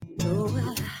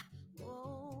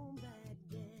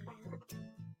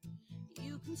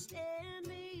Stand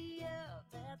me up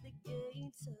at the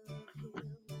gates of hell, but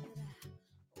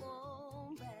I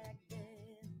won't back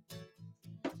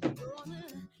down. Gonna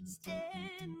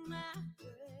stand my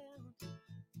ground,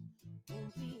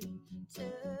 won't be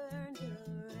turned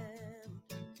around.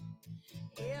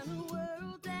 In a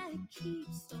world that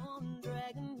keeps on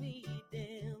dragging me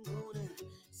down, gonna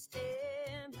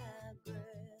stand my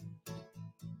ground,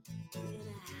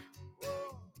 and I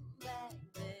won't back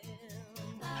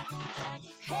down. I won't back.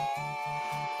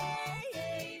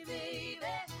 Hey, baby,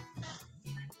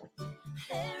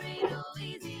 there ain't no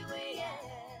easy way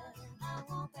out. I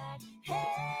won't back. Hey,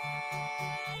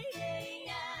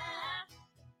 I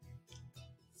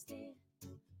stand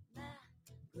my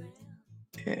ground,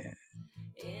 Yeah.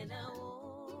 and I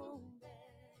won't back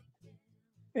down.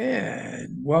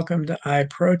 And welcome to I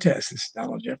Protest. This is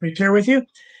Donald Jeffries here with you.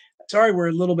 Sorry we're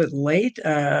a little bit late.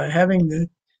 Having the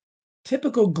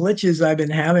typical glitches I've been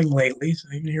having lately. So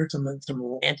you can hear some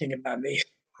ranting about me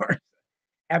or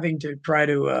having to try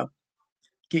to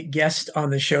get guests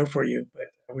on the show for you. But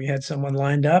we had someone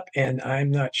lined up, and I'm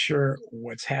not sure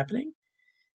what's happening.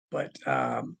 But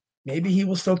maybe he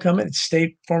will still come in. It's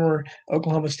former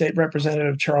Oklahoma State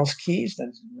Representative Charles Keyes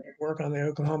done some great work on the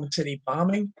Oklahoma City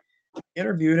bombing.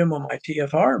 Interviewed him on my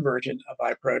TFR version of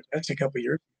I Protest a couple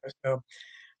years ago. So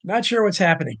not sure what's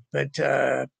happening, but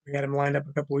we had him lined up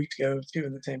a couple weeks ago too,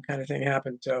 and the same kind of thing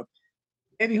happened. So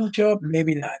maybe he'll show up,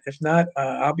 maybe not. If not,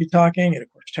 I'll be talking, and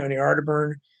of course Tony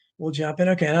Arterburn will jump in.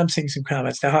 Okay, and I'm seeing some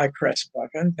comments now. Hi, Chris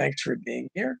Buchan. Thanks for being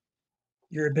here.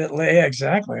 You're a bit late. Yeah,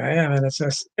 exactly. I am, and it's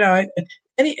just any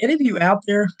of you out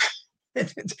there.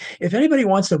 If anybody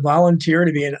wants to volunteer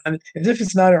to be as if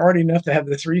it's not already enough to have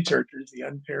the three searchers, the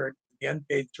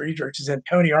unpaid three searchers, and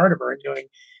Tony Arterburn doing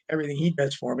everything he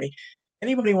does for me.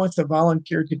 Anybody wants to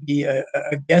volunteer to be a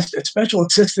guest, a special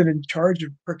assistant in charge of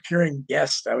procuring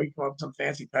guests? We can come up with some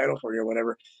fancy title for you or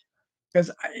whatever. Because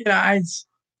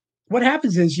what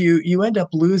happens is you end up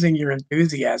losing your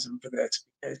enthusiasm for this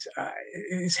because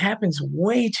this happens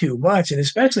way too much, and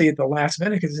especially at the last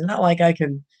minute. Because it's not like I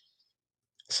can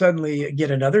suddenly get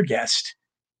another guest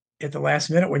at the last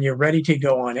minute when you're ready to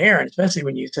go on air, and especially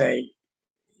when you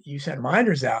send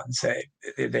reminders out and say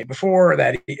the day before or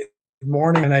that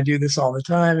morning, and I do this all the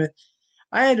time. And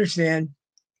I understand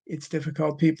it's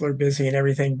difficult. People are busy and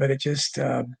everything, but it's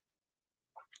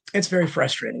very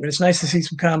frustrating. But it's nice to see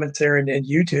some comments there in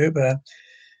YouTube. I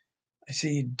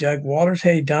see Doug Walters.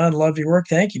 Hey, Don, love your work.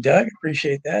 Thank you, Doug.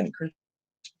 Appreciate that. And Chris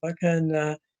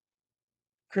Buchan,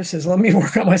 Chris says, let me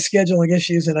work on my scheduling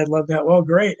issues, and I'd love that. Well,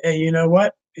 great. Hey, you know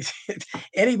what?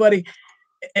 Anybody,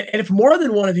 and if more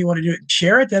than one of you want to do it,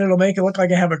 share it. Then it'll make it look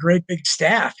like I have a great big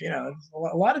staff. A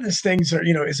lot of these things are,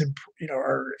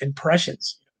 are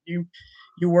impressions. You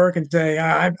work and say,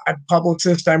 I'm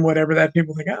publicist, I'm whatever that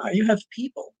people think. You have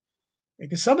people,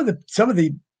 because some of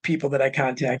the people that I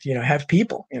contact, have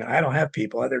people. I don't have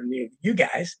people other than you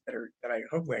guys that I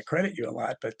hopefully I credit you a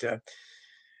lot, but.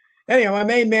 Anyhow, my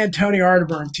main man Tony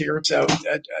Arterburn's here. So,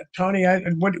 Tony, where's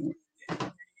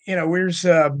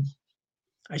I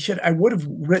would have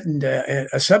written a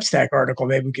Substack article.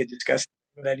 Maybe we could discuss,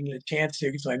 but I didn't get a chance to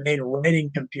because my main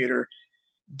writing computer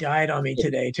died on me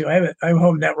today too. I have a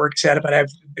home network set up, but I have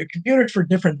the computers for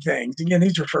different things. Again,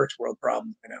 these are first world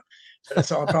problems,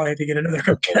 So I'll probably have to get another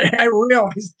computer. I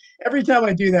realize every time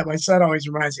I do that, my son always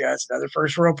reminds me, it's another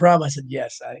first world problem. I said,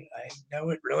 yes, I know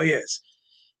it really is.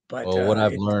 But well, what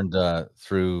I've learned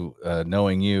through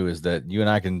knowing you is that you and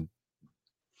I can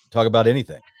talk about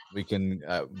anything. We can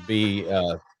be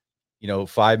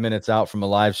 5 minutes out from a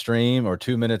live stream or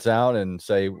 2 minutes out and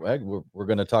say, hey, we're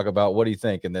going to talk about what do you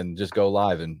think, and then just go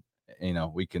live, and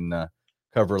we can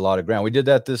cover a lot of ground. We did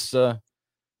that this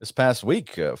past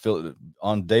week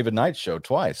on David Knight's show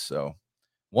twice, so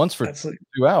once for 2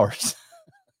 hours.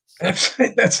 That's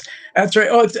right.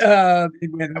 Oh,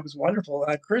 that was wonderful.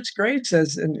 Chris Grace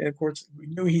says, and of course we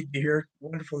knew he'd be here.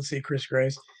 Wonderful to see Chris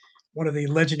Grace, one of the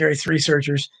legendary three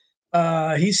searchers.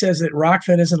 He says that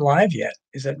Rockfin isn't live yet.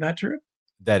 Is that not true?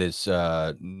 That is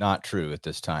not true at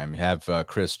this time. Have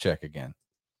Chris check again.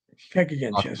 Check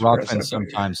again. Rockfin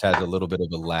sometimes has a little bit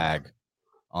of a lag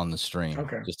on the stream.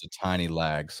 Okay. Just a tiny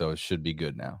lag, so it should be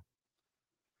good now.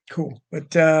 Cool.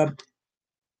 But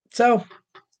so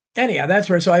anyhow, that's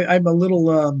where. So I'm a little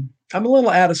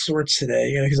out of sorts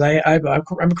today, because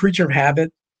I'm a creature of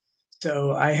habit.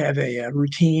 So I have a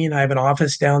routine. I have an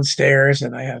office downstairs,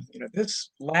 and I have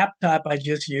this laptop I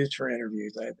just used for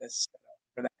interviews. I have this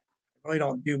for that. I really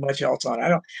don't do much else on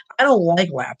it. I don't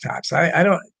like laptops. I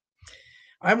don't.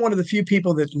 I'm one of the few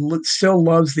people that still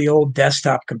loves the old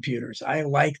desktop computers. I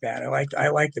like that. I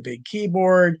like the big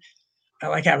keyboard. I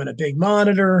like having a big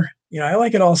monitor. I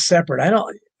like it all separate.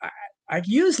 I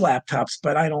use laptops,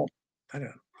 but I don't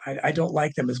know. I don't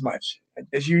like them as much.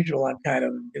 As usual, I'm kind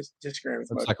of disagreeing with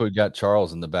Looks most. like we've got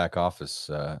Charles in the back office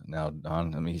now,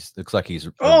 Don. I mean, looks like he's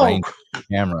Oh, arranged the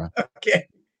camera. okay.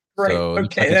 Great. So it looks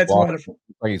Okay, like he's that's walking, wonderful.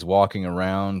 like he's walking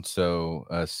around. So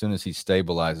as soon as he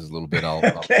stabilizes a little bit, I'll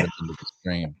Okay. put him into the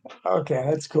stream. Okay,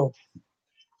 that's cool.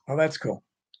 Oh, that's cool.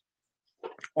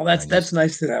 Well, I that's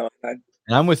nice to know. And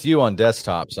I'm with you on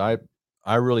desktops.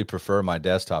 I really prefer my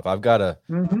desktop. I've got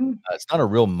it's not a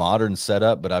real modern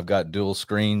setup, but I've got dual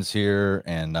screens here,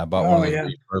 and I bought one Oh, of those yeah.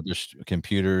 refurbished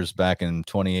computers back in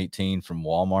 2018 from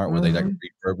Walmart where they like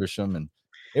refurbish them, and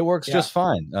it works Yeah. just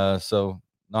fine. So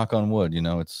knock on wood,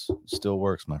 it still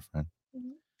works, my friend.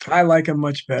 I like them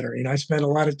much better. I spent a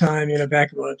lot of time,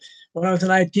 back when I was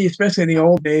in IT, especially in the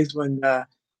old days when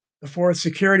before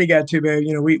security got too big.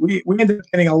 We ended up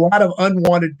getting a lot of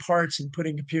unwanted parts and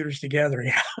putting computers together.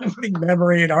 Putting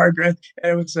memory and hard drive.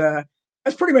 And it was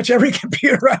that's pretty much every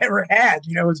computer I ever had.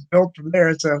 Was built from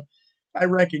there. So I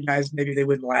recognized maybe they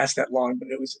wouldn't last that long, but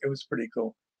it was pretty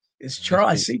cool. Is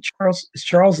Charles? I see Charles. Is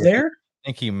Charles there? I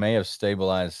think he may have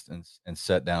stabilized and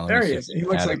set down. Let There me he see is. He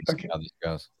looks like okay. how this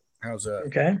goes. How's that?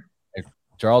 Okay. Hey,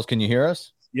 Charles, can you hear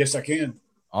us? Yes, I can.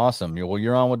 Awesome. Well,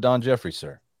 you're on with Don Jeffrey,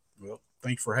 sir. Well,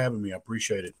 thanks for having me. I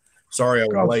appreciate it. Sorry I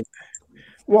was late.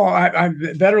 Well, I'm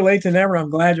better late than ever. I'm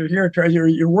glad you're here, Charles.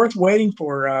 You're worth waiting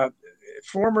for.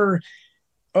 Former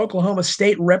Oklahoma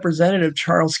State Representative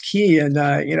Charles Key, and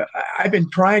I've been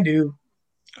trying to.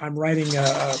 I'm writing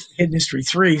Hidden History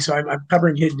 3, so I'm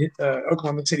covering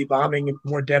Oklahoma City bombing in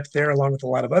more depth there, along with a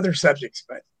lot of other subjects.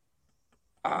 But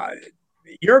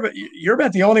you're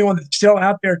about the only one that's still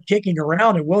out there kicking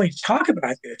around and willing to talk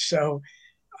about this. So,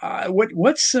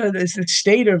 what's the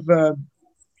state of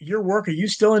your work? Are you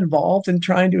still involved in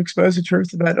trying to expose the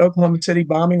truth about Oklahoma City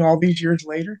bombing all these years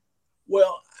later?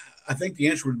 Well, I think the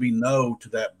answer would be no to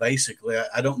that. Basically,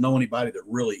 I don't know anybody that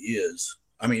really is.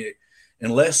 I mean,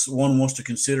 unless one wants to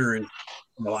consider,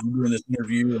 I'm doing this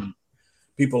interview and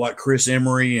people like Chris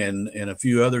Emery and a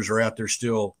few others are out there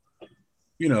still,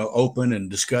 open and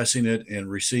discussing it and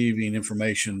receiving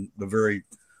information, the very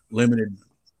limited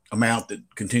amount that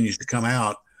continues to come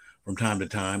out from time to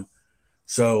time.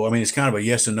 So, I mean, it's kind of a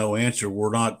yes and no answer.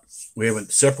 We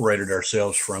haven't separated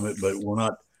ourselves from it, but we're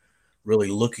not really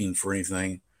looking for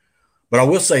anything. But I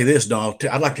will say this, Don,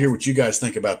 I'd like to hear what you guys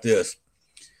think about this.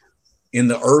 In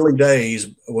the early days,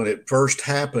 when it first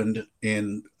happened,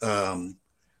 and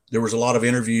there was a lot of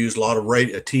interviews, a lot of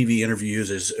TV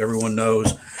interviews, as everyone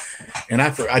knows. And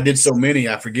I did so many,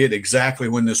 I forget exactly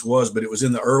when this was, but it was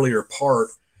in the earlier part.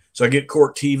 So I get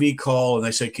court TV call, and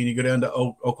they say, "Can you go down to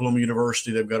Oklahoma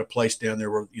University? They've got a place down there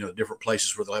where different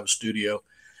places where they'll have a studio."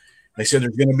 They said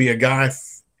there's going to be a guy,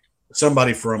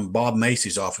 somebody from Bob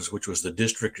Macy's office, which was the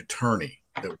district attorney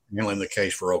that was handling the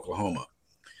case for Oklahoma.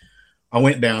 I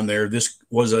went down there. This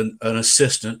was an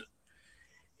assistant.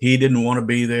 He didn't want to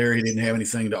be there. He didn't have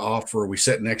anything to offer. We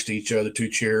sat next to each other, two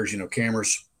chairs,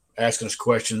 cameras asking us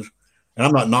questions. And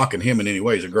I'm not knocking him in any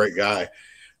way. He's a great guy.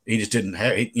 He just didn't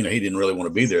have, he didn't really want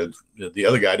to be there. The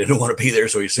other guy didn't want to be there,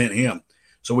 so he sent him.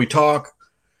 So we talk,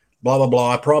 blah, blah,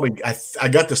 blah. I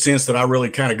got the sense that I really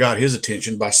kind of got his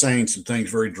attention by saying some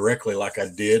things very directly like I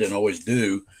did and always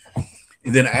do.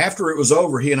 And then after it was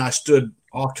over, he and I stood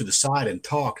off to the side and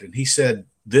talked. And he said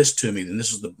this to me, and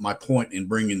this is my point in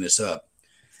bringing this up.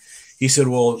 He said,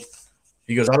 well,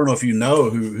 he goes, I don't know if you know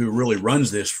who really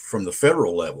runs this from the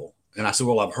federal level. And I said,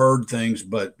 well, I've heard things,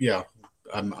 but yeah,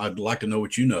 I'd like to know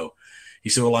what you know. He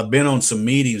said, well, I've been on some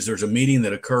meetings. There's a meeting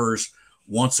that occurs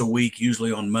once a week,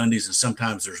 usually on Mondays, and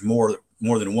sometimes there's more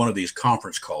than one of these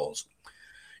conference calls.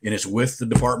 And it's with the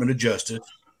Department of Justice,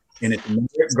 and it's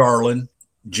Merrick Garland,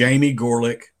 Jamie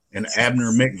Gorelick, and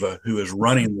Abner Mikva, who is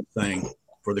running the thing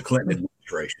for the Clinton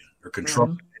administration, or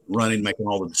controlling, running, making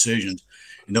all the decisions.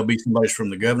 And there'll be somebody from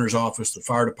the governor's office, the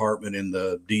fire department, and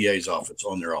the DA's office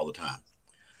on there all the time.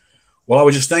 Well, I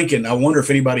was just thinking, I wonder if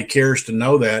anybody cares to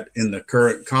know that in the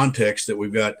current context that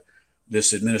we've got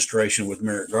this administration with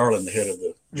Merrick Garland, the head of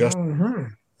the Justice. Mm-hmm.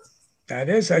 That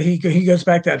is, he goes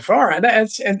back that far. And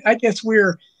I guess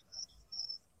when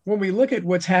we look at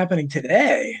what's happening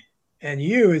today, and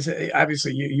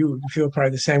obviously you feel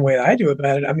probably the same way that I do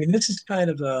about it. I mean, this is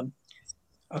kind of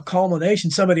a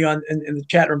culmination. Somebody in the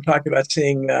chat room talked about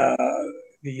seeing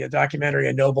the documentary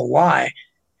A Noble Lie.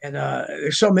 And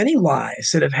there's so many lies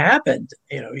that have happened,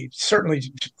 certainly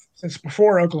since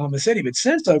before Oklahoma City, but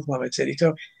since Oklahoma City.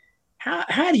 So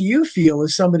how do you feel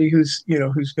as somebody who's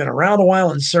been around a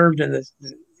while and served in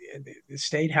the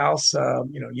state house,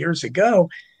 years ago,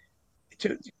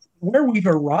 to where we've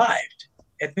arrived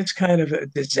at this kind of a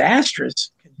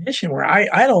disastrous condition where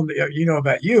I don't, you know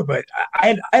about you, but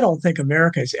I don't think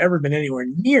America has ever been anywhere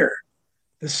near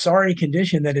the sorry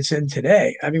condition that it's in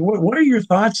today. I mean, what are your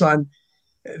thoughts on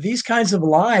these kinds of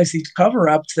lies, these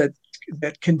cover-ups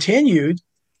that continued,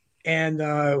 and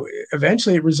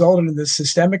eventually it resulted in the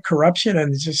systemic corruption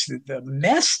and just the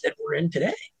mess that we're in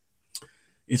today?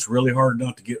 It's really hard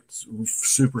not to get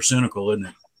super cynical, isn't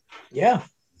it? Yeah.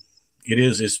 It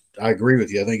is. I agree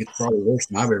with you. I think it's probably worse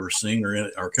than I've ever seen or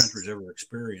our country's ever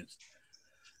experienced.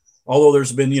 Although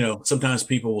there's been, sometimes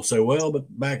people will say, well, but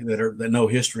back that know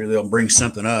history, they'll bring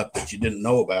something up that you didn't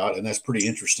know about. And that's pretty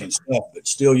interesting stuff. But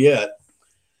still yet,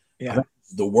 yeah,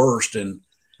 the worst. And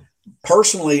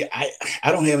personally, I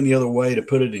don't have any other way to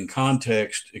put it in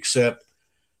context except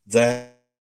that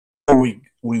we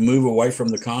move away from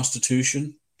the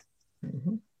Constitution.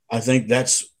 Mm-hmm. I think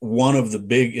that's one of the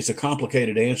big, it's a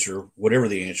complicated answer, whatever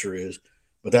the answer is,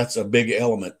 but that's a big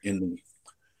element in the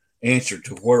answer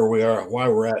to where we are, why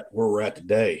we're at where we're at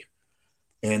today.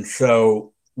 And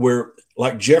so we're,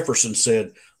 like Jefferson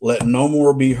said, let no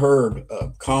more be heard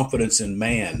of confidence in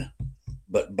man,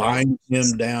 but bind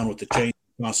him down with the chain of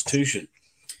the Constitution.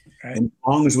 Right. And as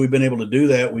long as we've been able to do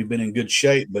that, we've been in good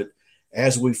shape. But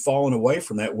as we've fallen away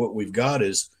from that, what we've got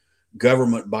is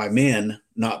government by men,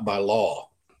 not by law.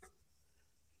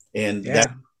 And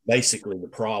that's basically the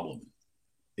problem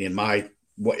in my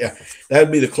way. That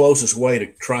would be the closest way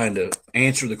to trying to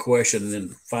answer the question and then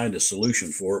find a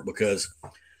solution for it, because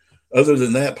other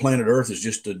than that, planet Earth is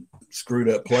just a screwed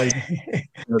up place.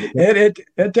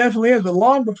 It definitely is. But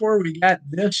long before we got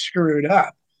this screwed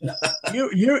up,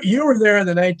 you were there in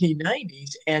the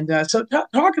 1990s. And so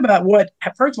talk about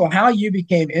first of all, how you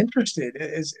became interested.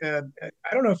 I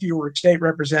don't know if you were a state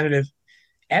representative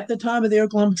at the time of the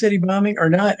Oklahoma City bombing or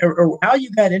not, or how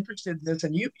you got interested in this.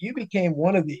 And you became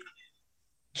one of the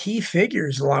key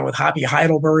figures along with Hoppy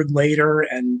Heidelberg later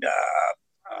and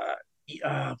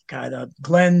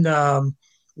Glenn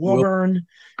Wilburn,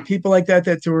 people like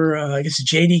that were, I guess,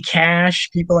 J.D. Cash,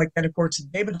 people like that, of course.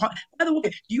 David Hoffman. By the way,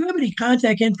 do you have any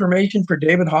contact information for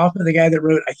David Hoffman, the guy that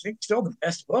wrote, I think, still the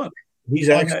best book? He's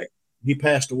actually, he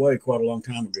passed away quite a long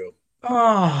time ago.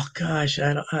 Oh, gosh.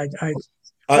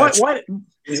 What?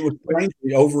 It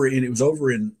was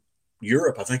over in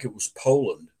Europe. I think it was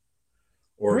Poland,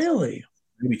 or really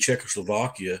maybe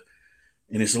Czechoslovakia.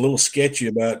 And it's a little sketchy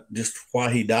about just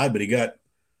why he died, but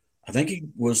I think he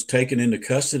was taken into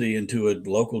custody into a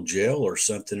local jail or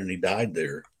something, and he died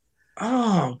there.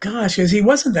 Oh gosh, because he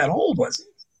wasn't that old, was he?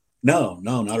 No,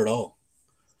 not at all.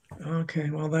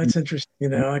 Okay, well that's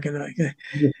interesting. I can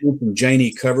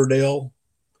Janie Coverdale,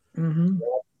 mm-hmm.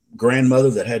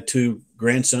 grandmother that had two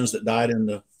grandsons that died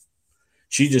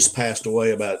she just passed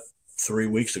away about 3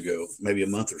 weeks ago, maybe a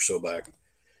month or so back.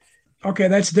 Okay,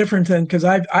 that's different than, because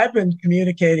I've been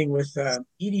communicating with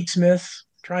Edie Smith,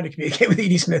 trying to communicate with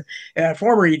Edie Smith,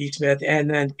 former Edie Smith, and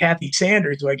then Kathy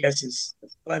Sanders, who I guess is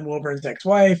Glenn Wilburn's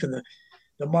ex-wife, and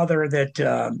the mother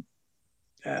the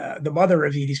mother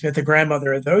of Edie Smith, the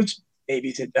grandmother of those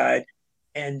babies that died.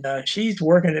 And she's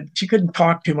working. She couldn't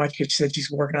talk too much because she said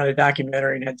she's working on a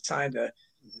documentary and had signed a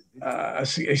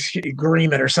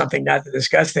agreement or something not to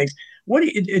discuss things. What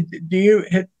did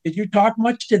you talk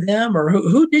much to them, or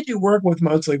who did you work with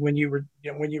mostly when you were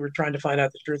trying to find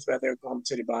out the truth about the Oklahoma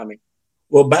City bombing?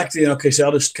 Well, back then, okay, so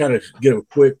I'll just kind of give a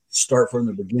quick start from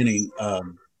the beginning. I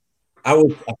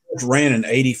first ran in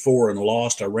 '84 and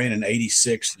lost. I ran in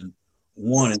 '86 and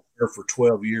won and served for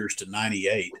 12 years to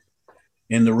 '98.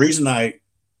 And the reason I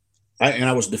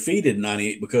was defeated in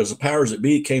 '98 because the powers that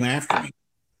be came after me.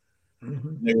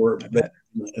 Mm-hmm.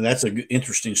 And that's a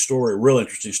interesting story, a real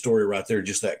interesting story right there,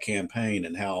 just that campaign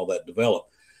and how all that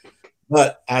developed.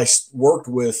 But I worked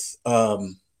with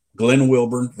Glenn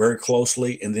Wilburn very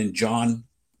closely, and then John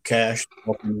Cash,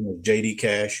 J.D.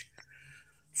 Cash,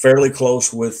 fairly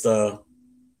close with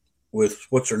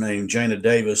what's her name, Jana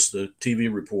Davis, the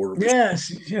TV reporter.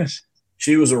 Yes.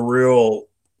 She was a real,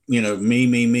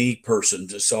 me person,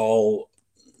 just all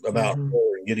about mm-hmm.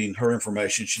 her and getting her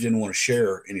information. She didn't want to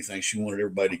share anything. She wanted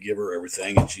everybody to give her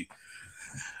everything. And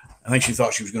I think she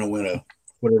thought she was going to win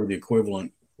whatever the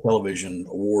equivalent television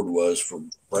award was for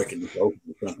breaking this open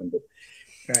or something. But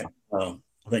right.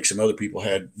 I think some other people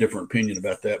had different opinion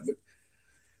about that.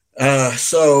 But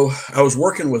so I was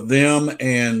working with them,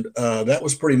 and that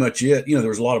was pretty much it. There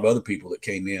was a lot of other people that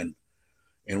came in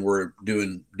and were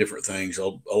doing different things, a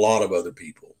lot of other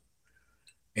people.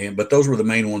 But those were the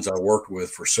main ones I worked with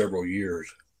for several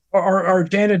years. Are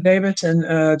Jana Davis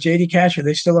and J.D. Cash, are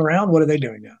they still around? What are they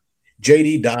doing now?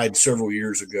 J.D. died several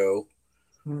years ago.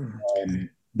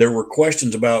 there were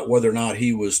questions about whether or not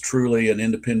he was truly an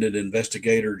independent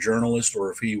investigator journalist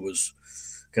or if he was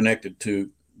connected to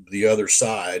the other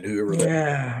side, whoever that.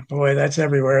 Yeah, boy, that's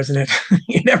everywhere, isn't it?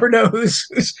 You never know who's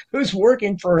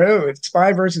working for who. It's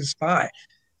spy versus spy.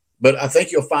 But I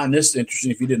think you'll find this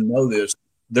interesting if you didn't know this.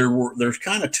 There's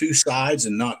kind of two sides,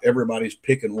 and not everybody's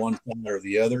picking one side or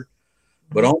the other.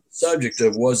 But on the subject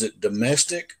of was it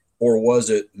domestic or was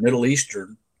it Middle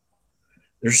Eastern,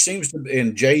 there seems to be,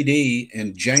 and JD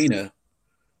and Jana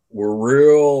were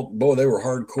real, boy, they were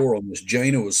hardcore on this.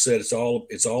 Jana was said it's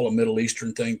all a Middle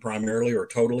Eastern thing primarily or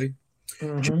totally.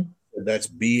 Mm-hmm. That's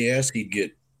BS. He'd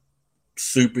get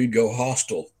soupy, go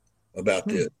hostile about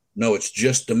this. No, it's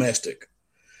just domestic.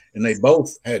 And they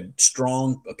both had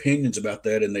strong opinions about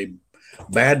that, and they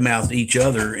badmouthed each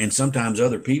other and sometimes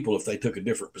other people if they took a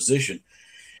different position.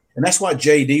 And that's why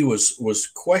JD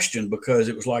was questioned, because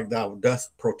it was like, thou doth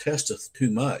protesteth too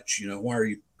much. You know, why are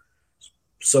you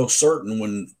so certain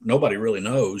when nobody really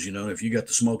knows? You know, if you got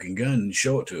the smoking gun,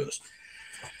 show it to us.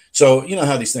 So you know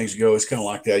how these things go. It's kind of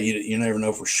like that. You never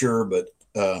know for sure, but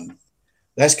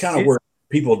that's kind of where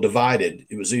people divided.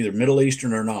 It was either Middle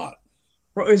Eastern or not.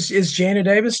 Is Jana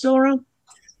Davis still around?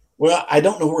 Well, I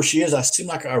don't know where she is. I seem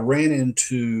like I ran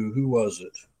into, who was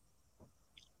it?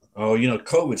 Oh, you know,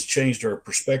 COVID's changed our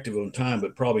perspective on time,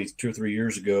 but probably 2 or 3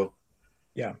 years ago.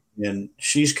 Yeah. And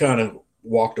she's kind of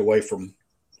walked away from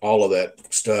all of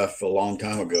that stuff a long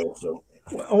time ago. So,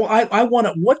 well, I want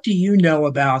to. What do you know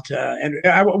about? And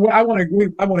I want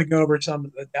to go over some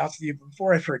of the doubts with you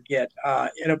before I forget.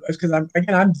 Because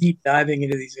I'm deep diving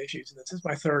into these issues, and this is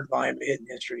my third volume of Hidden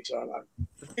History. So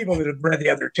the people that have read the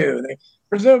other two, they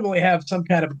presumably have some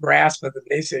kind of grasp of the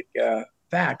basic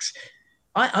facts.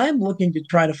 I'm looking to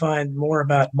try to find more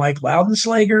about Mike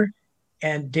Loudenslager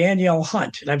and Danielle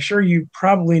Hunt, and I'm sure you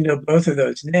probably know both of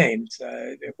those names.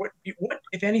 What,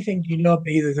 if anything, do you know about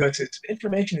either of those?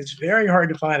 Information is very hard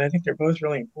to find. I think they're both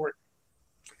really important.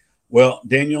 Well,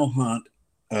 Danielle Hunt,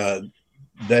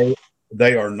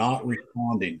 they are not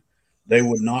responding. They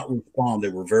would not respond. They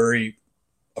were very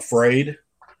afraid.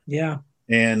 Yeah.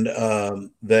 And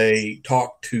they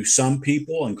talked to some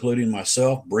people, including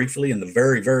myself, briefly in the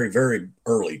very, very, very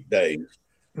early days.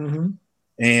 Mm-hmm.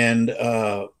 And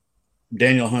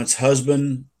Danielle Hunt's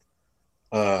husband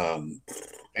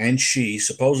and she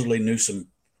supposedly knew some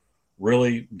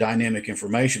really dynamic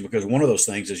information, because one of those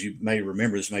things, as you may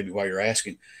remember, this may be why you're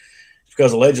asking,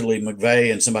 because allegedly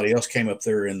McVeigh and somebody else came up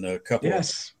there in the couple of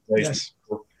days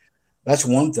before. That's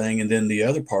one thing. And then the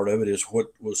other part of it is what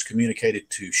was communicated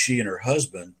to she and her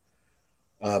husband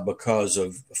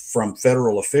from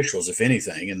federal officials, if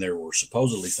anything. And there were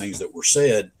supposedly things that were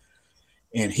said.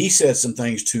 And he said some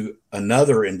things to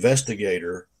another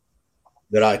investigator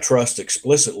that I trust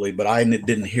explicitly, but I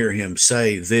didn't hear him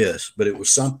say this. But it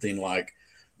was something like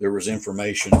there was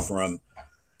information from,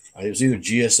 it was either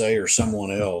GSA or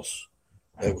someone else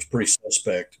that was pretty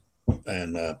suspect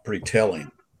and pretty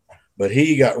telling. But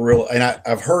he got real, and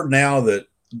I've heard now that,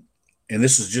 and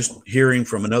this is just hearing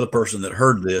from another person that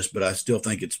heard this, but I still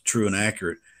think it's true and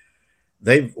accurate.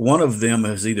 One of them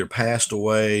has either passed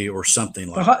away or something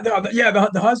like that.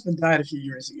 The husband died a few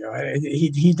years ago.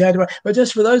 He died. But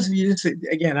just for those of you,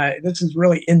 this is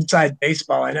really inside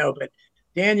baseball, I know. But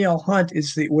Danielle Hunt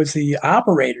was the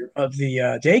operator of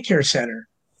the daycare center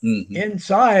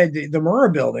inside the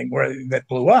Murrah building that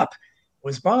blew up,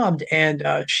 was bombed, and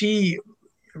she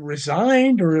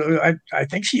resigned, or I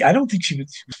don't think she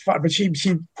was fired, but she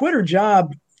quit her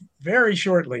job very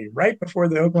shortly, right before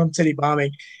the Oklahoma City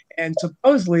bombing. And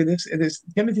supposedly this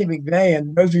Timothy McVeigh,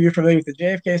 and those of you familiar with the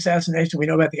JFK assassination, we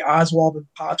know about the Oswald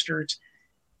imposters,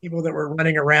 people that were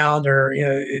running around or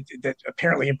that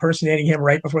apparently impersonating him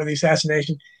right before the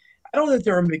assassination. I don't know that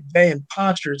there were McVeigh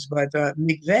imposters, but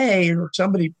McVeigh, or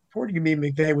somebody reporting to me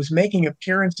McVeigh, was making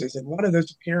appearances, and one of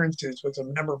those appearances was a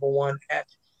memorable one at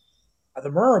the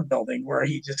Murrah building, where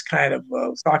he just kind of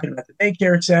was talking about the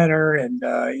daycare center, and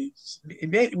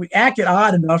we acted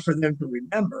odd enough for them to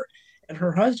remember. And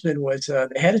her husband was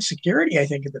the head of security, I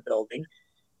think, in the building,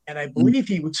 and I believe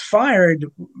he was fired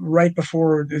right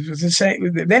before. It was the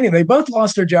same. Anyway, they both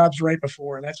lost their jobs right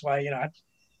before, and that's why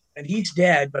and he's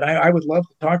dead. But I would love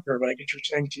to talk to her, but I get you're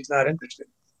saying she's not interested.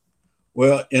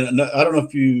 Well, and I don't know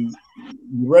if you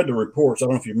read the reports. I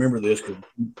don't know if you remember this because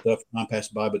stuff time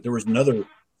passed by, but there was another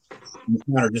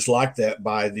encounter just like that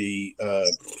by the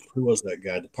who was that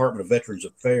guy? Department of Veterans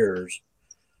Affairs,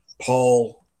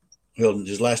 Paul Hilton.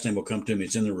 His last name will come to me.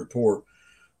 It's in the report.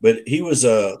 But he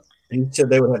said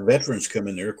they would have veterans come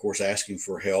in there, of course, asking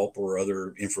for help or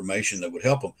other information that would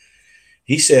help them.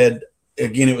 He said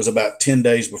again, it was about 10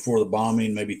 days before the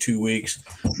bombing, maybe 2 weeks.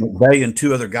 McVeigh and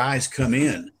two other guys come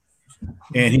in.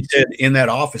 And he said in that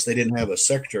office, they didn't have a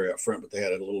secretary up front, but they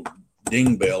had a little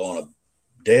ding bell on a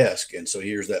desk. And so he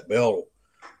hears that bell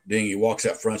ding. He walks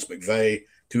out front, it's McVeigh,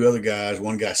 two other guys,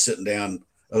 one guy sitting down,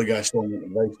 other guy standing up,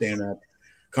 McVeigh standing up.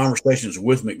 Conversations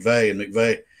with McVeigh, and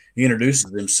McVeigh, he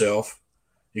introduces himself.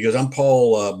 He goes, I'm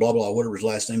Paul, blah, blah, whatever his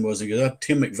last name was. He goes,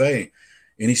 Tim McVeigh.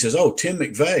 And he says, oh, Tim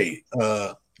McVeigh.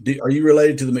 Are you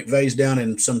related to the McVeighs down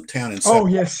in some town in South? Oh,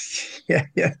 yes. Yeah,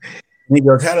 yeah. And he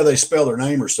goes, how do they spell their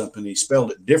name or something? He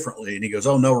spelled it differently. And he goes,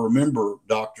 oh, no, remember,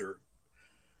 doctor,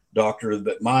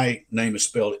 that my name is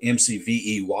spelled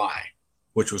McVey,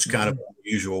 which was kind of an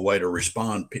unusual way to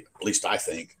respond, at least I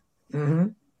think. Mm-hmm.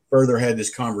 Further had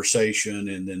this conversation,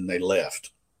 and then they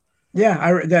left. Yeah,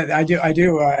 I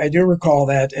do recall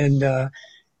that. And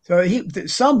so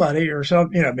somebody or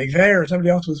McVeigh or somebody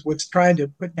else was trying to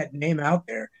put that name out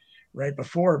there right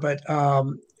before. But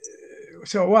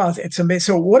it's amazing.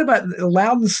 So what about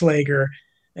Loudenslager?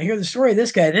 I hear the story of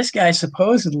this guy. This guy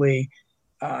supposedly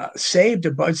saved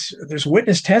a bunch. There's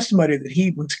witness testimony that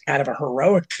he was kind of a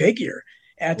heroic figure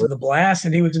after the blast,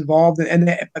 and he was involved.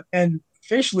 And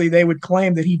officially, they would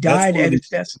claim that he died at his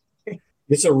desk.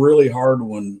 It's a really hard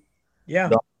one. Yeah.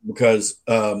 Because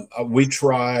we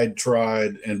tried,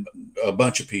 and a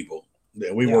bunch of people.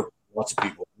 We worked with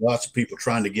lots of people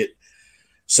trying to get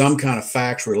some kind of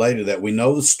facts related to that. We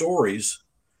know the stories.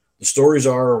 The stories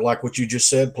are like what you just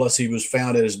said. Plus, he was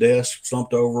found at his desk,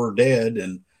 slumped over, dead.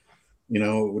 And,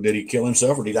 did he kill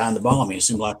himself or did he die in the bombing? It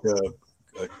seemed like a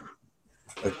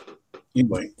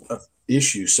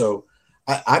issue. So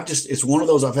it's one of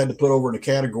those I've had to put over in a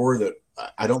category that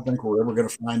I don't think we're ever going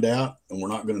to find out, and we're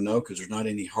not going to know because there's not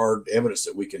any hard evidence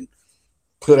that we can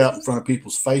put out in front of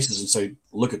people's faces and say,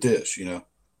 look at this,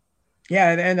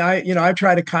 Yeah. And I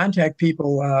try to contact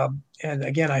people. And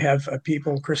again, I have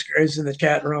people, Chris Graves in the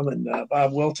chat room and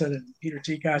Bob Wilton and Peter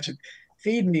Teakoch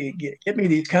feed me, get me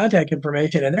these contact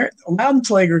information. And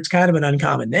Loudenslager is kind of an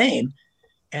uncommon name.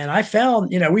 And I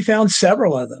found, we found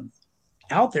several of them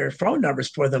out there, phone numbers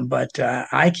for them, but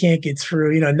I can't get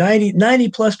through.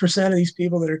 90+% of these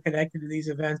people that are connected to these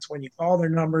events, when you call their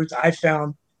numbers, I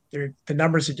found the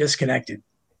numbers are disconnected.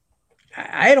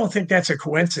 I don't think that's a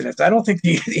coincidence. I don't think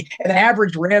an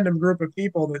average random group of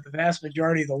people that the vast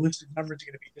majority of the listed numbers are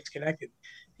going to be disconnected.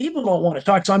 People don't want to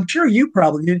talk. So I'm sure you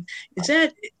probably did.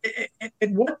 At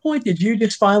what point did you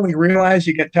just finally realize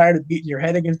you got tired of beating your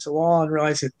head against the wall and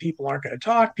realize that people aren't going to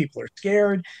talk? People are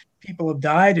scared. People have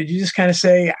died. Did you just kind of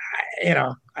say,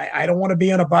 I don't want to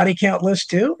be on a body count list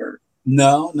too? Or?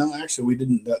 No, actually we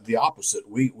didn't. The opposite.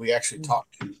 We actually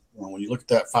talked to, when you look at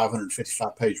that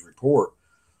 555-page report,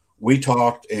 we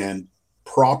talked and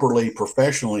properly,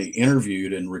 professionally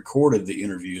interviewed and recorded the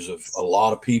interviews of a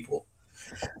lot of people.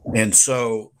 And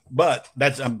so,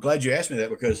 I'm glad you asked me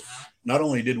that, because not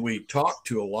only did we talk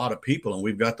to a lot of people, and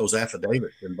we've got those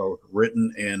affidavits in both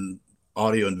written and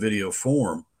audio and video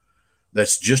form,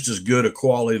 that's just as good a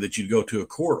quality that you'd go to a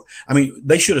court. I mean,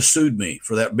 they should have sued me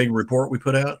for that big report we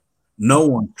put out. No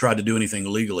one tried to do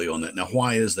anything legally on that. Now,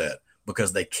 why is that?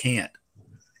 Because they can't.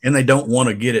 And they don't want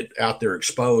to get it out there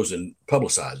exposed and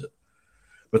publicize it.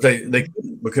 But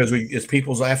because it's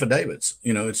people's affidavits,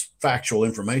 it's factual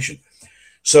information.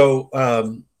 So,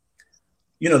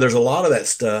 there's a lot of that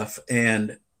stuff.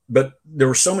 But there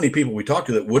were so many people we talked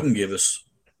to that wouldn't give us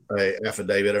an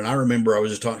affidavit. And I remember I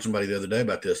was just talking to somebody the other day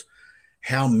about this,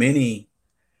 how many,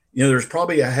 there's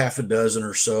probably a half a dozen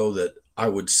or so that I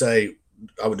would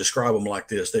describe them like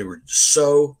this. They were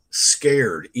so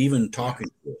scared, even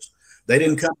talking to us. They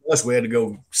didn't come to us. We had to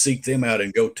go seek them out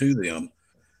and go to them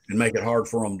and make it hard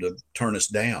for them to turn us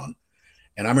down.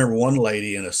 And I remember one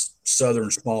lady in a southern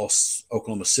small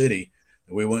Oklahoma City,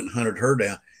 we went and hunted her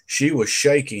down. She was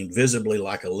shaking visibly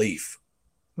like a leaf.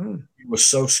 She was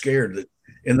so scared that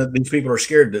these people are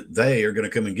scared that they are going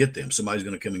to come and get them. Somebody's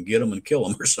going to come and get them and kill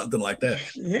them or something like that.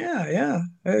 Yeah.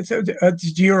 So,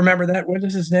 do you remember that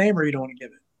witness's name, or you don't want to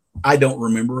give it? I don't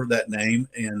remember that name,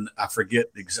 and I forget.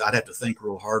 I'd have to think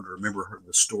real hard to remember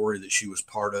the story that she was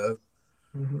part of.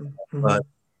 Mm-hmm. But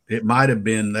it might have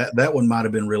been that one might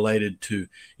have been related to,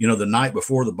 the night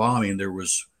before the bombing, there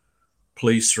was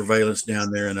police surveillance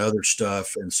down there and other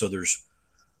stuff. And so there's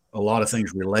a lot of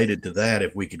things related to that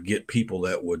if we could get people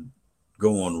that would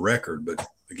go on record. But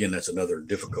again, that's another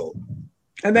difficult.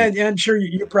 And then I'm sure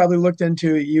you probably looked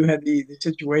into, you had the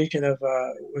situation of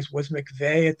was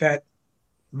McVeigh at that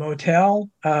motel?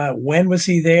 When was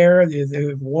he there?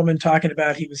 The woman talking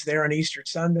about he was there on Easter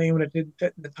Sunday when it didn't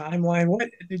fit in the timeline. What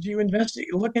did you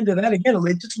investigate? Look into that again?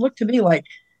 It just looked to me like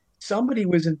somebody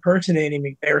was impersonating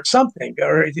McVeigh or something,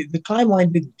 or the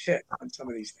timeline didn't fit on some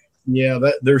of these things. Yeah,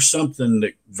 there's something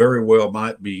that very well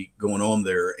might be going on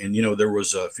there. And there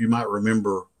was if you might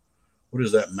remember, what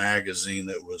is that magazine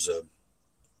that was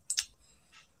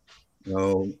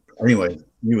anyway,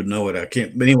 you would know it. I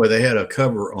can't. But anyway, they had a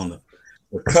cover on the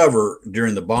cover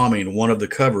during the bombing. One of the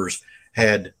covers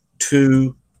had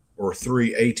 2 or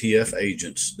 3 ATF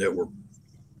agents that were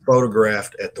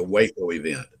photographed at the Waco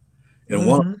event, and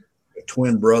one a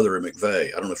twin brother of McVeigh.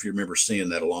 I don't know if you remember seeing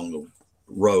that along the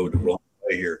road along the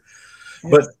way here,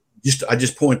 but I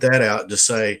just point that out to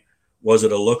say, was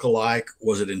it a look-alike?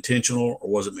 Was it intentional, or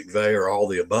was it McVeigh, or all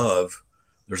the above?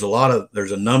 There's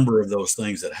a number of those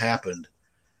things that happened,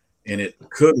 and it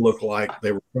could look like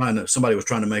somebody was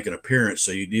trying to make an appearance.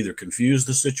 So you'd either confuse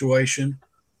the situation,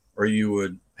 or you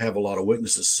would have a lot of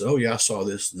witnesses say, "Oh yeah, I saw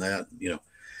this and that."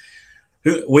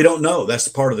 We don't know. That's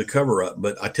the part of the cover-up.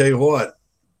 But I tell you what,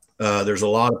 there's a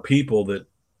lot of people that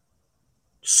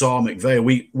saw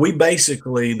McVeigh. We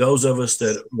basically, those of us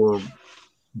that were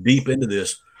deep into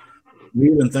this, we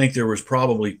even think there was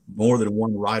probably more than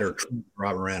one Ryder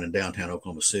driving around in downtown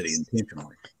Oklahoma City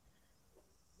intentionally.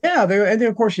 Yeah, and then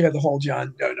of course you had the whole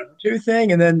John Doe #2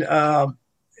 thing, and then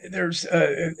there's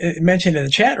mentioned in the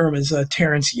chat room is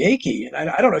Terrence Yakey, and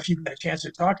I don't know if you've had a chance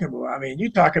to talk to him. I mean, you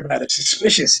talk about a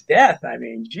suspicious death. I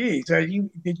mean, geez, did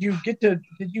you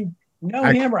know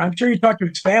him? Or I'm sure you talked to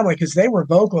his family because they were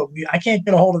vocal. I can't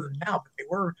get a hold of them now, but they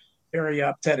were very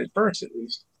upset at first, at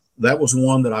least. That was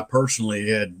one that I personally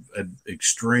had an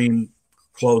extreme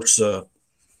close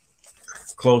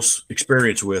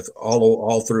experience with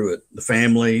all through it. The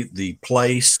family, the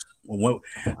place.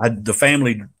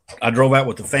 I drove out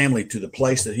with the family to the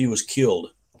place that he was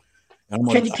killed.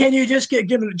 Can you just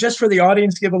give just for the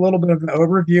audience, give a little bit of an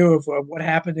overview of what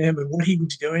happened to him and what he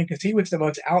was doing? Because he was the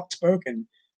most outspoken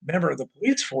member of the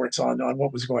police force on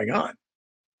what was going on.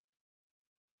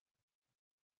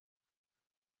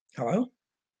 Hello?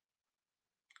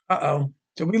 Uh-oh.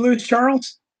 Did we lose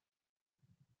Charles?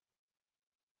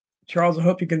 Charles, I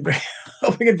hope we can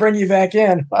bring you back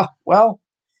in. Well,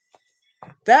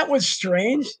 that was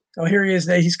strange. Oh, here he is.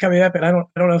 He's coming up, and I don't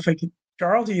know if I can.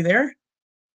 Charles, are you there?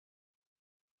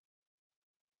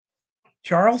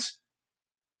 Charles?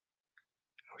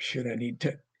 Oh shoot, I need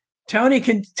to. Tony,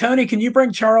 can you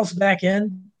bring Charles back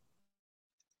in?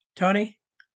 Tony?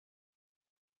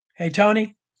 Hey,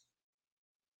 Tony?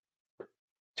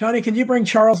 Tony, can you bring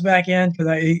Charles back in?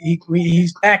 Because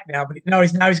he's back now, but no,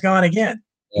 he's gone again.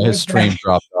 His stream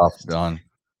dropped off, Don.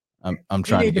 I'm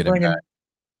trying to get him back.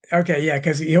 Okay, yeah,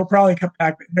 because he'll probably come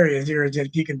back. There he is. Here,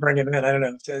 if you can bring him in. I don't know.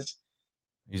 It says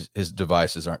his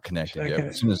devices aren't connected yet.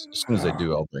 As soon as they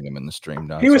do, I'll bring him in the stream.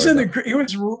 Don. He was he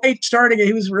was right starting it.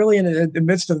 He was really in the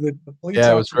midst of the police.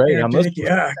 Yeah, it was great.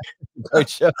 Yeah, great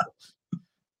show.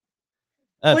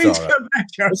 That's please all right. come back,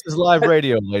 Charles. This is live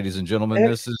radio, ladies and gentlemen.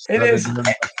 This is it is.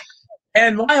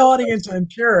 And my audience, I'm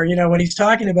sure, when he's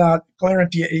talking about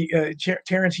Terrence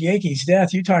Yakey's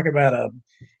death, you talk about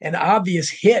an obvious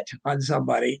hit on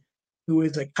somebody who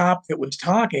is a cop that was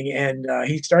talking, and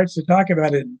he starts to talk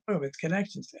about it, and boom, it's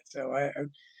connection set. So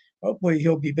hopefully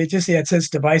he'll be. But just it says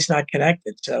device not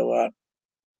connected. So I'm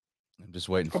just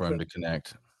waiting for him to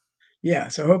connect. Yeah.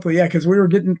 So hopefully, yeah, because we were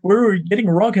getting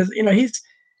wrong because he's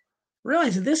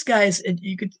realizing this guy's.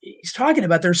 He's talking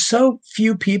about there's so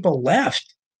few people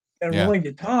left that are willing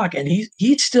to talk, and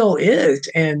he still is,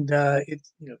 and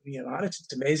it's honest,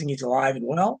 it's amazing he's alive and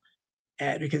well,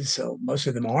 and because most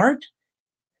of them aren't,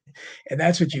 and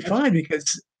that's what you find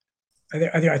because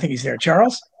I think he's there.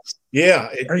 Charles,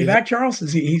 are you back, Charles?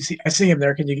 Is he? I see him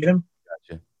there. Can you get him?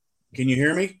 Gotcha. Can you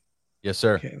hear me? Yes,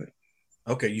 sir.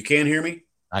 Okay, you can hear me.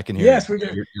 I can hear. Yes, we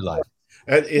can. You're live.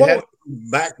 It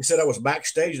said I was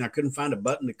backstage and I couldn't find a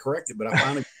button to correct it, but I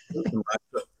finally.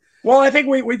 Well, I think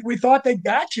we thought they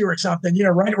got you or something,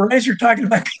 right as you're talking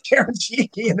about Terrence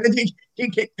Yakey, and then you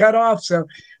get cut off. So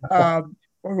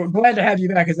we're glad to have you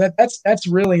back because that's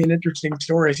really an interesting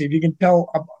story. So if you can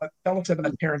tell us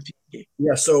about Terrence Yakey.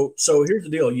 Yeah. So here's the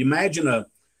deal. You imagine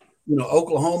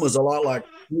Oklahoma is a lot like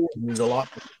there's a lot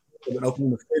in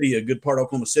Oklahoma City. A good part of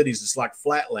Oklahoma City is it's like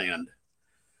flatland.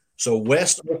 So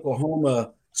West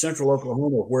Oklahoma, Central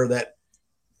Oklahoma, where that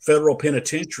federal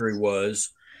penitentiary was.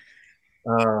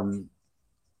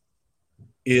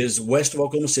 Is west of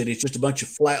Oklahoma City. It's just a bunch of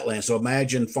flatland. So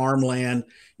imagine farmland.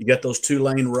 You got those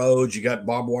 2-lane roads. You got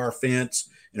barbed wire fence,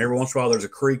 and every once in a while there's a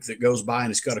creek that goes by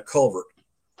and it's got a culvert.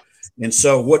 And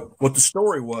so what the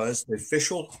story was, the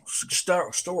official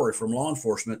story from law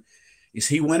enforcement, is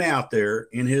he went out there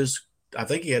in his, I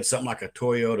think he had something like a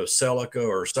Toyota Celica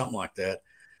or something like that,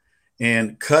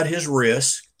 and cut his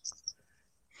wrist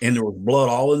and there was blood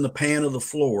all in the pan of the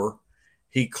floor.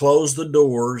 He closed the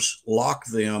doors,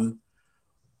 locked them,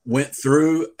 went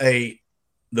through the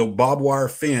barbed wire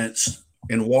fence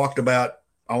and walked about,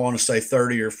 I want to say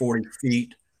 30 or 40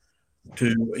 feet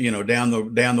to,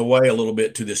 down the way a little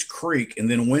bit to this creek, and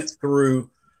then went through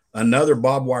another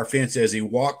barbed wire fence as he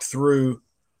walked through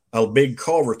a big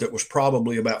culvert that was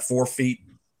probably about 4 feet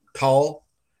tall.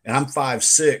 And I'm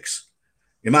 5'6".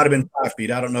 It might have been 5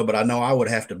 feet. I don't know, but I know I would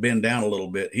have to bend down a little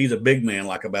bit. He's a big man,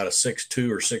 like about a 6'2"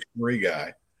 or 6'3"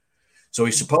 guy. So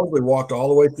he supposedly walked all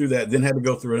the way through that, then had to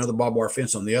go through another barbed wire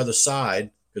fence on the other side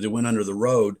because it went under the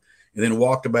road, and then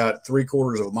walked about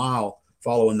 3/4 of a mile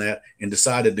following that, and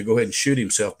decided to go ahead and shoot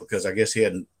himself because I guess he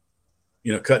hadn't,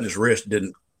 cutting his wrist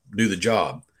didn't do the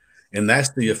job. And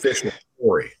that's the official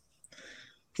story.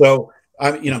 So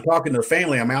I'm talking to the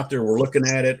family. I'm out there. We're looking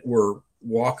at it. We're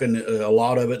walking a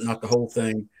lot of it, not the whole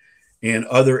thing, and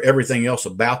everything else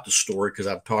about the story, because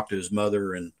I've talked to his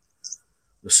mother and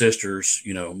the sisters,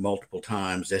 multiple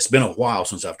times. It's been a while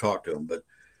since I've talked to him, but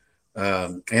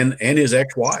and his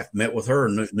ex-wife, met with her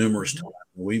numerous times.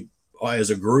 We, as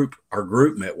a group, our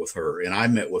group met with her, and I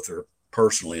met with her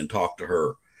personally and talked to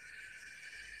her.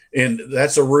 And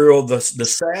that's the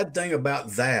sad thing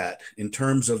about that in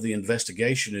terms of the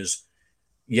investigation is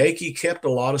Yakey kept a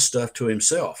lot of stuff to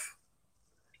himself.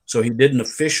 So he didn't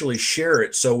officially share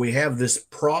it. So we have this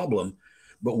problem,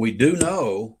 but we do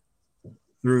know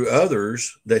through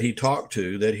others that he talked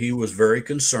to that he was very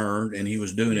concerned and he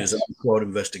was doing his own quote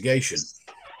investigation.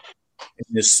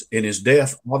 And his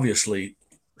death obviously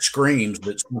screams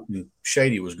that something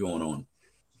shady was going on.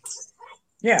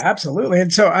 Yeah, absolutely.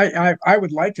 And so I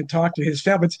would like to talk to his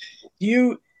family.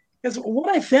 Because what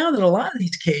I found in a lot of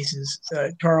these cases,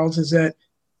 Charles, is that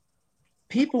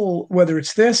people, whether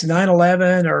it's this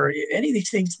 9/11 or any of these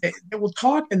things, they will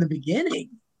talk in the beginning,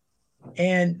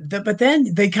 but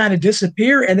then they kind of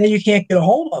disappear, and then you can't get a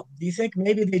hold of them. Do you think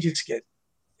maybe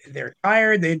they're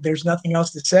tired, there's nothing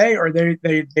else to say, or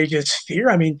they just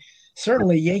fear? I mean,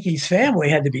 certainly Yakey's family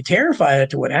had to be terrified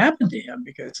to what happened to him,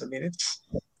 because I mean it's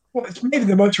maybe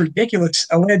the most ridiculous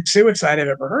alleged suicide I've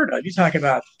ever heard of. You talk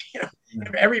about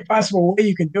every possible way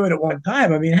you can do it at one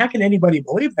time. I mean, how can anybody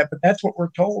believe that? But that's what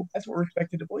we're told. That's what we're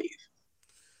expected to believe.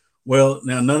 Well,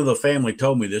 now none of the family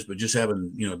told me this, but just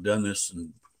having done this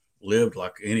and lived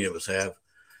like any of us have,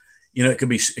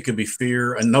 it could be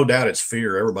fear, and no doubt it's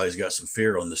fear. Everybody's got some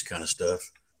fear on this kind of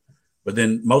stuff, but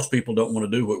then most people don't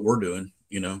want to do what we're doing,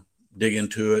 dig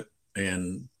into it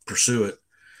and pursue it.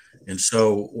 And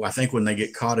so I think when they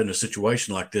get caught in a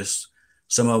situation like this,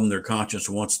 some of them, their conscience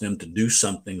wants them to do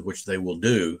something, which they will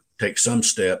do, take some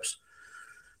steps,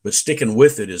 but sticking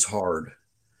with it is hard.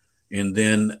 And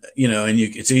then,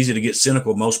 it's easy to get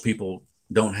cynical. Most people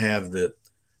don't have the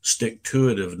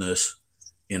stick-to-itiveness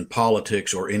in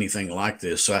politics or anything like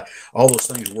this. So all those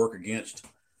things work against,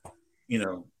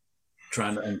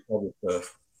 trying to uncover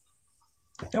stuff.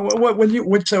 Now,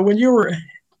 when you were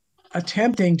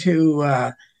attempting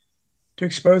to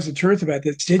expose the truth about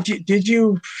this, did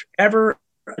you ever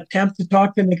attempt to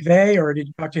talk to McVeigh, or did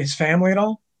you talk to his family at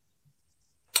all?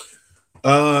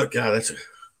 God, that's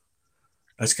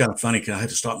kind of funny. Because I had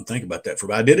to stop and think about that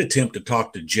for. I did attempt to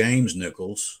talk to James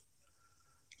Nichols.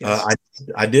 Yes.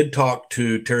 I did talk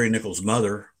to Terry Nichols'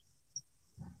 mother,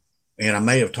 and I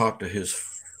may have talked to his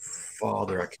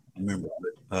father. I can't remember,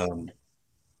 but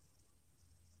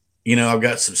I've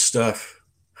got some stuff.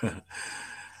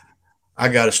 I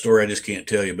got a story I just can't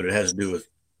tell you, but it has to do with.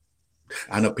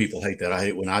 I know people hate that. I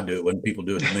hate when I do it, when people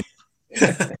do it to me. It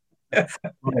has to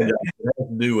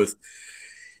do with.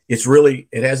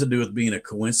 It has to do with being a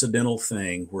coincidental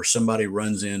thing where somebody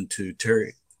runs into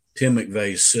Tim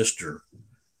McVeigh's sister.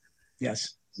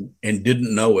 Yes. And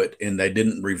didn't know it, and they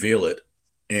didn't reveal it,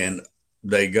 and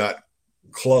they got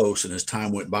close, and as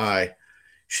time went by,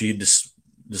 she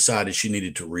decided she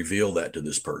needed to reveal that to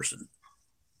this person.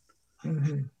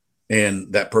 Mm-hmm.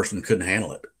 And that person couldn't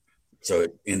handle it. So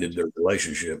it ended their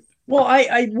relationship. Well,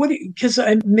 I would, because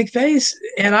McVeigh's,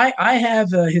 and I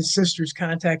have his sister's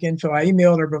contact info. I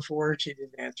emailed her before. She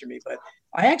didn't answer me, but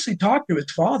I actually talked to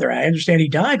his father. I understand he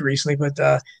died recently, but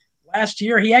last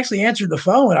year he actually answered the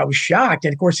phone, and I was shocked.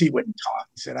 And of course he wouldn't talk.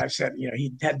 He said,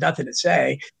 he had nothing to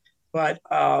say, but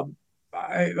I'm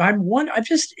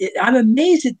amazed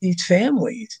at these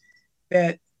families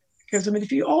that, because I mean,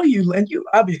 you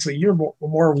obviously you're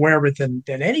more aware of it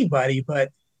than anybody,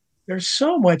 but there's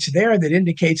so much there that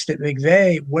indicates that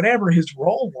McVeigh, whatever his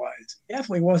role was,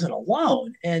 definitely wasn't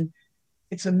alone. And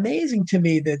it's amazing to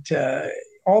me that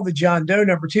all the John Doe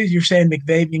number twos, you're saying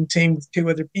McVeigh being seen with two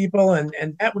other people,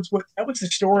 and that was the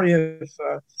story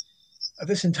of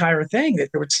this entire thing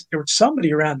that there was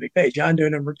somebody around McVeigh, John Doe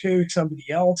number two, somebody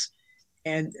else,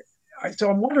 and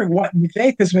so I'm wondering what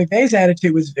McVeigh, because McVeigh's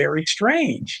attitude was very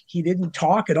strange. He didn't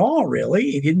talk at all, really.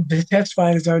 He didn't testify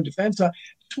in his own defense. I'm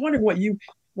just wondering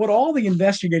what all the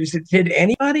investigators did.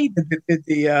 Anybody? Did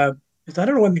the because I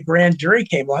don't know when the grand jury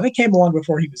came along. It came along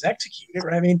before he was executed,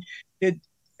 right? I mean,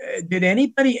 did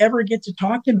anybody ever get to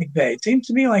talk to McVeigh? It seems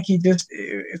to me like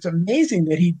it's amazing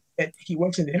that he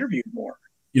wasn't interviewed more.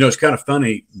 It's kind of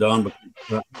funny, Don, because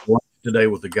I went today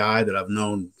with a guy that I've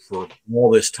known for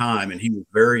all this time, and he was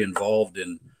very involved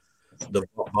in the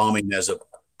bombing as a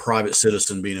private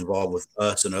citizen, being involved with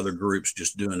us and other groups,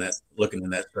 just doing that, looking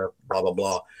in that stuff, blah, blah,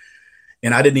 blah.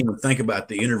 And I didn't even think about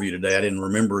the interview today. I didn't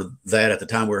remember that at the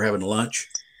time we were having lunch.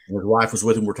 And his wife was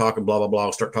with him. We're talking, blah, blah, blah.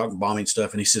 We'll start talking bombing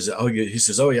stuff. And he says, oh,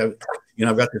 yeah,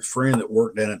 I've got this friend that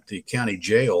worked down at the county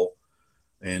jail.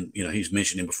 And, he's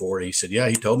mentioned him before. And he said, yeah,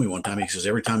 he told me one time, he says,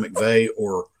 every time McVeigh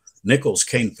or Nichols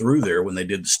came through there when they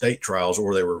did the state trials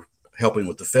or they were helping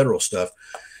with the federal stuff,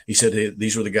 he said, hey,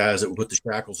 these were the guys that would put the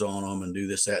shackles on them and do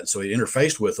this, that. And so he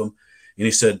interfaced with them. And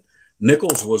he said,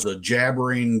 Nichols was a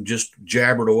jabbering, just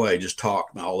jabbered away, just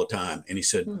talked all the time. And he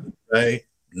said, hey,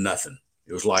 nothing.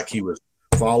 It was like he was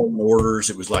following orders.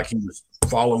 It was like he was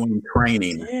following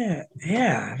training.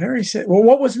 Yeah. Very sick. Well,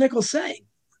 what was Nichols saying?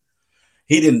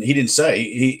 He didn't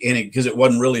say because it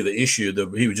wasn't really the issue.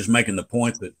 He was just making the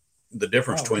point that the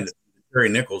difference between Terry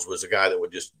Nichols was a guy that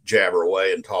would just jabber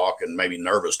away and talk, and maybe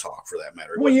nervous talk for that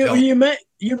matter. Well,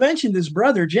 you mentioned his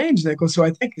brother James Nichols, who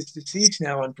I think is deceased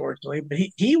now, unfortunately, but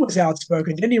he was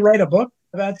outspoken. Didn't he write a book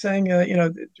about saying,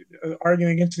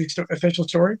 arguing against the official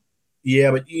story?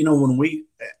 Yeah, but when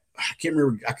I can't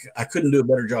remember. I couldn't do a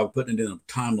better job of putting it in a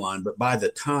timeline. But by the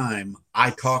time I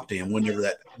talked to him, whenever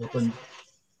that happened,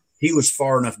 he was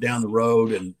far enough down the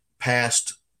road and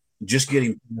past just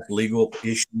getting legal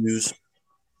issues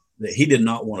that he did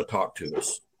not want to talk to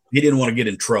us. He didn't want to get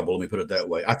in trouble. Let me put it that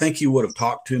way. I think he would have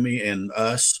talked to me and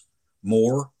us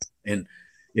more, and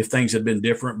if things had been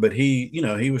different. But he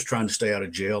was trying to stay out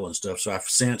of jail and stuff. So I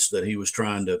sensed that he was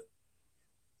trying to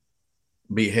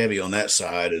be heavy on that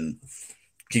side and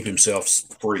keep himself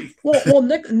free. Well,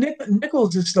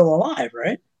 Nichols is still alive,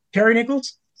 right? Terry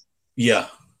Nichols? Yeah.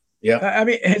 Yeah. I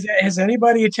mean, has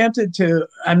anybody attempted to?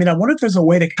 I mean, I wonder if there's a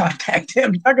way to contact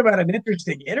him. Talk about an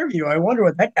interesting interview. I wonder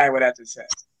what that guy would have to say.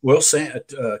 Well,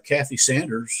 Kathy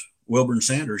Sanders, Wilburn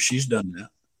Sanders, she's done that.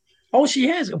 Oh, she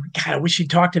has. Oh, God, I wish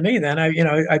she'd talk to me then.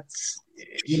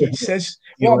 She says,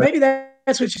 well, maybe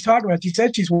that's what she's talking about. She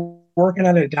said she's working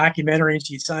on a documentary and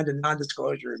she signed a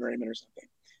non-disclosure agreement or something.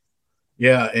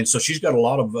 Yeah, and so she's got a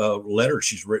lot of letters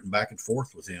she's written back and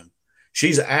forth with him.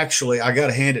 She's actually, I got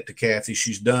to hand it to Kathy.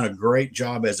 She's done a great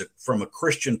job from a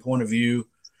Christian point of view.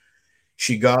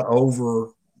 She got over,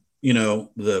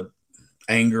 the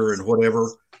anger and whatever,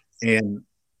 and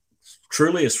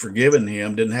truly has forgiven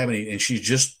him. Didn't have any, and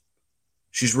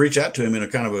she's reached out to him in a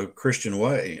kind of a Christian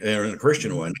way,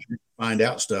 find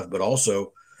out stuff, but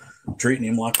also treating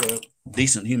him like a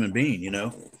decent human being,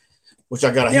 which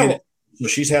I got to hand it. So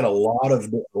she's had a lot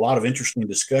of interesting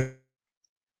discussion.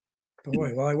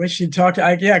 Boy, well, I wish she'd talk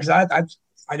to. Because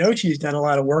I know she's done a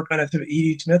lot of work on it.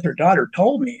 Edie Smith, her daughter,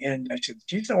 told me, and I said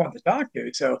she's the one to talk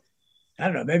to. So I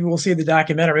don't know. Maybe we'll see the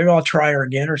documentary. Maybe I'll try her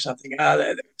again or something.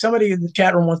 Somebody in the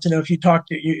chat room wants to know if you talked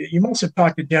to you. You must have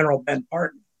talked to General Ben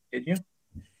Parton, did you?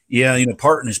 Yeah,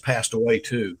 Parton has passed away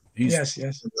too. He's yes,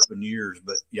 in years,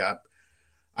 but yeah,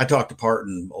 I talked to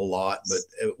Parton a lot. But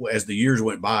as the years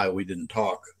went by, we didn't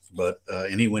talk. But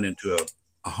and he went into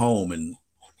a home and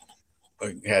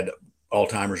had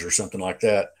Alzheimer's or something like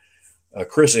that.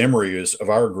 Chris Emery of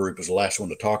our group is the last one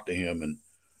to talk to him,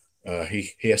 and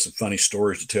he has some funny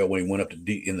stories to tell when he went up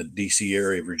to in the D.C.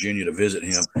 area of Virginia to visit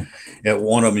him. At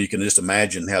one of them, you can just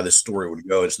imagine how this story would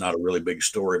go. It's not a really big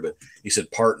story, but he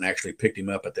said Parton actually picked him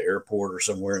up at the airport or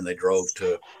somewhere, and they drove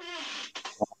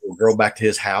back to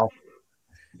his house.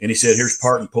 And he said, "Here's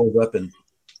Parton pulls up, and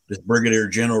this brigadier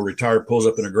general retired pulls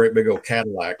up in a great big old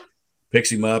Cadillac,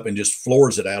 picks him up, and just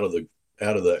floors it out of the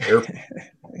airport."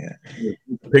 Yeah.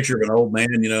 Picture of an old man,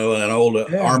 an old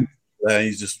army.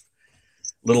 He's just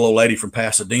little old lady from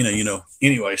Pasadena,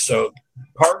 Anyway, so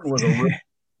Parton was a really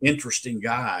interesting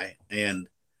guy, and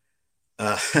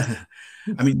I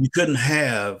mean, you couldn't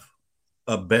have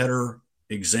a better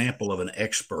example of an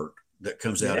expert that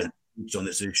comes out on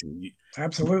this issue.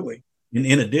 Absolutely.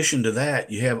 In addition to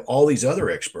that, you have all these other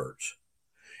experts.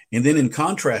 And then in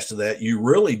contrast to that, you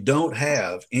really don't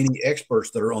have any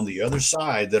experts that are on the other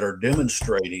side that are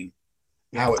demonstrating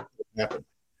how it happened.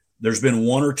 There's been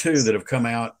one or two that have come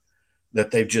out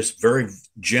that they've just very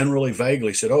generally,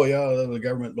 vaguely said, "Oh yeah, the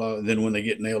government." Blah. And then when they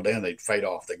get nailed down, they fade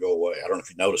off. They go away. I don't know if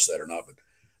you noticed that or not, but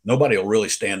nobody will really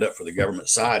stand up for the government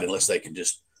side unless they can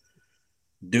just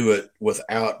do it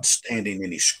without standing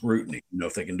any scrutiny. You know,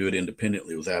 if they can do it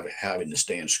independently without having to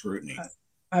stand scrutiny.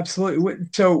 Absolutely.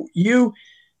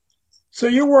 So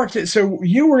you worked at, so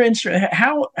you were in,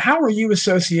 how were you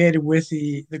associated with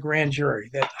the grand jury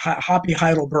that Hoppy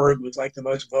Heidelberg was like the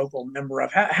most vocal member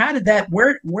of? How did that,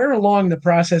 where along the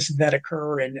process did that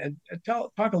occur? And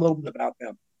talk a little bit about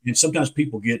them. And sometimes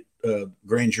people get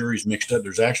grand juries mixed up.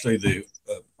 There's actually the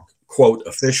quote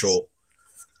official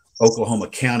Oklahoma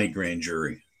County grand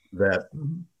jury that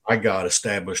I got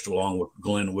established along with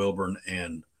Glenn Wilburn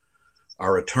and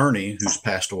our attorney who's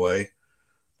passed away.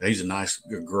 He's a nice,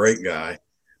 great guy.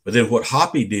 But then what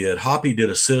Hoppy did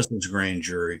a citizens grand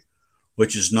jury,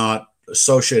 which is not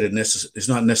associated, it's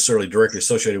not necessarily directly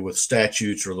associated with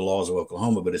statutes or the laws of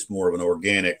Oklahoma, but it's more of an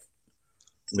organic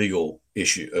legal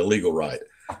issue, a legal right.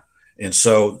 And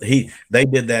so they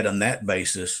did that on that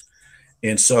basis.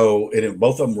 And so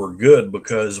both of them were good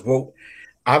because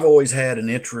I've always had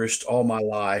an interest all my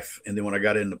life. And then when I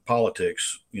got into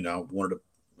politics, you know,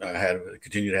 I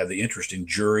continue to have the interest in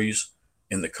juries,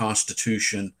 in the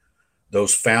Constitution,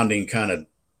 those founding kind of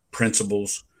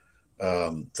principles,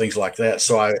 things like that.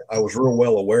 So I was real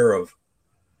well aware of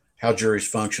how juries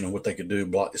function and what they could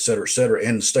do, et cetera, et cetera.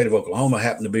 And the state of Oklahoma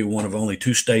happened to be one of only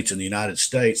 2 states in the United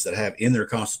States that have in their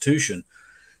Constitution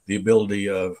the ability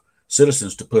of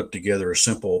citizens to put together a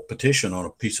simple petition on a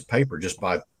piece of paper just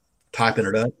by typing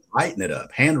it up, writing it up,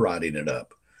 handwriting it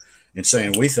up, and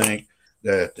saying, we think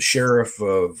that the sheriff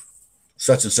of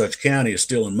such and such county is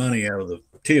stealing money out of the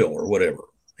till or whatever.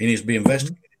 He needs to be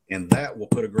investigated. And that will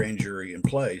put a grand jury in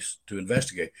place to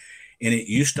investigate. And it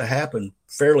used to happen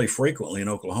fairly frequently in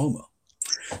Oklahoma.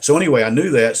 So anyway, I knew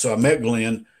that. So I met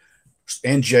Glenn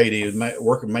and JD,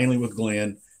 working mainly with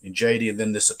Glenn and JD. And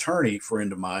then this attorney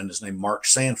friend of mine, his name Mark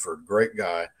Sanford, great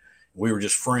guy. We were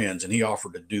just friends, and he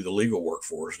offered to do the legal work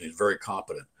for us. And he's very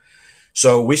competent.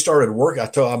 So we started work.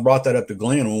 I brought that up to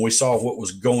Glenn when we saw what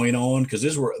was going on, because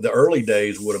the early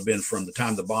days would have been from the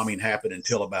time the bombing happened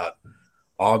until about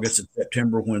August and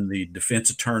September, when the defense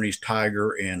attorneys,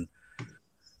 Tiger and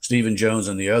Stephen Jones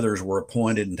and the others, were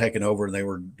appointed and taken over, and they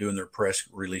were doing their press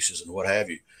releases and what have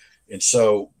you. And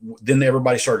so then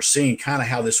everybody started seeing kind of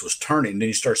how this was turning. And then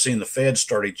you start seeing the feds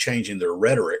started changing their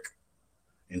rhetoric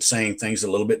and saying things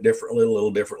a little bit differently, a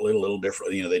little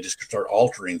differently. You know, they just start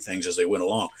altering things as they went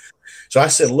along. So I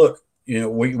said, look, you know,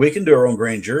 we can do our own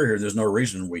grand jury here. There's no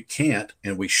reason we can't,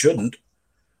 and we shouldn't.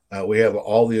 We have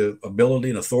all the ability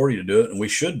and authority to do it, and we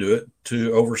should do it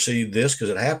to oversee this because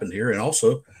it happened here, and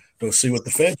also to see what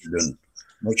the feds are doing,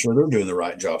 make sure they're doing the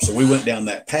right job. So we went down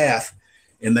that path,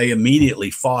 and they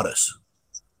immediately fought us.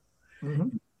 Mm-hmm.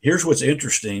 Here's what's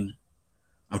interesting.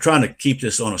 I'm trying to keep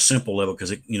this on a simple level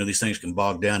because, you know, these things can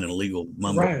bog down in a legal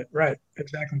mumbo. Right,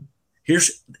 exactly.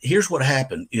 Here's what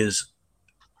happened is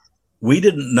we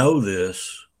didn't know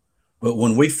this, but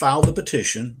when we filed the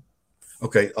petition,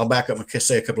 okay, I'll back up and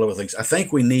say a couple other things. I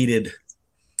think we needed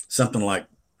something like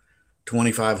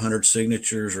 2,500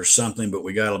 signatures or something, but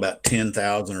we got about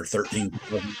 10,000 or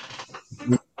 13,000.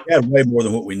 We had way more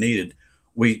than what we needed.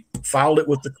 We filed it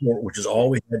with the court, which is all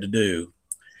we had to do,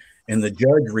 and the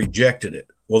judge rejected it.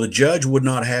 Well, the judge would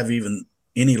not have even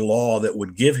any law that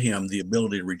would give him the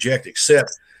ability to reject,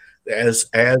 except as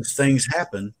things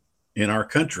happen in our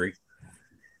country.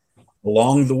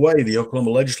 Along the way, the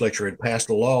Oklahoma legislature had passed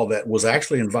a law that was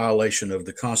actually in violation of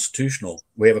the constitutional.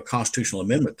 We have a constitutional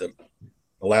amendment that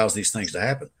allows these things to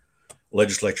happen. The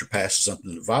legislature passes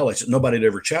something that violates it. Nobody had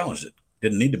ever challenged it.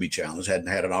 Didn't need to be challenged, hadn't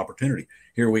had an opportunity.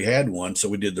 Here we had one, so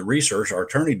we did the research. Our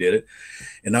attorney did it.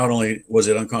 And not only was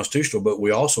it unconstitutional, but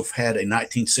we also had a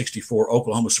 1964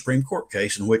 Oklahoma Supreme Court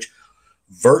case in which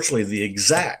virtually the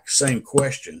exact same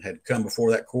question had come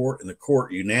before that court, and the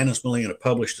court unanimously in a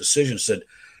published decision said,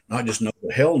 not just no,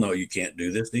 but hell no, you can't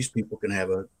do this. These people can have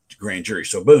a grand jury.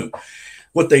 So boom.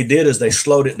 What they did is they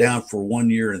slowed it down for 1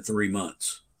 year and 3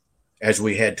 months as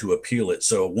we had to appeal it.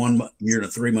 So 1 year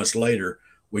and 3 months later,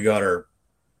 we got our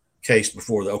case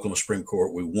before the Oklahoma Supreme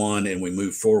Court. We won and we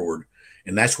moved forward.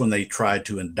 And that's when they tried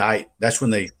to indict. That's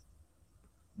when they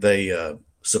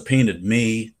subpoenaed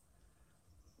me,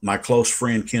 my close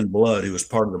friend Ken Blood, who was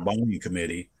part of the bonding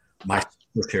committee, my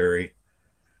secretary,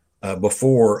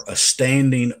 before a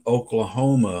standing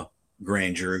Oklahoma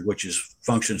grand jury, which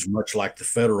functions much like the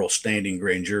federal standing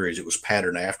grand juries. It was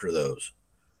patterned after those.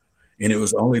 And it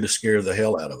was only to scare the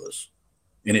hell out of us.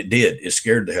 And it did. It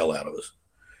scared the hell out of us.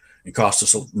 It cost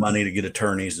us money to get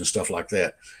attorneys and stuff like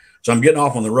that. So I'm getting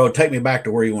off on the road. Take me back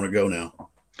to where you want to go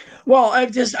now. Well,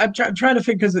 I'm trying to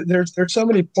think because there's so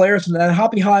many players, and that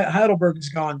Hoppy Heidelberg is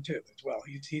gone too as well.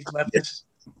 He's left this,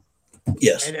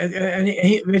 Yes. and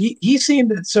he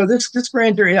seemed that. So this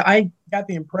grand jury, I got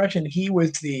the impression he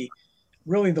was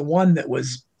really the one that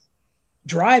was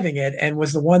driving it and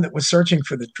was the one that was searching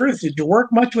for the truth. Did you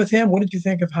work much with him? What did you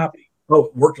think of Hoppy?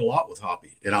 Oh, worked a lot with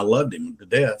Hoppy, and I loved him to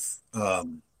death.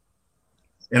 And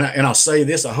I'll say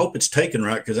this: I hope it's taken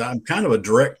right, because I'm kind of a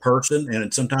direct person,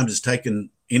 and sometimes it's taken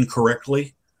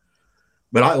incorrectly.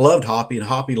 But I loved Hoppy, and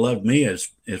Hoppy loved me. As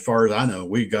far as I know,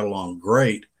 we got along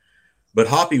great. But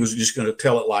Hoppy was just going to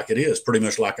tell it like it is, pretty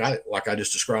much like I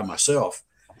just described myself.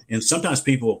 And sometimes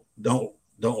people don't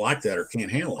like that or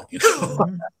can't handle it. You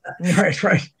know?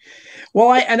 Right.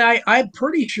 Well, I'm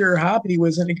pretty sure Hoppy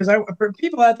was in it, because for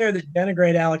people out there that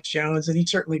denigrate Alex Jones, and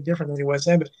he's certainly different than he was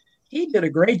then, but he did a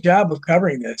great job of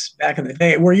covering this back in the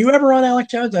day. Were you ever on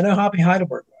Alex Jones? I know Hoppy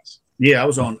Heidelberg was. Yeah, I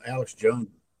was on Alex Jones.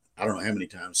 I don't know how many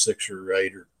times, 6 or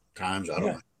 8 or times. I don't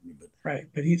know. But Right,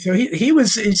 but he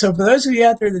was. So for those of you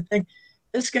out there that think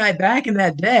this guy back in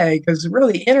that day, because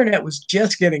really the internet was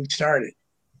just getting started,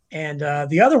 and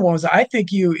the other ones, I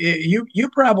think you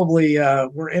probably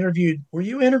were interviewed. Were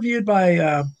you interviewed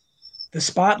by the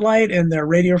Spotlight and the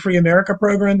Radio Free America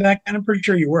program back then? I'm pretty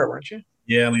sure you were, weren't you?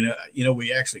 yeah, I mean,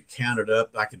 we actually counted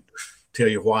up. I could tell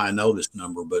you why I know this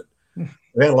number, but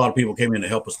we had a lot of people came in to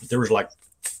help us. But there was like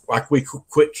we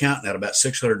quit counting at about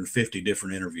 650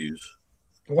 different interviews.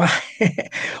 Wow.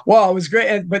 Well, it was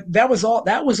great, but that was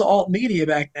alt media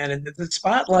back then, and the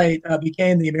Spotlight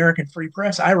became the American Free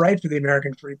Press. I write for the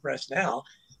American Free Press now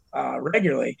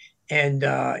regularly, and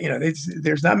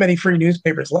there's not many free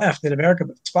newspapers left in America.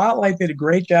 But Spotlight did a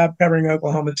great job covering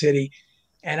Oklahoma City,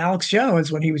 and Alex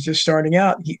Jones, when he was just starting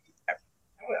out,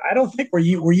 I don't think were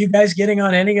you guys getting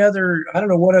on any other, I don't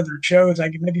know what other shows. I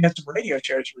could maybe have some radio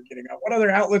shows you were getting on. What other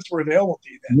outlets were available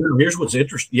to you then? Here's what's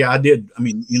interesting. Yeah, I did. I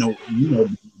mean,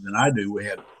 than I do. We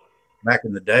had back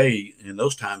in the day, in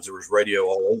those times, there was radio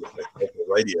all over, like local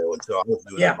radio, and so I was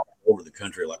doing it all over the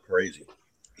country like crazy.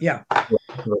 Yeah,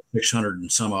 600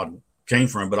 and some odd came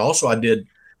from, but also I did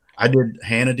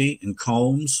Hannity and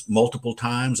Combs multiple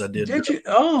times. I did. Did you?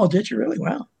 Oh, did you really?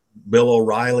 Wow. Bill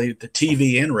O'Reilly, the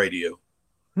TV and radio.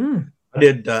 I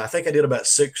did. I think I did about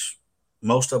 6,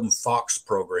 most of them Fox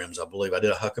programs. I believe I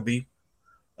did a Huckabee.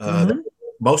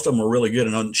 Most of them were really good.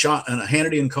 And on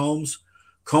Hannity and Combs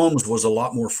was a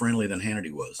lot more friendly than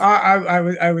Hannity was.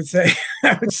 I would say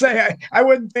I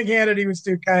wouldn't think Hannity was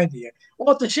too kind to you.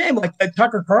 Well, it's a shame. Like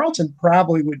Tucker Carlson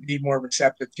probably would be more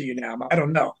receptive to you now. I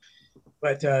don't know,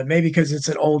 but maybe because it's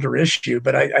an older issue.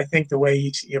 But I think the way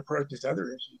he approaches other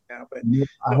issues now. But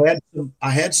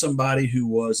I had somebody who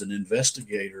was an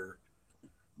investigator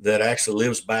that actually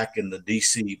lives back in the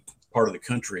D.C. part of the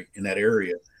country, in that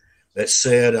area, that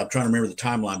said, I'm trying to remember the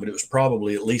timeline, but it was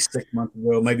probably at least 6 months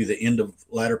ago, maybe the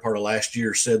latter part of last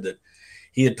year, said that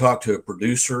he had talked to a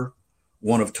producer,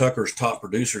 one of Tucker's top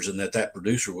producers, and that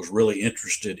producer was really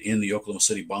interested in the Oklahoma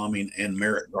City bombing and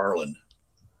Merrick Garland.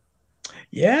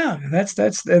 Yeah, that's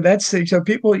so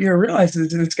people realize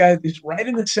that this guy is right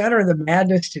in the center of the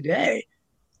madness today.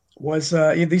 Was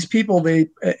these people,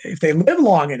 if they live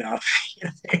long enough,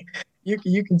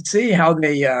 you can see how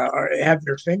they have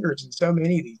their fingers in so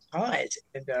many of these pies.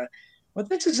 And but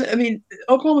this is, I mean,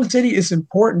 Oklahoma City is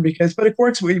important but of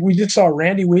course we just saw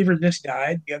Randy Weaver just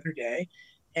died the other day,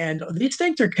 and these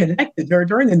things are connected.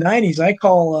 During the 90s, I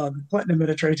call the Clinton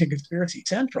administration conspiracy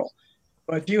central.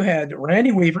 But you had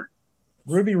Randy Weaver,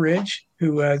 Ruby Ridge,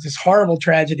 who this horrible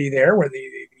tragedy there where the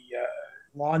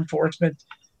law enforcement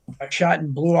shot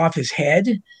and blew off his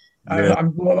head.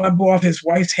 Blew off his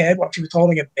wife's head while she was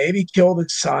holding a baby, killed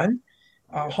his son.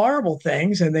 Horrible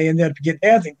things, and they ended up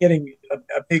getting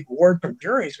a big award from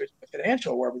juries, which is a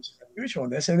financial award, which is unusual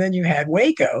in this. And then you had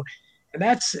Waco, and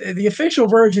that's the official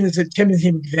version is that Timothy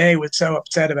McVeigh was so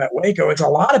upset about Waco, as a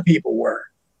lot of people were,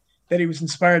 that he was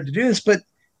inspired to do this. But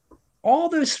all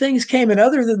those things came in,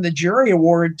 other than the jury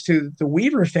award to the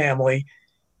Weaver family.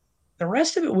 The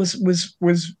rest of it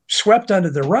was swept under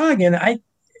the rug. And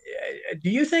do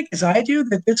you think, as I do,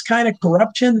 that this kind of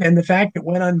corruption and the fact it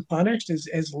went unpunished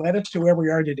has led us to where we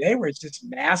are today, where it's just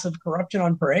massive corruption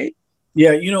on parade?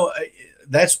 Yeah, I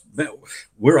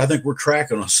think we're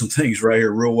tracking on some things right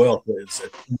here real well.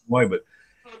 But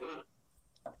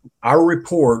our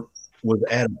report was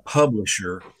at a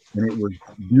publisher, and it was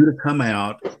due to come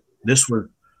out. This was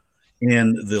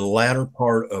in the latter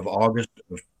part of August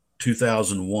of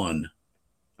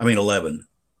 11,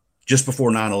 just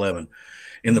before 9/11.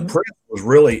 And the press was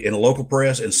really, in the local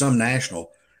press and some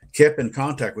national, kept in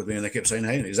contact with me, and they kept saying,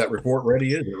 "Hey, is that report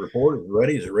ready? Is it report? Is it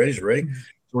ready? Is it ready? Is it ready?"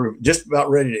 we're just about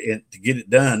ready to get it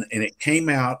done. And it came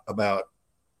out about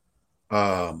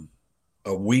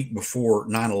a week before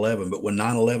 9/11. But when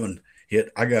 9/11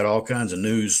 hit, I got all kinds of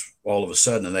news all of a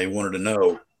sudden, and they wanted to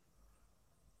know,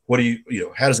 what do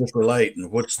how does this relate,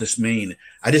 and what's this mean?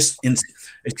 It's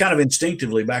kind of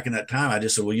instinctively back in that time, I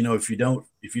just said, well, if you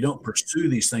don't pursue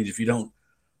these things, if you don't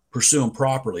pursue them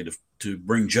properly to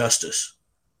bring justice,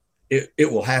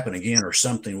 it will happen again, or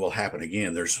something will happen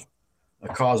again. There's a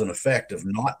cause and effect of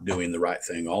not doing the right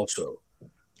thing also.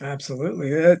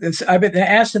 Absolutely. I've been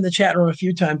asked in the chat room a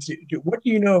few times, what do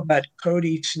you know about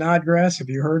Cody Snodgrass? Have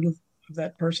you heard of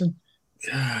that person?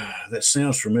 That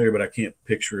sounds familiar, but I can't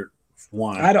picture it.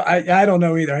 Why? I don't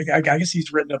know either. I guess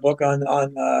he's written a book on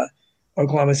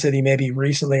Oklahoma City maybe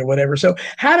recently or whatever. So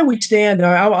how do we stand?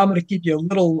 I'm going to keep you a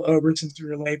little over since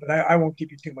you're late, but I won't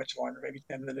keep you too much longer, maybe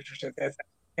 10 minutes or so. That's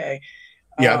okay.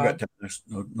 Yeah, I've got 10 minutes.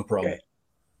 No problem.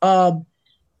 Okay.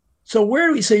 So where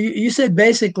do we? So you said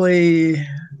basically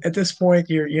at this point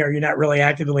you're not really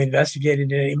actively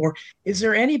investigating it anymore. Is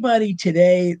there anybody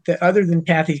today that, other than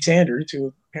Kathy Sanders,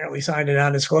 who apparently signed a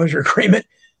non-disclosure agreement?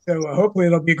 So hopefully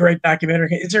it'll be a great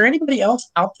documentary. Is there anybody else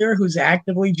out there who's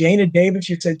actively? Jana Davis,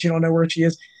 you said you don't know where she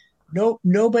is. No,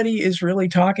 nobody is really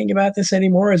talking about this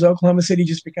anymore. Has Oklahoma City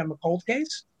just become a cold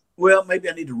case? Well, maybe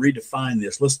I need to redefine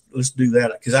this. Let's do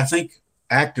that, because I think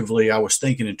actively I was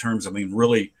thinking in terms,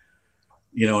 really,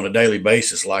 on a daily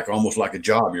basis, like almost like a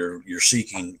job. You're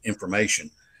seeking information,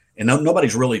 and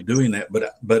nobody's really doing that.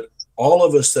 But all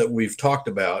of us that we've talked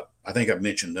about, I think I've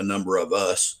mentioned a number of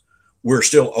us, we're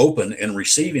still open and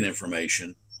receiving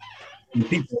information. And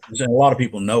a lot of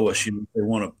people know us. They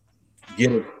want to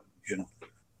give it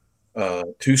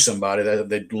to somebody that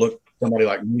they'd look somebody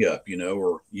like me up,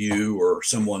 or you or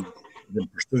someone been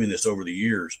pursuing this over the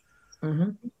years.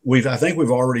 Mm-hmm. I think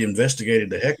we've already investigated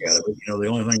the heck out of it. The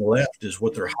only thing left is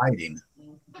what they're hiding.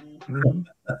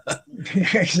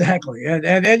 Exactly,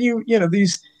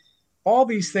 and all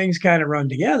these things kind of run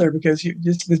together, because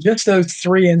just those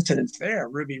three incidents there,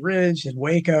 Ruby Ridge and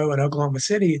Waco and Oklahoma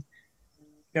City,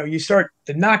 you start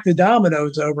to knock the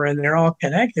dominoes over, and they're all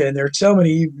connected. And there's so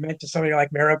many. You mentioned somebody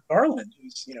like Merrick Garland,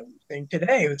 who's thing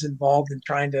today, who's involved in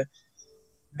trying to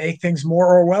make things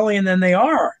more Orwellian than they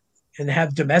are, and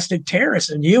have domestic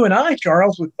terrorists. And you and I,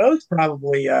 Charles, would both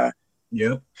probably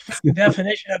the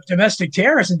definition of domestic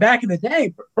terrorists. And back in the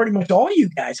day, pretty much all you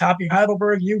guys, Hoppy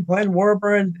Heidelberg, you, Glenn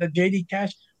Warburg, and J.D.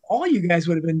 Cash, all you guys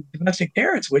would have been domestic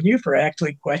terrorists, wouldn't you, for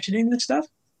actually questioning this stuff?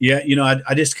 Yeah,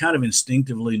 I just kind of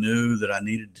instinctively knew that I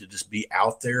needed to just be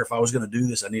out there. If I was going to do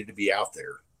this, I needed to be out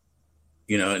there,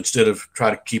 instead of try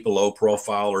to keep a low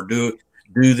profile or do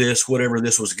this, whatever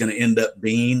this was going to end up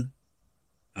being.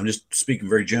 I'm just speaking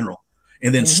very general.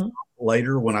 And then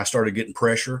later, when I started getting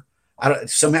pressure,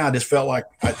 somehow I just felt like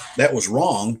that was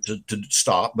wrong to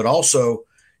stop. But also,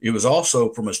 it was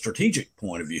also from a strategic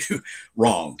point of view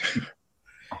wrong.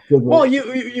 Well,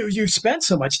 you spent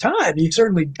so much time. You've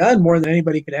certainly done more than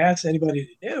anybody could ask anybody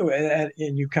to do.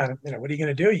 And you kind of, what are you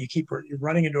going to do? You're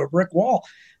running into a brick wall.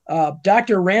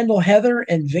 Dr. Randall Heather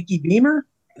and Vicki Beamer,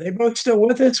 are they both still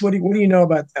with us? What do you know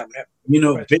about them?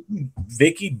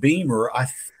 Vicki Beamer,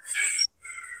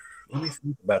 let me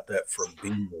think about that for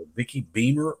Beamer. Vicki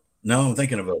Beamer? No, I'm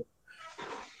thinking of a.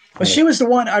 Well, she was the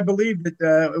one, I believe,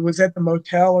 that was at the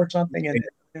motel or something.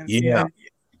 Yeah.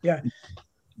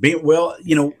 Well,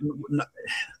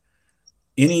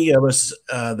 any of us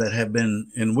that have been,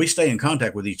 and we stay in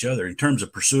contact with each other in terms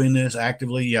of pursuing this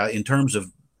actively. Yeah, in terms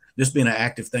of this being an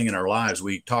active thing in our lives,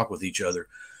 we talk with each other.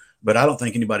 But I don't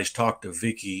think anybody's talked to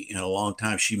Vicki in a long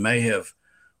time. She may have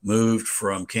moved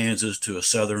from Kansas to a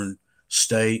southern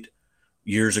state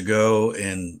years ago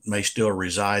and may still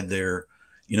reside there.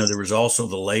 There was also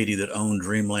the lady that owned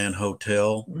Dreamland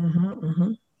Hotel.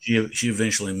 She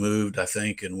eventually moved, I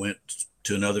think, and went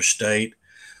to another state.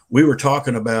 We were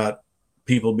talking about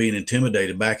people being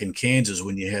intimidated back in Kansas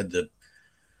when you had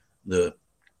the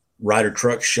Ryder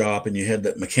truck shop and you had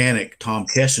that mechanic, Tom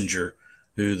Kessinger,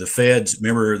 who the feds,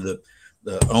 remember the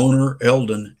owner,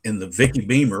 Eldon, and the Vicki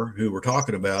Beamer, who we're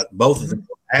talking about, both of them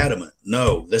were adamant.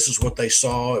 No, this is what they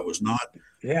saw. It was not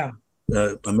a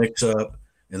mix up.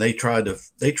 And they tried to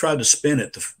spin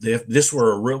it. This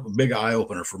were a real big eye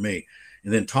opener for me.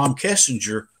 And then Tom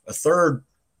Kessinger, a third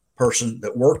person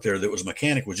that worked there that was a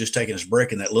mechanic, was just taking his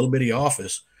break in that little bitty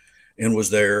office and was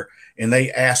there. And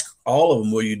they asked all of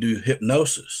them, will you do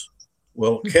hypnosis?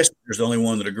 Well, Kessinger's the only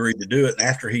one that agreed to do it. And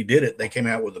after he did it, they came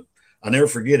out with I'll never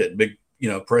forget it, big,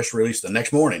 press release the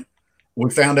next morning. We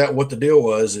found out what the deal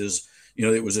was is,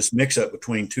 it was this mix up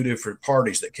between two different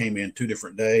parties that came in 2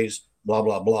 different days, blah,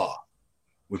 blah, blah.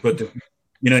 We put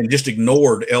and just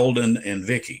ignored Eldon and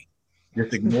Vicki.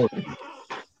 just ignored it.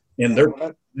 And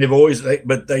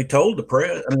they told the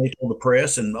press. I mean, they told the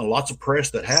press and lots of press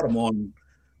that had them on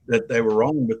that they were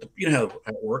wrong. But you know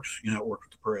how it works. You know how it works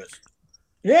with the press.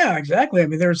 Yeah, exactly. I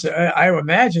mean, I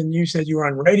imagine you said you were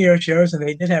on radio shows, and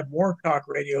they did have more talk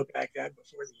radio back then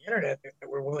before the internet that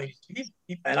were willing to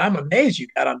keep. And I'm amazed you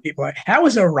got on people. How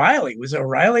was O'Reilly? Was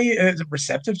O'Reilly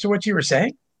receptive to what you were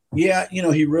saying? Yeah, you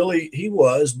know, he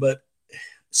was. But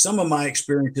some of my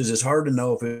experiences, it's hard to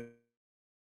know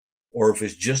if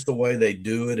it's just the way they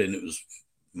do it, and it was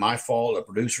my fault, a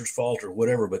producer's fault, or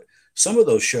whatever. But some of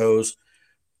those shows,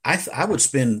 I would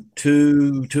spend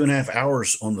 2.5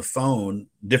 hours on the phone,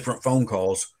 different phone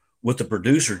calls with the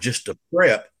producer just to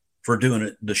prep for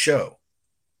doing the show.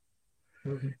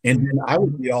 Mm-hmm. And then I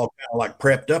would be all kind of like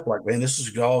prepped up, like, man, this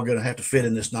is all going to have to fit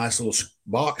in this nice little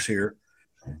box here.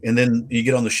 And then you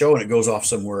get on the show and it goes off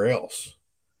somewhere else.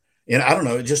 And I don't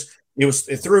know,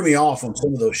 it threw me off on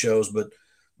some of those shows, but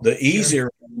the easier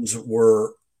ones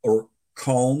were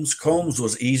Combs. Combs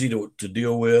was easy to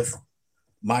deal with.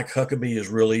 Mike Huckabee is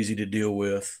real easy to deal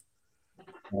with.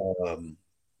 And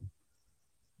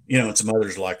some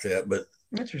others like that. But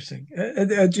interesting.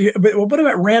 But what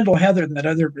about Randall Heather?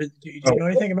 Do you know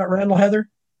anything about Randall Heather?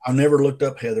 I've never looked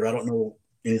up Heather. I don't know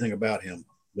anything about him.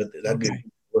 But that'd be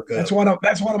look up.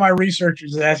 That's one of my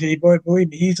researchers asking. Believe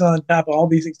me, he's on top of all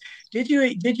these things. Did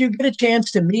you get a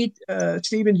chance to meet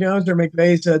Stephen Jones or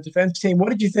McVay's defense team? What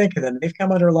did you think of them? They've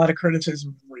come under a lot of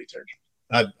criticism from research.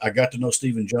 I got to know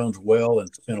Stephen Jones well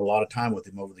and spent a lot of time with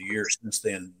him over the years since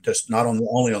then, just not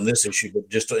only on this issue, but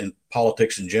just in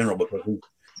politics in general, because he's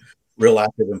real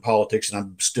active in politics, and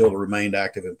I'm still remained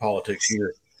active in politics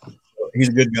here. He's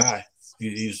a good guy.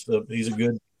 He's a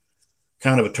good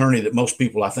kind of attorney that most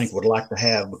people, I think, would like to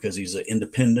have because he's an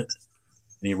independent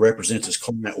and he represents his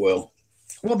client well.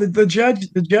 Well, the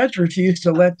judge refused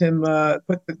to let him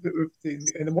put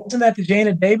and wasn't that the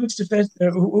Jana Davis defense?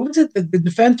 Who was it? The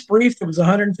defense brief that was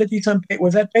 150 some.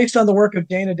 Was that based on the work of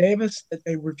Jana Davis that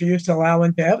they refused to allow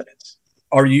into evidence?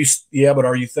 But are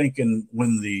you thinking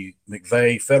when the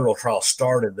McVay federal trial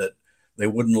started that they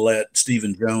wouldn't let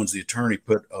Stephen Jones, the attorney,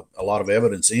 put a lot of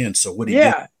evidence in? So what he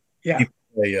did? Yeah. He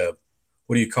put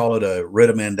what do you call it? A writ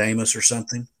of mandamus or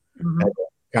something? Mm-hmm.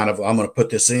 Kind of, I'm going to put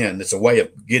this in. It's a way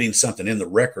of getting something in the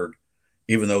record,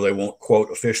 even though they won't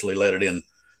quote officially let it in.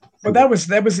 Well, that was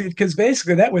because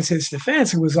basically that was his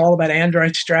defense. It was all about Andrei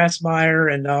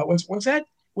Strassmeyer, and that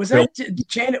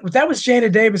was Jana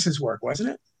Davis's work, wasn't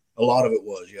it? A lot of it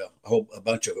was, yeah. A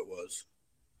bunch of it was,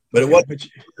 but it wasn't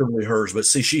really hers. But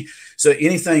see, so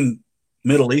anything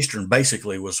Middle Eastern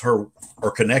basically was her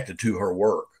or connected to her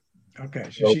work. Okay,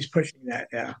 so she's pushing that,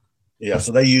 yeah. Yeah,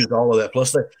 so they used all of that.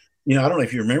 Plus, I don't know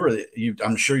if you remember that.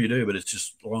 I'm sure you do, but it's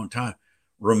just a long time.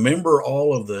 Remember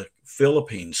all of the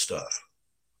Philippines stuff?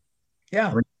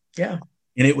 Yeah. And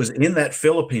it was in that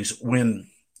Philippines when.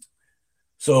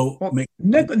 So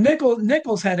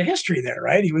Nichols had a history there,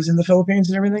 right? He was in the Philippines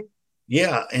and everything.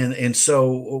 Yeah, and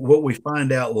so what we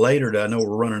find out later, I know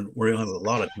we're going to have a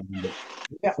lot of time, but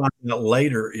what we find out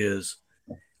later is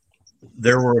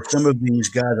there were some of these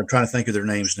guys. I'm trying to think of their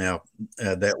names now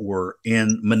that were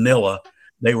in Manila.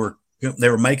 They were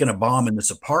making a bomb in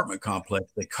this apartment complex.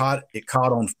 It caught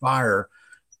on fire.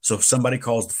 So if somebody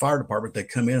calls the fire department, they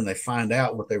come in and they find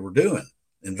out what they were doing,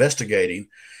 investigating,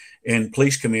 and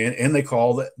police come in and they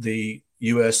call the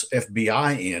U.S.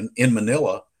 FBI in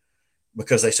Manila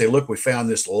because they say, look, we found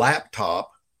this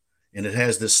laptop and it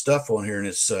has this stuff on here. And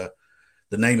it's the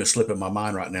name is slipping my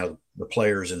mind right now, the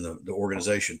players in the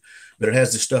organization, but it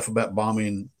has this stuff about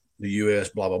bombing the U.S.,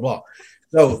 blah, blah, blah.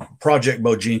 So Project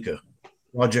Bojinka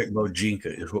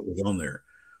is what was on there.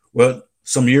 Well,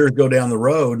 some years go down the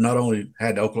road, not only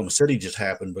had Oklahoma City just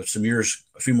happened, but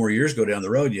a few more years go down the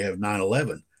road, you have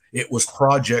 9/11. It was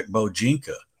Project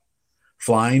Bojinka,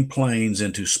 flying planes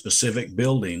into specific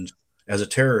buildings as a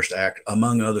terrorist act,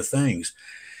 among other things.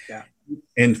 Yeah.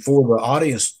 And for the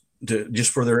audience,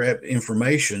 just for their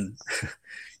information,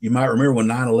 you might remember when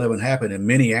 9/11 happened in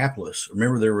Minneapolis.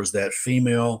 Remember there was that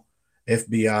female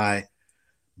FBI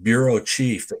bureau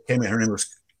chief that came in. Her name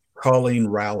was Colleen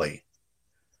Rowley.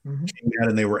 Mm-hmm. Came out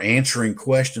and they were answering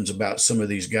questions about some of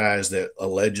these guys that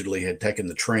allegedly had taken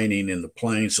the training in the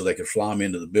plane so they could fly them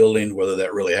into the building. Whether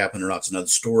that really happened or not is another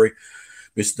story.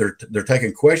 But they're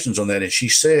taking questions on that. And she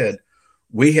said,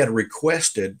 we had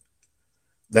requested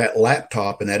that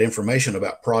laptop and that information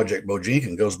about Project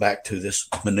Bojinka goes back to this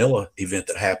Manila event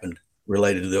that happened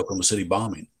related to the Oklahoma City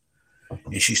bombing.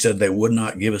 And she said they would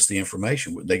not give us the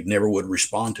information. They never would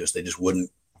respond to us. They just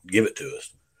wouldn't give it to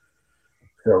us.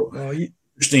 So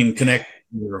interesting connection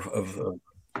of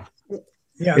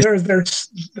Yeah, there's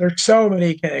so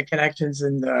many connections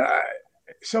and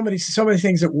so many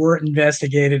things that weren't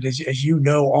investigated, as you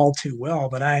know all too well.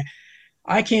 But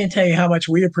I can't tell you how much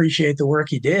we appreciate the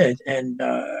work you did, and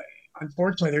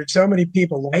unfortunately, there's so many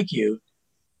people like you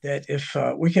that if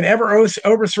we can ever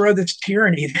overthrow this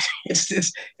tyranny that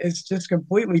it's just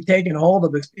completely taken hold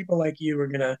of us, people like you are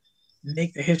going to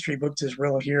make the history books as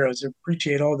real heroes. I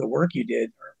appreciate all the work you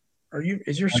did. Are you?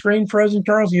 Is your screen frozen,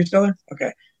 Charles? Are you still there?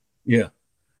 Okay. Yeah.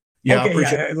 Yeah. Okay. I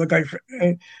appreciate Yeah. It looked like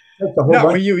it.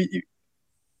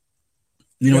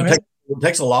 no. It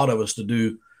takes a lot of us to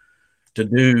do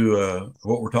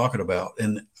what we're talking about,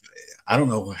 and I don't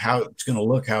know how it's going to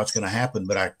look, how it's going to happen,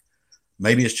 but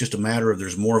maybe it's just a matter of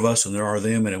there's more of us than there are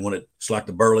them, and when it's like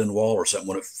the Berlin Wall or something,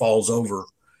 when it falls over,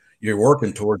 you're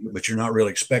working towards it, but you're not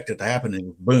really expecting it to happen,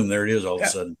 and boom, there it is all of a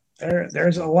sudden.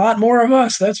 There's a lot more of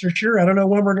us, that's for sure. I don't know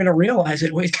when we're going to realize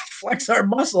it. We flex our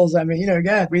muscles. I mean,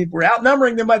 God, we're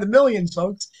outnumbering them by the millions,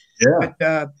 folks. Yeah.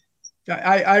 But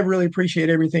I really appreciate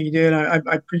everything you did. I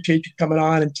appreciate you coming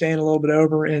on and staying a little bit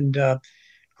over, and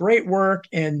great work,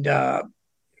 and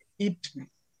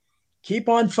keep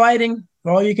on fighting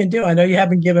all you can do. I know you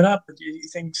haven't given up, but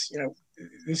things,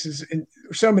 this is in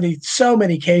so many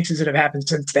cases that have happened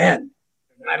since then.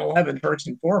 9/11 first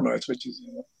and foremost, which is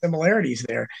similarities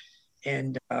there.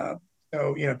 And so,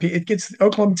 it gets,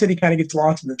 Oklahoma City kind of gets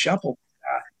lost in the shuffle.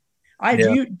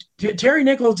 Terry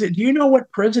Nichols, do you know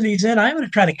what prison he's in? I'm going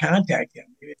to try to contact him.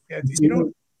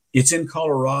 It's in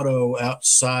Colorado,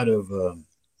 outside of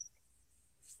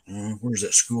where's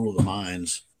that School of the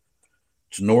Mines?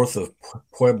 It's north of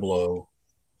Pueblo.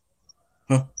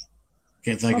 Huh?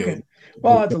 Can't think of it.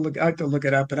 Well, I have to look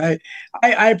it up. But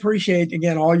I appreciate,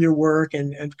 again, all your work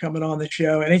and coming on the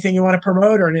show. Anything you want to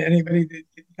promote, or anybody that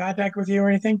get in contact with you or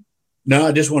anything? No,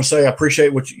 I just want to say I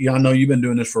appreciate I know you've been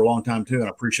doing this for a long time too, and I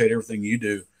appreciate everything you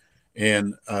do.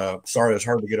 And sorry it's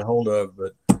hard to get a hold of,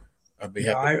 but I'd be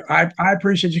happy. I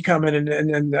appreciate you coming,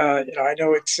 and I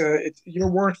know it's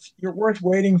you're worth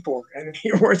waiting for, and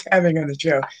you're worth having on the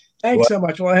show. Thanks so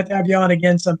much. We'll have to have you on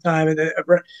again sometime. And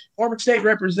former state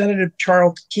representative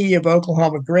Charles Key of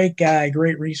Oklahoma, great guy,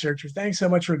 great researcher. Thanks so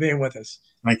much for being with us.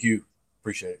 Thank you.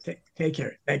 Appreciate it. Take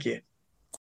care. Thank you.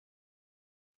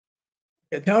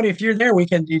 Tony, if you're there,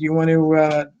 do you want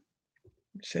to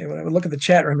say, look at the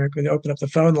chat room? We're going to open up the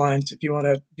phone lines if you want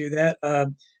to do that.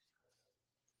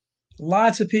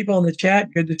 Lots of people in the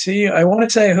chat. Good to see you. I want to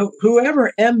say,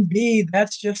 whoever MB,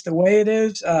 that's just the way it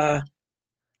is.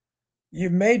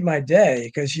 You've made my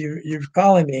day, because you're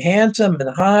calling me handsome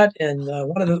and hot and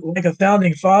like a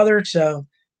founding father. So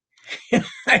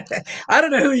I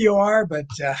don't know who you are, but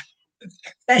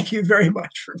thank you very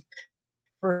much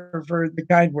for the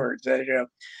kind words.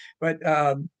 But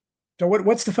so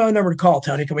what's the phone number to call,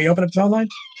 Tony? Can we open up the phone line?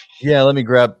 Yeah, let me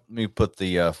put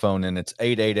the phone in. It's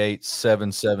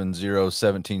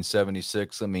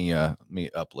 888-770-1776. Let me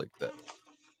uplink that.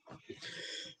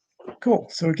 Cool.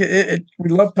 So we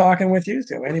love talking with you.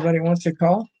 So anybody wants to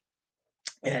call,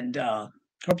 and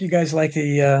hope you guys like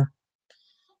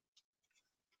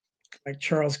like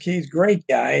Charles Key's great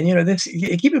guy. And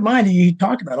keep in mind, you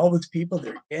talk about all those people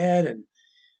that are dead and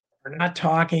are not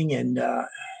talking, and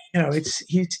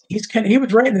he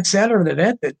was right in the center of an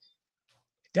event that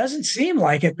doesn't seem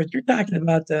like it, but you're talking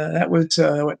about that was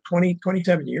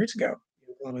 27 years ago,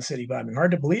 Oklahoma City bombing.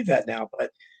 Hard to believe that now,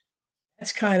 but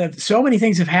that's kind of, so many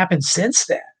things have happened since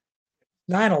then.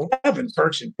 9/11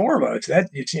 first and foremost,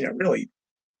 that it's really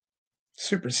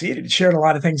superseded, shared a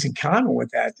lot of things in common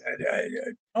with that.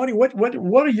 Tony, what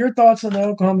are your thoughts on the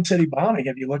Oklahoma City bombing?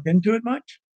 Have you looked into it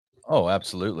much? Oh,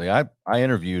 absolutely. I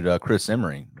interviewed Chris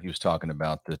Emery. He was talking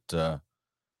about that.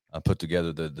 I put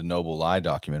together the Noble Lie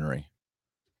documentary.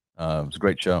 It was a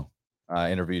great show.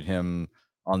 I interviewed him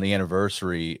on the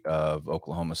anniversary of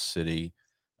Oklahoma City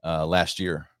last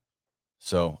year.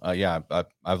 So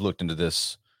I've looked into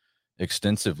this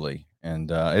extensively, and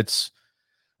it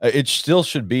still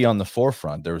should be on the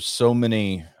forefront. There were so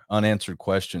many unanswered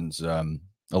questions. A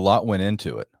lot went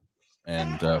into it,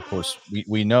 and of course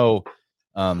we know.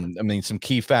 Some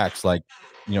key facts like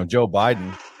Joe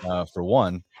Biden for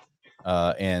one,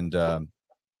 and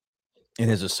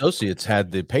his associates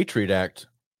had the Patriot Act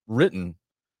written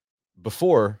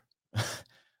before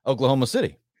Oklahoma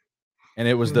City. And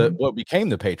it was what became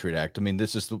the Patriot Act. I mean,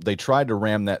 they tried to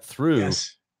ram that through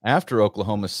after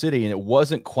Oklahoma City, and it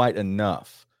wasn't quite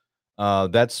enough.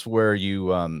 That's where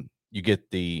you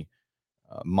get the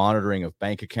monitoring of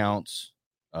bank accounts.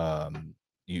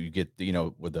 You get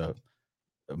with the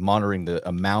monitoring the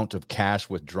amount of cash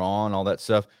withdrawn, all that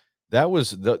stuff. That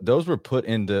was those were put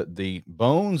into the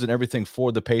bones, and everything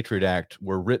for the Patriot Act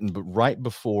were written right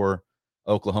before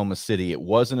Oklahoma City. It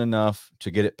wasn't enough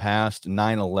to get it past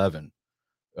 9/11.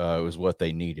 It was what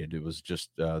they needed. It was just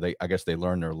I guess they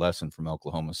learned their lesson from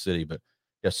Oklahoma City. But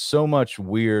there's so much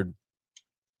weird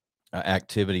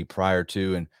activity prior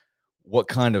to, and what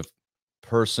kind of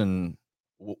person,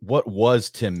 what was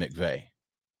Tim McVeigh?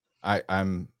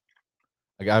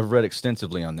 I've read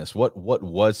extensively on this. What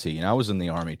was he? And I was in the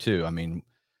Army too. I mean,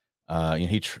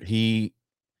 he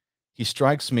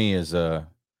strikes me as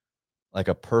like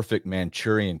a perfect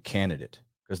Manchurian candidate,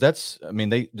 because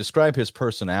they describe his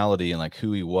personality and like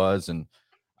who he was, and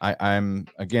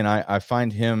I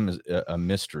find him as a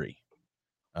mystery.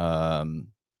 And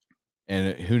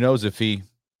who knows if he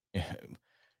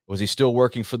was he still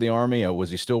working for the Army, or was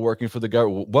he still working for the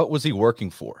government? What was he working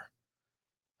for?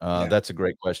 That's a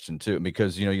great question too,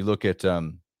 because you look at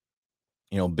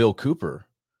Bill Cooper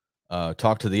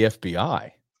talked to the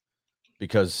FBI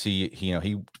because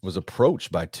he was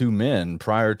approached by two men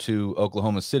prior to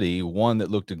Oklahoma City, one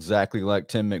that looked exactly like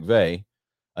Tim McVeigh,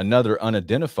 another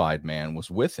unidentified man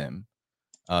was with him.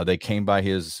 They came by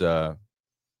his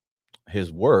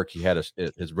work. He had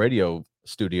his radio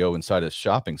studio inside a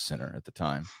shopping center at the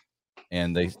time,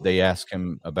 and they asked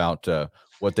him about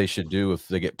what they should do if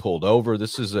they get pulled over.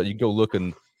 This is you go look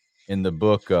in the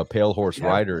book Pale Horse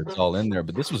Rider. It's all in there,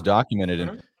 but this was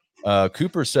documented. And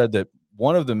Cooper said that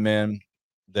one of the men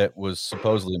that was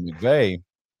supposedly McVeigh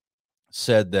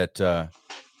said that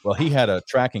he had a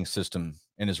tracking system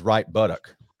in his right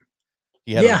buttock.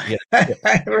 He had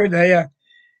I heard that. Yeah.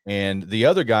 And the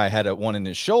other guy had one in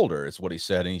his shoulder, is what he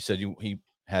said. And he said he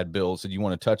had Bill said, "You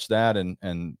want to touch that?" And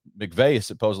McVeigh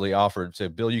supposedly offered,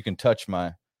 said, "Bill, you can touch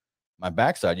my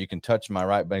backside. You can touch my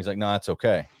right back." He's like, "No, that's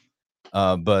okay."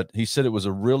 But he said it was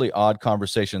a really odd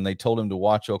conversation. They told him to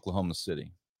watch Oklahoma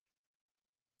City.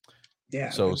 Yeah.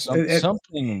 So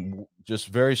something just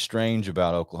very strange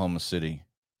about Oklahoma City.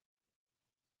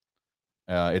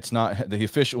 It's not the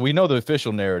official. We know the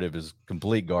official narrative is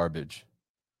complete garbage.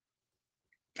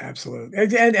 Absolutely.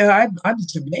 And I'm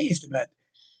just amazed about.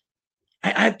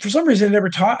 I for some reason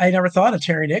I never thought of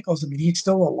Terry Nichols. I mean, he's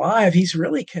still alive. He's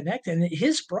really connected. And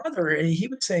his brother, he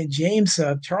was saying James.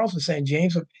 Charles was saying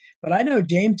James, but I know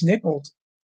James Nichols.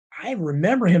 I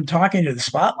remember him talking to the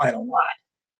Spotlight a lot.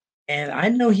 And I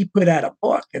know he put out a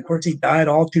book. Of course, he died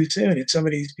all too soon, and some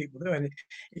of these people do. And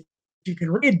if you can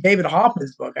read David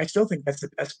Hoffman's book, I still think that's the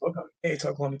best book on the case,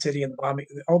 Oklahoma City and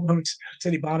the Oklahoma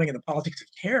City bombing and the politics of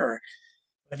terror.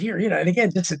 But here, and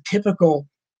again, just a typical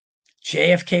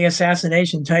JFK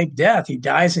assassination type death. He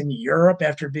dies in Europe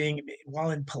after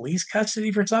while in police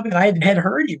custody for something. I had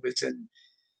heard he was in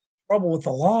trouble with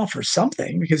the law for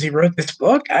something because he wrote this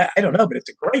book. I don't know, but it's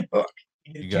a great book.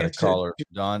 You got a caller,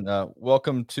 Don.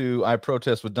 Welcome to I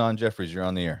Protest with Don Jeffries. You're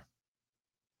on the air.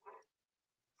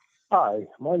 Hi,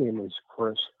 my name is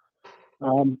Chris.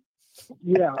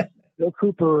 Bill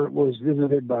Cooper was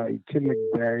visited by Tim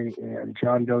McVeigh and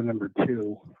John Doe number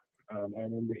 2. I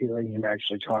remember hearing him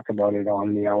actually talk about it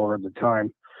on the hour at the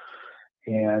time.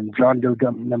 And John Doe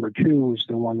number 2 was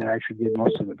the one that actually did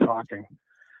most of the talking.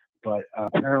 But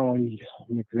apparently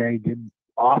McVeigh did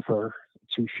offer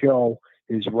to show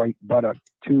his right buttock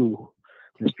to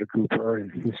Mr. Cooper,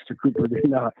 and Mr. Cooper did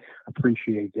not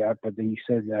appreciate that, but he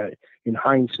said that in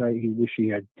hindsight, he wished he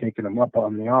had taken him up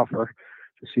on the offer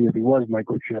to see if he was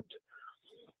microchipped.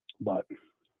 But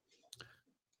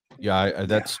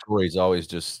that story's always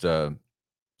just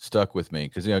stuck with me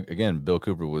because again, Bill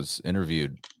Cooper was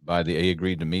interviewed he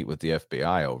agreed to meet with the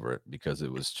FBI over it because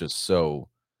it was just so.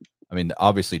 I mean,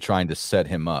 obviously trying to set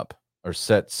him up or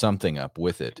set something up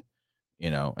with it.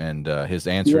 And his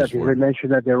answers were. They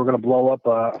mentioned that they were going to blow up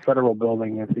a federal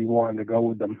building if he wanted to go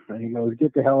with them. And he goes,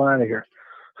 "Get the hell out of here."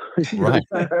 Right.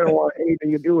 I don't want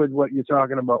anything to do with what you're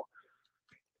talking about.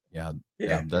 Yeah.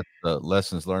 That's the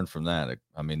lessons learned from that.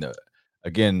 I mean,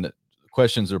 again,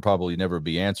 questions will probably never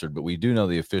be answered, but we do know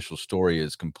the official story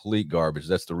is complete garbage.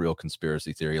 That's the real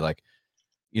conspiracy theory. Like,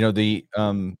 the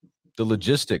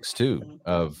logistics too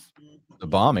of the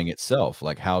bombing itself,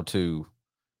 like how to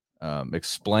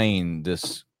explain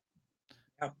the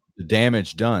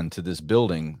damage done to this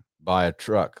building by a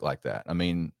truck like that. I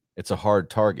mean, it's a hard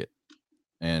target.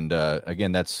 And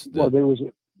again,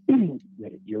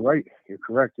 you're right. You're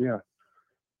correct. Yeah.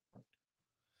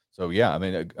 So yeah,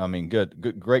 I mean,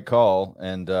 good, great call.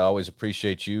 And always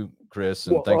appreciate you, Chris.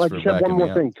 And thanks for backing me up. One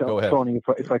more thing, Go ahead, Tony,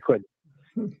 if I could.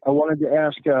 I wanted to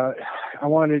ask, I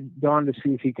wanted Don to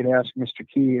see if he could ask Mr.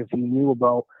 Key if he knew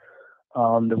about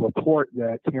the report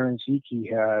that Terrence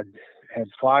Eke had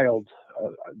filed,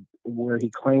 where he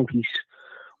claimed he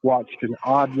watched an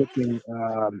odd-looking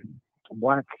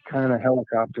black kind of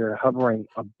helicopter hovering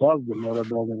above the Miller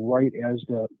building right as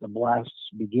the blasts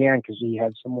began, because he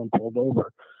had someone pulled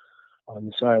over on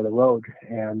the side of the road,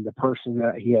 and the person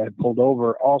that he had pulled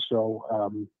over also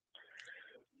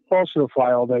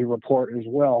filed a report as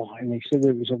well. And they said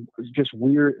it was just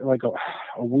weird, like a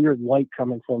weird light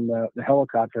coming from the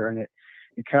helicopter, and it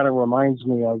kind of reminds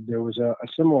me of, there was a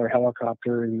similar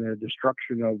helicopter in the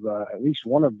destruction of at least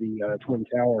one of the Twin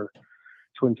Towers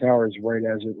right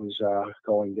as it was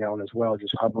going down as well,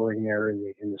 just hovering there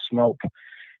in the smoke.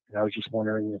 And I was just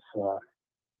wondering if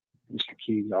Mr.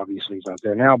 Key, obviously he's not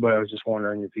there now, but I was just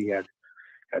wondering if he had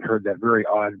heard that very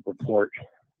odd report,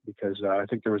 because I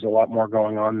think there was a lot more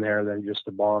going on there than just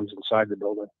the bombs inside the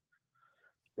building.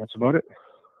 That's about it.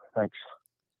 Thanks.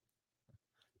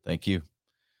 Thank you.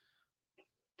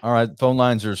 All right. Phone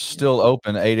lines are still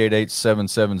open.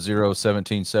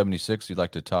 888-770-1776. You'd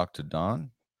like to talk to Don?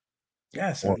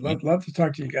 Yes, I'd love to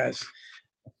talk to you guys.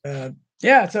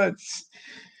 Yeah, so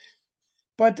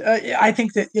I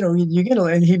think that, you get,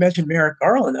 and he mentioned Merrick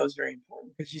Garland. That was very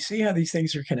important, because you see how these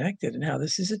things are connected and how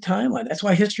this is a timeline. That's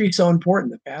why history is so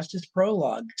important. The past is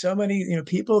prologue. So many,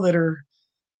 people that were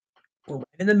right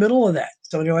in the middle of that.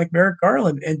 Somebody like Merrick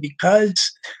Garland. And because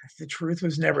the truth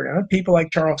was never known, people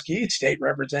like Charles Key, state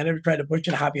representative, tried to push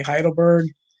it. Hoppy Heidelberg,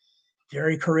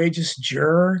 very courageous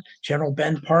juror, General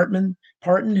Ben Parton,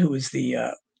 who was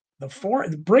the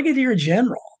brigadier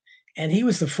general, and he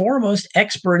was the foremost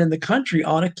expert in the country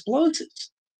on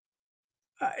explosives.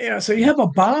 So you have a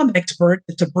bomb expert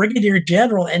that's a brigadier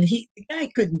general, and the guy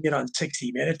couldn't get on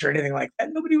 60 Minutes or anything like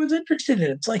that. Nobody was interested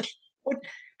in it. It's like, what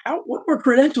more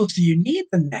credentials do you need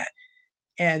than that?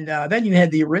 And then you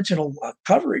had the original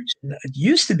coverage. And it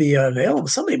used to be available.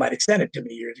 Somebody might have sent it to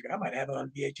me years ago. I might have it on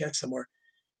VHS somewhere.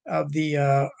 Of the,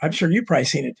 I'm sure you've probably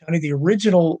seen it, Tony, the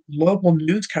original local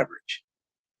news coverage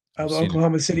of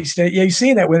Oklahoma City State. Yeah, you've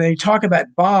seen that when they talk about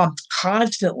bombs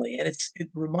constantly. And it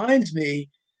reminds me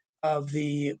of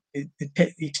the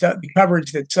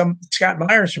coverage that Scott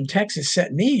Myers from Texas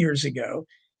sent me years ago.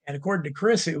 And according to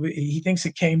Chris, he thinks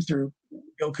it came through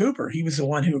Bill Cooper. He was the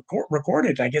one who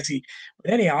recorded it. I guess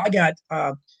but anyhow, I got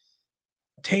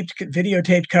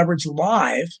videotaped coverage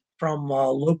live from a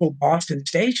local Boston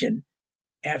station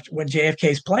after when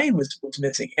JFK's plane was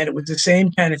missing. And it was the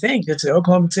same kind of thing. It's the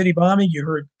Oklahoma City bombing. You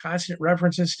heard constant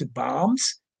references to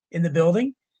bombs in the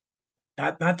building,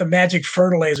 not the magic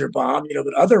fertilizer bomb,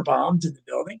 but other bombs in the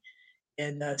building.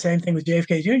 And same thing with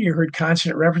JFK Jr. You heard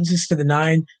constant references to the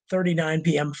 9:39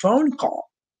 p.m. phone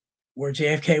call, where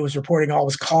JFK was reporting all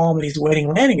was calm and he's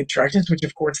awaiting landing instructions, which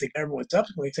of course the government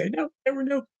subsequently said, no, there were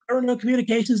no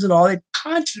communications at all. They had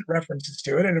constant references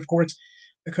to it. And of course,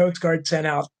 the Coast Guard sent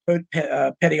out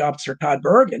Petty Officer Todd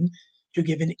Bergen to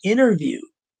give an interview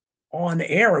on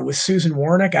air with Susan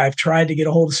Warnick. I've tried to get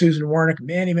a hold of Susan Warnick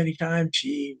many, many times.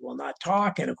 She will not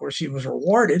talk. And of course, she was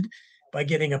rewarded by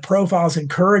getting a Profiles in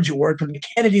Courage Award from the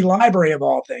Kennedy Library, of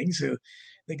all things.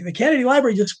 The Kennedy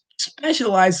Library just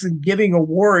specializes in giving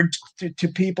awards to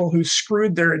people who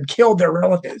screwed and killed their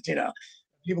relatives.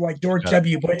 People like George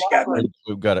W. Bush got one.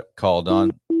 We've got it called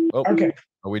on. Oh, okay.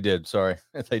 Oh, we did. Sorry.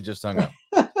 They just hung up.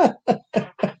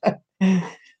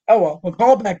 Oh, well,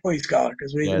 call back, please, caller,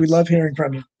 because we love hearing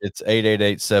from you. It's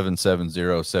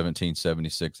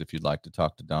 888-770-1776 if you'd like to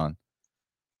talk to Don.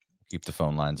 Keep the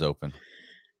phone lines open.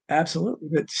 Absolutely.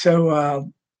 But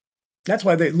so that's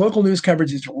why the local news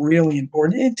coverage is really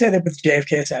important. It said it with the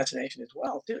JFK assassination as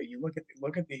well, too. You look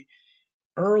at the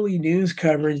early news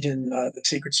coverage and the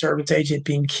Secret Service agent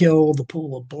being killed, the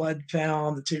pool of blood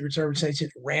found, the Secret Service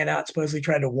agent ran out, supposedly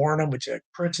tried to warn him, which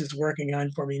Chris is working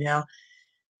on for me now.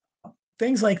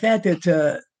 Things like that,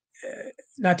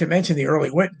 not to mention the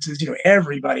early witnesses,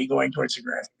 everybody going towards the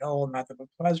grassy knoll, not the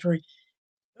repository.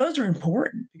 Those are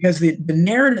important because the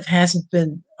narrative hasn't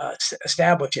been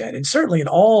established yet. And certainly in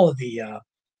all of the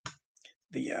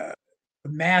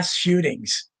mass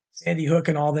shootings, Sandy Hook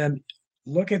and all them,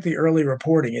 look at the early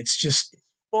reporting. It's just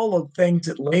full of things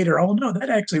that later, oh, no, that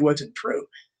actually wasn't true.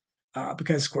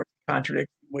 Because, of course, it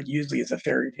contradicts what usually is a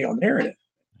fairy tale narrative.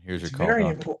 Here's your It's call. very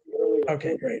Don. important.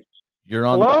 Okay, great. You're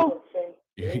on. Hello?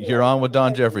 You're on with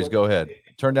Don Jeffries. Go ahead.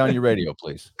 Turn down your radio,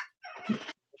 please.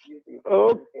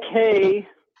 Okay.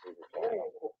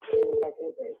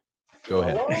 Go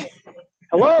ahead.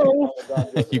 Hello?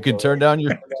 You can turn down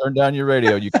your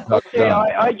radio. You can talk to Okay,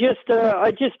 Don. I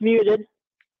just muted.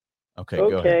 Okay,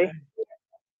 go ahead. Okay.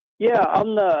 Yeah,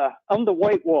 I'm the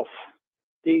White Wolf.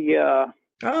 The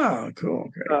Oh, cool.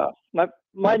 Great.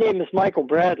 my name is Michael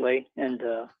Bradley, and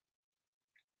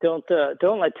don't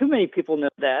let too many people know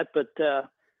that, but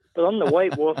I'm the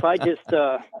White Wolf. I just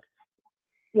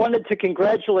wanted to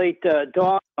congratulate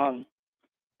Don on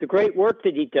the great work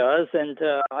that he does. And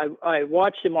I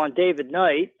watched him on David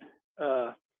Knight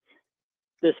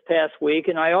this past week,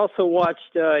 and I also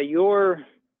watched your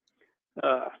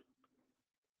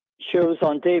shows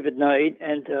on David Knight,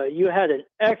 and you had an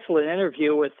excellent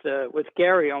interview with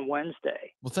Gary on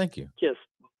Wednesday. Well, thank you. Just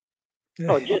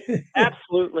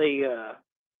absolutely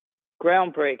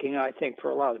groundbreaking, I think,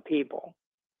 for a lot of people.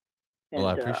 And,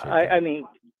 well, I appreciate that.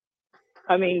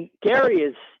 I mean, Gary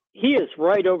is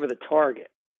right over the target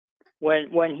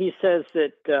when he says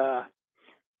that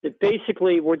that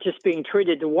basically we're just being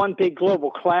treated to one big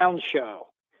global clown show,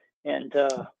 and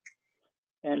that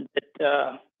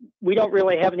we don't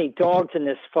really have any dogs in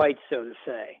this fight, so to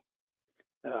say.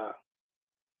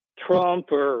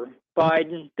 Trump or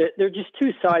Biden, they're just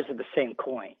two sides of the same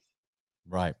coin.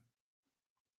 Right.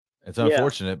 It's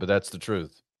unfortunate, but that's the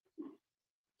truth.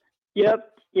 Yep.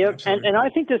 And I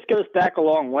think this goes back a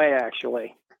long way,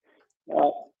 actually.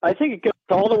 I think it goes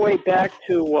all the way back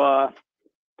to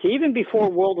even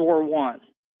before World War I.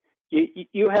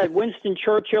 You had Winston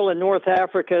Churchill in North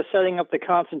Africa setting up the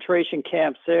concentration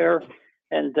camps there,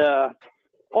 and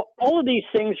all of these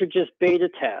things are just beta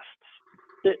tests.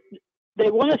 They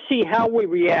want to see how we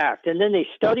react, and then they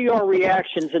study our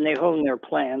reactions and they hone their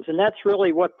plans. And that's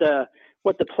really what the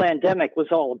pandemic was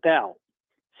all about,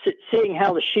 seeing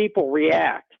how the sheep will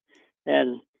react.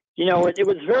 And, it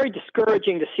was very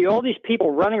discouraging to see all these people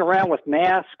running around with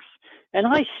masks, and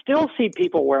I still see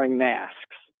people wearing masks.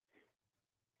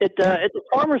 At the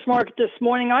farmer's market this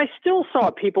morning, I still saw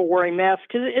people wearing masks,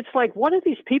 because it's like, what are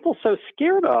these people so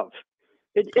scared of?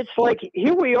 It's like,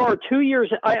 here we are 2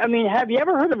 years. I mean, have you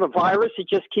ever heard of a virus that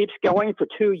just keeps going for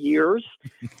 2 years?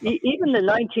 Even the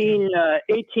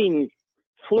 1918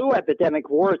 flu epidemic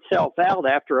wore itself out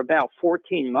after about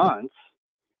 14 months.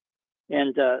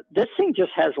 And this thing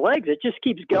just has legs. It just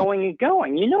keeps going and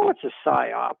going. It's a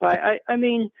psyop. I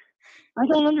mean, I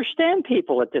don't understand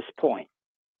people at this point.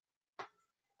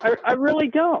 I really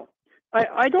don't.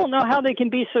 I don't know how they can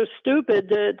be so stupid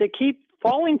to keep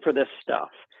falling for this stuff.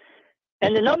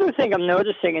 And another thing I'm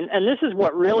noticing, and this is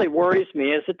what really worries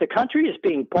me, is that the country is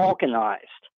being balkanized.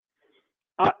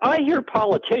 I hear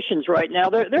politicians right now,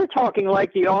 they're talking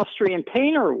like the Austrian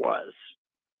painter was.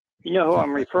 You know who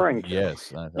I'm referring to?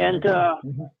 Yes. And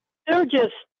they're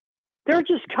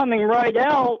just coming right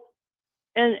out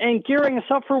and gearing us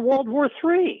up for World War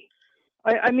III.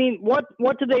 I mean, what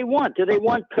do they want? Do they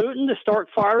want Putin to start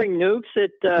firing nukes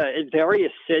at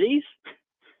various cities?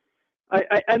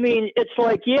 I mean, it's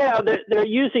like, they're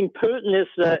using Putin as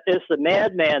the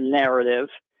madman narrative,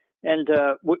 and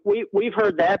we've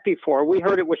heard that before. We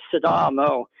heard it with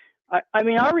Saddam. I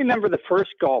mean, I remember the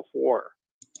first Gulf War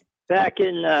back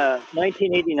in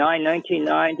 1989,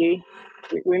 1990.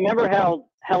 Remember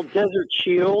how Desert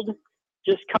Shield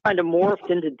just kind of morphed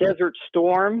into Desert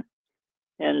Storm,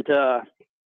 and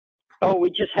we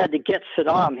just had to get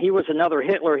Saddam. He was another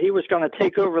Hitler. He was going to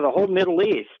take over the whole Middle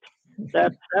East.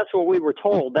 That's what we were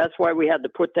told. That's why we had to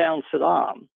put down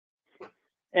Saddam.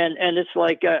 And it's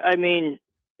like, I mean,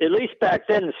 at least back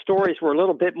then the stories were a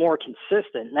little bit more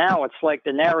consistent. Now it's like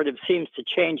the narrative seems to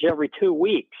change every 2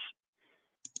 weeks.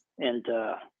 And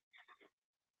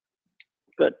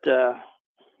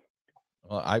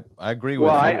well, I agree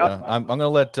with you. I'm going to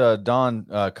let Don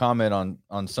comment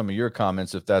on some of your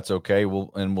comments, if that's okay.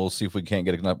 We'll see if we can't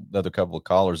get another couple of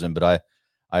callers in. But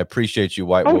I appreciate you,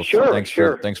 White Wolf. Sure,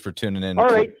 Thanks for tuning in. All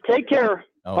right, take care.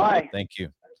 Bye. Thank you.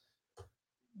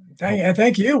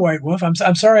 Thank you, White Wolf. I'm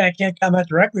sorry I can't comment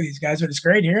directly to these guys, but it's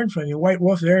great hearing from you. White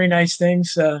Wolf, very nice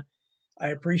things. I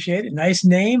appreciate it. Nice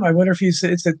name. I wonder if it's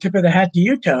the tip of the hat to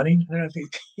you, Tony. I don't know if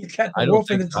he's got a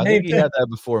wolf in his name. I think he had that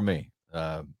before me.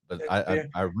 But I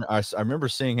remember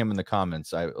seeing him in the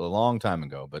comments a long time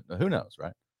ago, but who knows,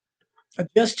 right?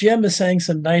 Just Jim is saying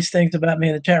some nice things about me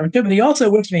in the chat room too, but he also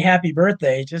wished me happy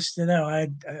birthday. Just my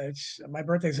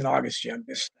birthday's in August, Jim.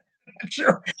 I'm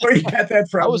sure where you got that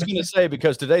from. I was going to say,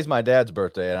 because today's my dad's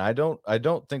birthday, and I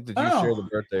don't think that you share the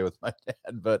birthday with my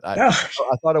dad, but I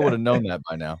thought I would have known that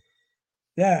by now.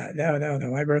 Yeah, no.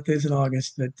 My birthday's in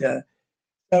August, but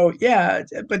so yeah.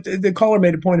 But the caller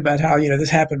made a point about how this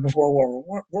happened before World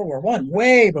War I,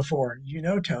 way before.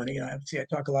 Tony. Obviously, I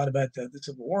talk a lot about the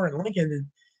Civil War and Lincoln, and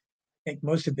I think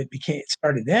most of it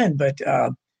started then. But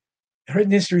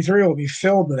Hidden History 3 will be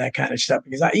filled with that kind of stuff,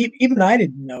 because I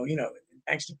didn't know.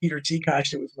 Thanks to Peter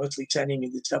Tsikosh, that was mostly sending me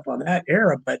the stuff on that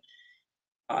era. But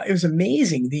it was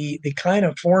amazing the kind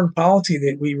of foreign policy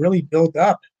that we really built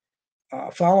up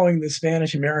following the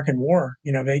Spanish-American War,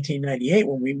 of 1898,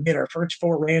 when we made our first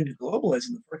foray into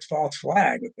globalism, the first false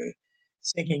flag with the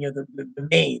sinking of the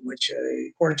Maine, which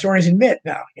court historians admit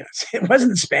now, it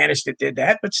wasn't the Spanish that did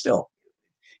that, but still,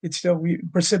 it still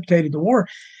precipitated the war.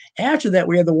 After that,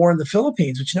 we had the war in the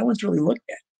Philippines, which no one's really looked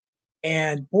at.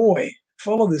 And boy,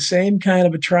 full of the same kind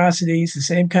of atrocities, the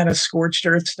same kind of scorched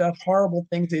earth stuff, horrible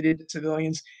things they did to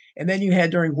civilians. And then you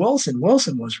had during Wilson.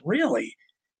 Wilson was really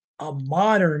a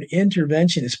modern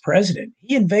interventionist president.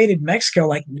 He invaded Mexico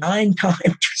like 9 times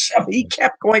or so. He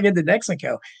kept going into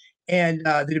Mexico and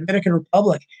the Dominican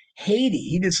Republic, Haiti.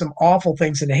 He did some awful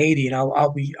things in Haiti, and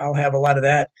I'll have a lot of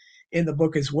that in the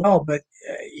book as well. But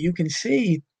you can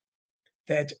see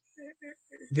that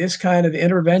this kind of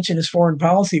interventionist foreign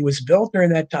policy was built during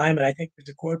that time. And I think there's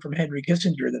a quote from Henry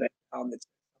Kissinger that I found that,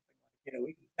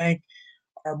 we can thank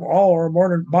all our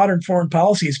modern foreign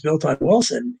policy is built on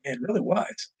Wilson, and it really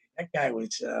was. That guy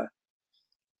was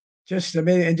just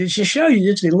amazing. And to show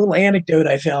you just a little anecdote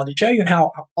I found to show you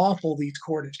how awful these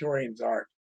court historians are.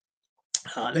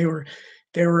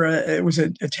 It was a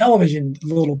television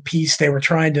little piece they were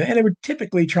trying to, and they were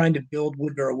typically trying to build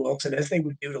Woodrow Wilson as they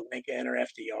would do to Lincoln or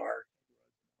FDR.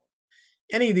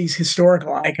 Any of these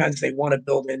historical icons they want to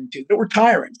build into that were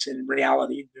tyrants in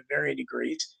reality to varying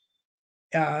degrees.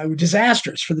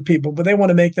 Disastrous for the people, but they want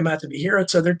to make them out to be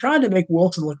heroes. So they're trying to make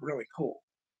Wilson look really cool.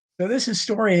 So this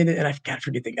historian, and I've got to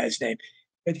forget the guy's name,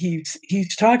 but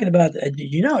he's talking about,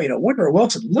 Woodrow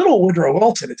Wilson, little Woodrow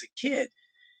Wilson as a kid,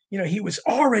 he was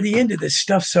already into this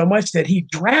stuff so much that he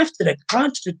drafted a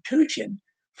constitution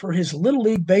for his Little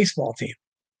League baseball team.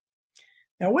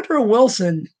 Now, Woodrow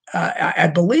Wilson, I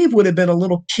believe, would have been a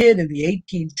little kid in the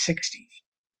 1860s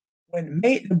when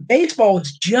baseball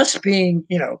was just being,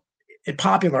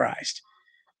 popularized.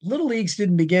 Little leagues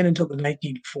didn't begin until the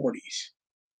 1940s.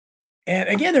 And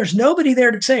again, there's nobody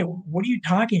there to say, what are you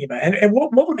talking about? And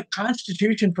what would a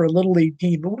constitution for a Little League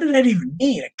team? But what does that even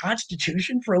mean? A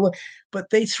constitution for a little? But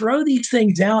they throw these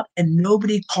things out and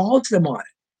nobody calls them on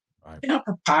it. Right. You know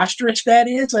how preposterous that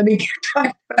is? I mean,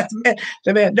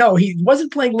 the man, no, he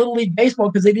wasn't playing Little League baseball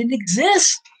because they didn't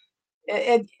exist.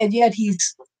 And yet he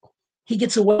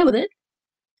gets away with it.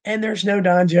 And there's no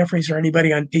Don Jeffries or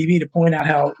anybody on TV to point out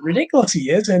how ridiculous he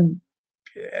is. And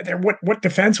what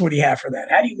defense would he have for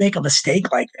that? How do you make a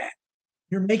mistake like that?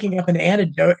 You're making up an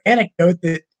anecdote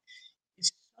that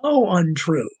is so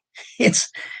untrue. It's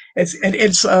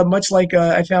much like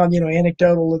I found,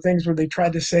 anecdotal things where they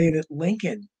tried to say that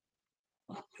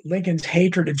Lincoln's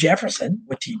hatred of Jefferson,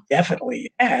 which he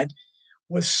definitely had,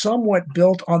 was somewhat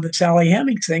built on the Sally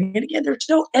Hemings thing. And again, there's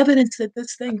no evidence that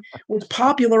this thing was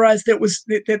popularized,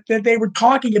 that they were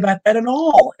talking about that at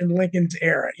all in Lincoln's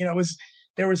era.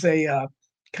 There was a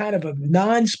kind of a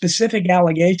non-specific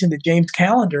allegation that James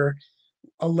Callender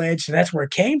alleged, and that's where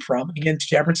it came from, against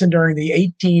Jefferson during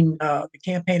the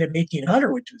campaign of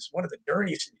 1800, which was one of the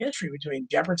dirtiest in history between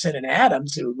Jefferson and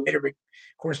Adams, who later, of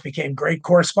course, became great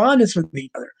correspondents with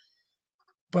each other.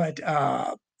 But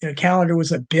Callender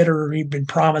was a bidder. He'd been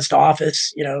promised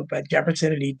office, but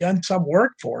Jefferson, and he'd done some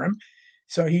work for him.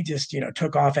 So he just,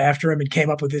 took off after him and came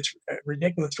up with this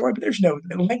ridiculous story. But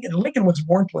Lincoln was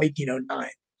born till 1809.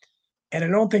 And I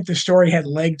don't think the story had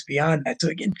legs beyond that. So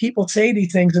again, people say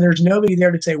these things and there's nobody there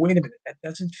to say, wait a minute, that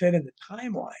doesn't fit in the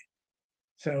timeline.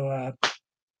 So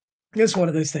it's one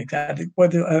of those things. I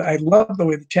love the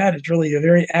way the chat is really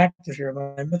very active here.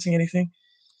 Am I missing anything?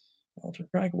 Walter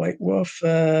Craig, White Wolf.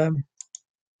 And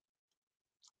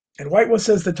White Wolf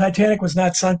says the Titanic was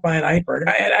not sunk by an iceberg.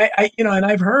 And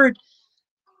I've heard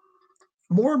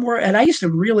more and more, and I used to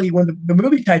really, when the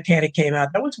movie Titanic came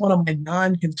out, that was one of my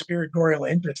non-conspiratorial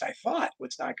interests. I thought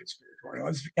was not conspiratorial. I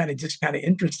was kind of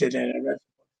interested in it. I read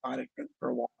on it for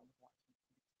a while.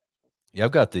 Yeah,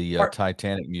 I've got the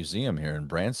Titanic Museum here in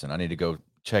Branson. I need to go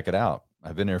check it out.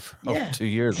 I've been there for over 2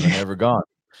 years and I've never gone.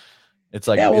 It's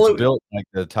like it's built like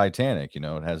the Titanic. It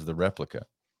has the replica.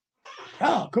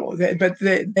 Oh, cool! But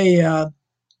the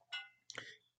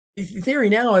theory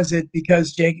now is that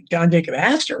because John Jacob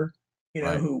Astor,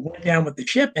 who went down with the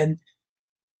ship, and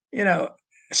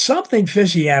something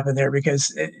fishy happened there, because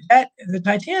the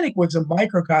Titanic was a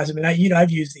microcosm. And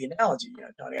I've used the analogy,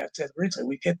 Tony. I've said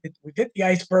recently, we hit the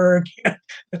iceberg.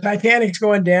 The Titanic's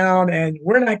going down, and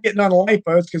we're not getting on the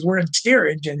lifeboats because we're in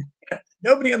steerage, and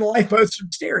nobody on the lifeboats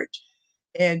from steerage.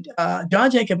 And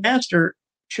John Jacob Astor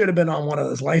should have been on one of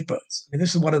those lifeboats. I mean,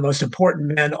 this is one of the most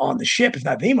important men on the ship, if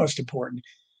not the most important.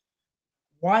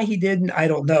 Why he didn't, I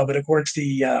don't know. But of course,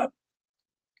 the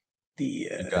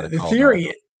theory.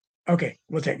 Now. Okay,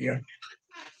 we'll take you.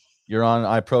 You're on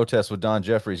I Protest with Don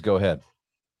Jeffries. Go ahead.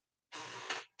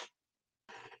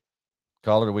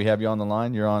 Caller, do we have you on the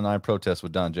line? You're on I Protest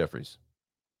with Don Jeffries.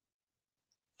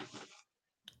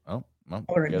 Oh, well,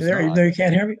 there you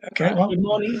can't hear me? Okay. Well, good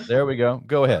morning. There we go.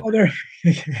 Go ahead. Oh, there.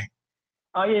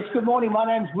 Yes, good morning. My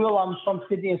name's Will. I'm from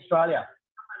Sydney, Australia.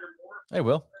 Hey,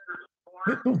 Will.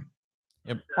 Cool.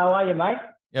 How are you, mate?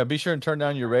 Yeah, be sure and turn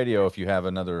down your radio if you have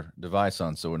another device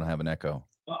on, so we don't have an echo.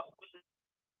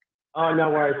 Oh, no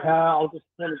worries. I'll just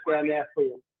turn it down there for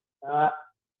you.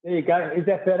 There you go. Is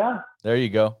that better? There you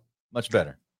go. Much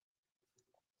better.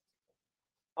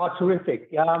 Oh, terrific.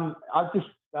 I just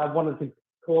wanted to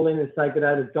call in and say good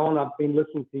day to Don. I've been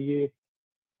listening to you,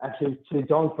 actually, to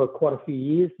Don for quite a few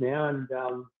years now, and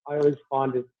I always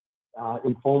find it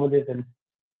informative, and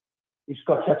he's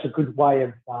got such a good way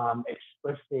of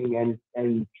expressing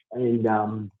and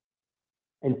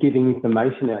giving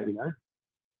information out, you know.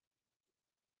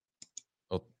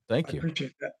 Well, thank I you.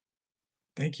 appreciate that.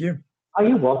 Thank you. Oh,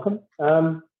 you're welcome.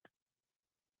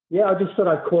 Yeah, I just thought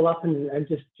I'd call up and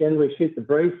just generally shoot the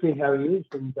breeze, see how he is,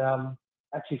 and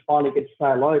actually finally get to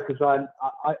say hello, because I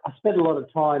spent a lot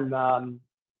of time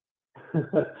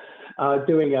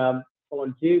doing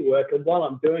volunteer work, and while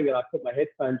I'm doing it, I put my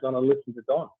headphones on and listen to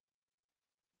Don.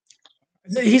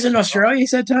 He's in Australia, you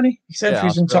said, Tony? You said Yeah,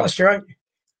 he's in Australia. Australia?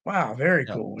 Wow, very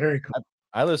Yeah. cool. Very cool.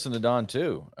 I listen to Don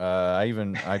too. I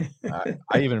even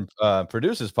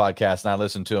produce his podcast, and I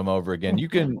listen to him over again. You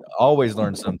can always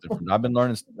learn something from. I've been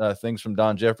learning things from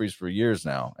Don Jeffries for years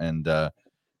now, and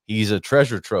he's a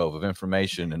treasure trove of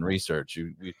information and research.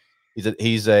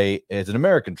 He's an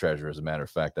American treasure, as a matter of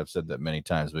fact. I've said that many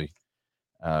times. We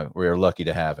are lucky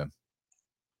to have him.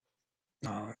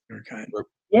 Oh, you're kind.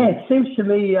 Yeah, it seems to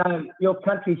me your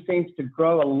country seems to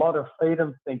grow a lot of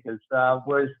freedom thinkers,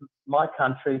 whereas my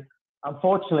country,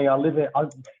 unfortunately,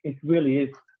 it really is.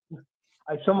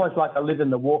 It's almost like I live in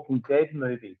the Walking Dead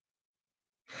movie.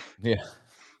 Yeah,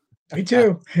 Me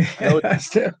too.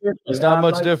 it's not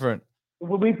much different.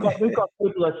 We've got people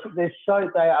they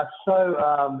are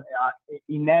so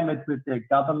enamored with their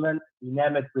government,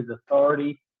 enamored with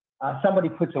authority. Somebody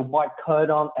puts a white coat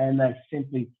on and they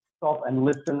simply stop and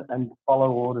listen and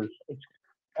follow orders. It's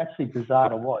actually bizarre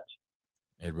to watch.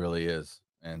 It really is,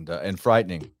 and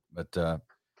frightening. But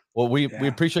well, we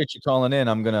appreciate you calling in.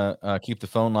 I'm gonna keep the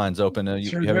phone lines open.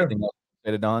 You have anything else to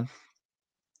say to Don?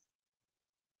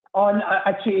 Oh, no,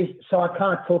 actually, so I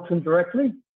can't talk to him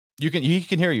directly. He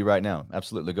can hear you right now.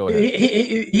 Absolutely, go ahead.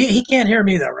 He can't hear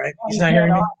me though, right? He's not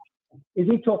hearing me. Is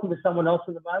he talking to someone else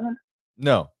at the moment?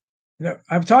 No,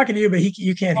 I'm talking to you, but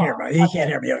you can't hear me. He can't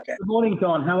hear me. Okay. Good morning,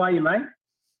 Don. How are you, mate?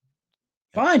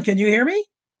 Fine. Can you hear me?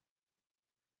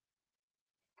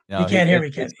 No, you can't hear me,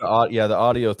 can you? The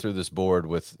audio through this board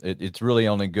it's really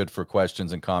only good for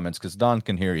questions and comments because Don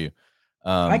can hear you.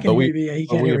 I can hear you. He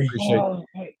can't hear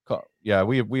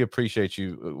me. We appreciate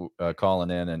you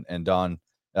calling in, and Don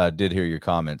did hear your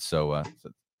comments. So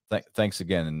thanks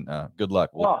again, and good luck.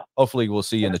 Hopefully we'll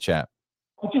see you in the chat.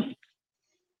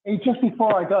 Just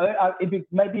before I go,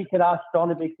 maybe you could ask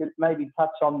Don if he could maybe touch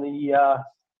on the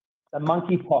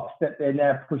monkeypox that they're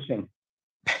now pushing.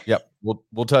 Yep,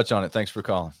 we'll touch on it. Thanks for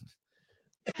calling.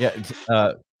 Yeah,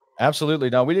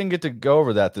 absolutely. No, we didn't get to go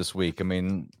over that this week. I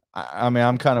mean,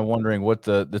 I'm kind of wondering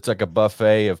it's like a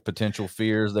buffet of potential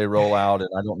fears they roll out, and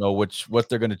I don't know what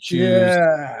they're going to choose.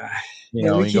 Yeah,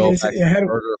 you go back to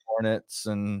murder hornets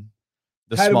and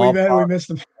the small. How did we miss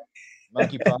them?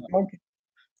 Monkeypox.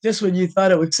 Just when you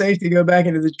thought it was safe to go back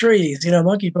into the trees,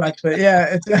 monkeypox. But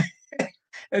yeah,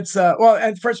 it's well.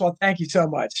 And first of all, thank you so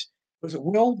much. Was it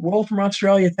Will? Will from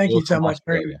Australia? Thank you so much.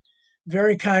 Very,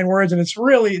 very kind words, and it's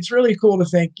really cool to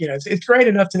think. It's great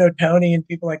enough to know Tony and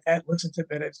people like that listen to.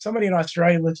 But if somebody in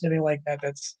Australia listens to me like that,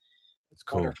 it's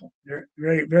cool. Wonderful.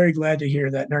 Very, very glad to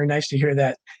hear that. Very nice to hear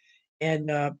that. And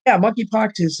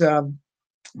monkeypox is.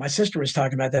 My sister was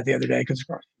talking about that the other day because of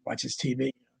course she watches TV.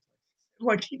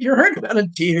 Like, you heard about it on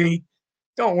TV.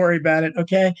 Don't worry about it,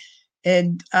 okay?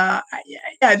 And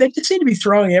they just seem to be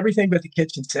throwing everything but the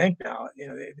kitchen sink now.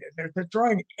 They're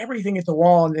throwing everything at the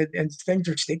wall, and things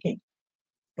are sticking.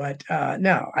 But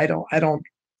no, I don't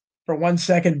for 1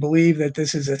 second believe that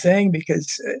this is a thing,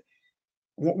 because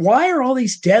why are all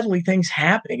these deadly things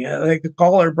happening? Like the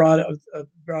caller brought up,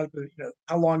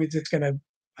 how long is this going to?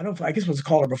 I don't know. I guess it was a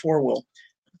caller before. We'll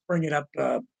bring it up.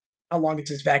 How long is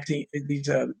this vaccine?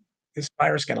 This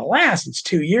virus going to last? It's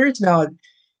 2 years now.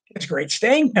 It's great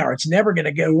staying power. It's never going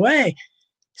to go away.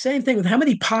 Same thing with how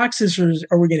many poxes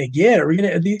are we going to get?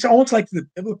 Are these almost like the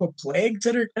biblical plagues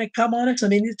that are going to come on us? I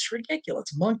mean, it's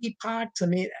ridiculous. Monkeypox. I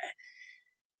mean,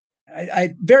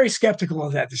 I'm very skeptical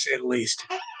of that, to say the least.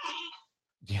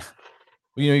 Yeah.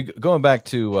 Well, going back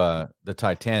to the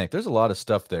Titanic, there's a lot of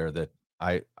stuff there that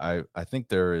I think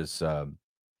there is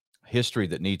history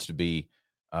that needs to be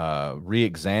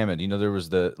re-examined. There was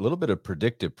the little bit of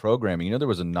predictive programming. There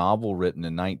was a novel written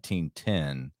in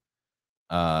 1910,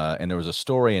 and there was a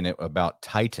story in it about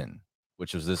Titan,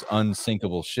 which was this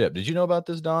unsinkable ship. Did you know about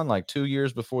this, Don? Like 2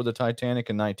 years before the Titanic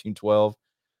in 1912,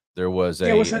 there was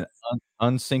Yeah, what's an that?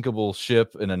 unsinkable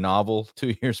ship in a novel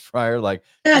 2 years prior, like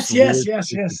just Yes, weird yes,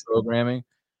 freaky yes. programming.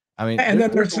 I mean, And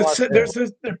then there's there's a lot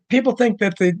this, there. people think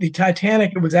that the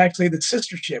Titanic was actually the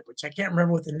sister ship, which I can't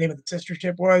remember what the name of the sister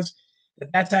ship was.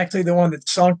 That's actually the one that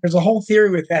sunk. There's a whole theory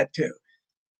with that too.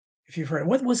 If you've heard,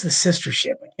 what was the sister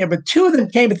ship? Yeah, but two of them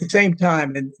came at the same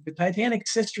time, and the Titanic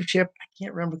sister ship, I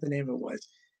can't remember what the name of it was.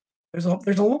 There's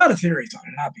a lot of theories on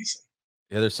it, obviously.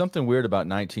 Yeah, there's something weird about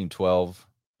 1912.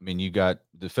 I mean, you got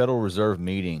the Federal Reserve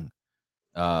meeting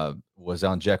was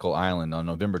on Jekyll Island on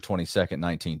November 22nd,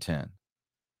 1910.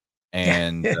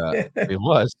 And it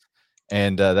was.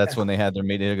 And that's when they had their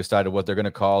meeting. They decided what they're going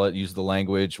to call it, use the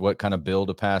language, what kind of bill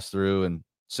to pass through, and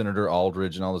Senator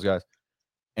Aldridge and all those guys.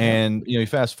 And, you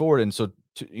fast forward. And so,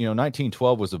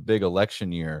 1912 was a big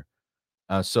election year.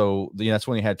 So that's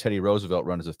when he had Teddy Roosevelt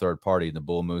run as a third party, the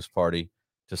Bull Moose Party,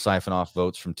 to siphon off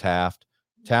votes from Taft.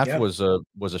 Taft was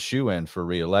a shoe-in for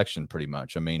re-election, pretty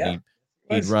much. I mean,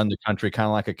 he'd run the country kind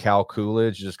of like a Cal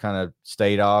Coolidge, just kind of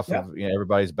stayed off of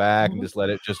everybody's back and just let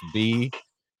it just be.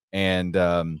 And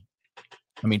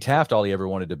Taft, all he ever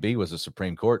wanted to be was a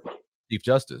Supreme Court Chief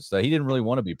Justice. So he didn't really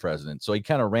want to be president. So he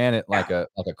kind of ran it like a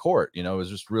court. It was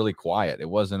just really quiet. It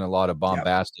wasn't a lot of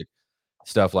bombastic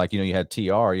stuff like, you had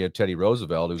TR, you had Teddy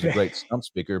Roosevelt, who was a great stump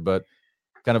speaker, but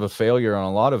kind of a failure on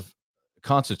a lot of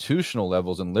constitutional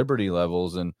levels and liberty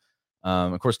levels. And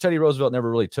of course, Teddy Roosevelt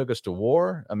never really took us to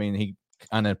war. I mean, he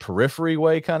on a periphery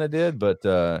way kind of did, but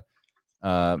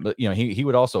he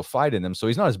would also fight in them. So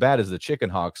he's not as bad as the chicken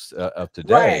hawks of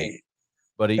today. Right.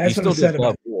 But he still did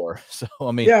love war. So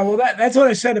I mean, yeah, well, that's what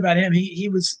I said about him. He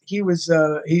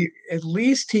at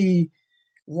least he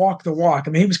walked the walk.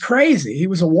 I mean, he was crazy. He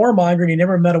was a warmonger, and he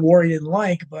never met a war he didn't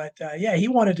like. But he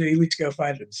wanted to at least go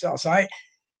fight it himself. So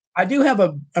I do have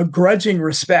a grudging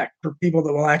respect for people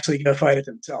that will actually go fight it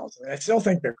themselves. I still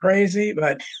think they're crazy,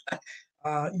 but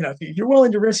if you're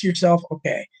willing to risk yourself,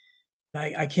 okay.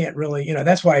 I can't really,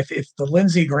 that's why if the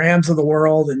Lindsey Grahams of the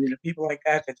world and people like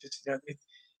that just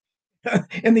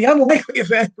in the unlikely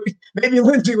event, maybe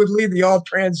Lindsey would lead the all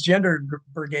transgender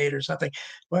brigade or something.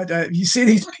 But you see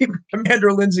these people,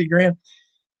 Commander Lindsey Graham,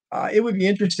 it would be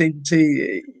interesting to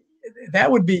see. That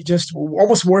would be just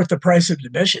almost worth the price of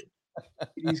admission.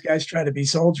 These guys try to be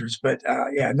soldiers, but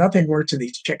nothing works to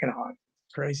these chicken hogs.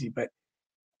 Crazy, but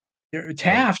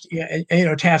Taft,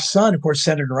 Taft's son, of course,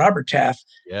 Senator Robert Taft.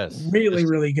 Yes, really,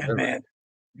 really good man.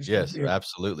 Yes,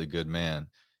 absolutely good man.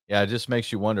 Yeah, it just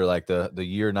makes you wonder, like the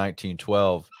year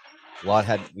 1912, a lot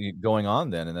had going on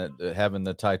then, and that having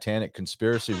the Titanic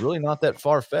conspiracy really not that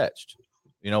far fetched.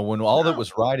 When all that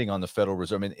was riding on the Federal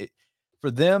Reserve, I mean,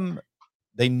 for them,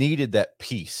 they needed that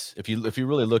piece. If you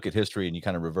really look at history and you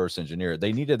kind of reverse engineer it,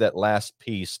 they needed that last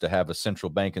piece to have a central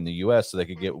bank in the U.S. so they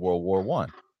could get World War I,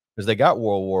 because they got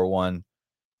World War I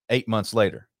 8 months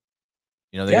later.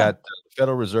 They got the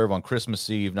Federal Reserve on Christmas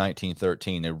Eve,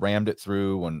 1913. They rammed it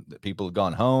through when the people had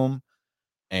gone home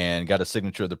and got a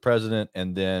signature of the president.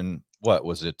 And then what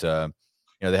was it? They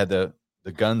had the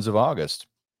guns of August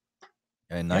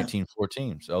in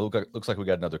 1914. So it looks like we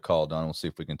got another call, Don. We'll see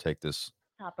if we can take this.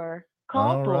 Topper.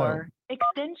 Call for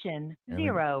extension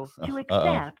 0 to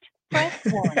accept. Press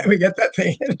 1. We got that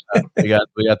thing. we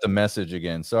got the message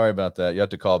again. Sorry about that. You have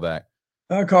to call back.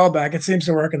 I'll call back. It seems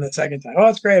to work in the second time. Oh,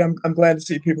 that's great. I'm glad to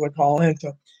see people are calling in.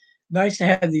 So nice to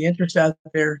have the interest out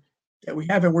there that we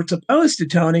have. And we're supposed to,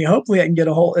 Tony, hopefully I can get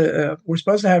a whole, we're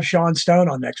supposed to have Sean Stone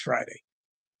on next Friday.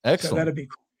 Excellent. So that'd be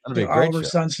cool. That'd be a great Oliver show.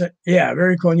 Sunset. Yeah,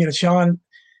 very cool. And,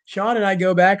 Sean and I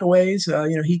go back a ways.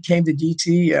 He came to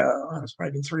DC. It's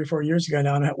probably been 3 or 4 years ago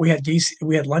now. And we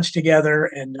had lunch together,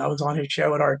 and I was on his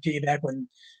show at RT back when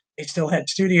they still had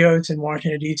studios in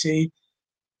Washington, DC.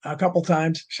 A couple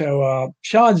times. So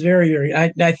Sean's very, very,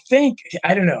 I think,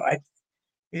 I don't know.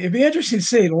 It'd be interesting to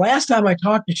see. The last time I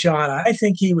talked to Sean, I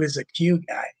think he was a Q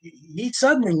guy. He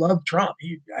suddenly loved Trump.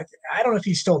 I don't know if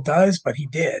he still does, but he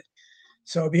did.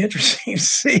 So it'd be interesting to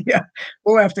see.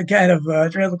 We'll have to kind of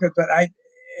try to look at that.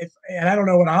 And I don't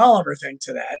know what Oliver thinks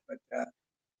of that, but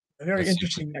very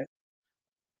interesting.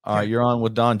 You're on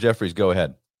with Don Jeffries. Go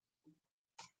ahead.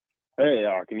 Hey,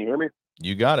 can you hear me?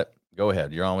 You got it. Go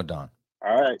ahead. You're on with Don.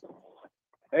 All right.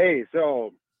 Hey,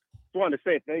 so just wanted to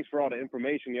say thanks for all the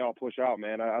information y'all push out,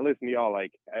 man. I listen to y'all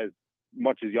like as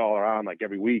much as y'all are on like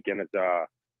every week, and it's I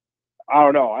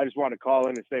don't know. I just want to call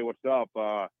in and say what's up.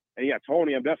 And yeah,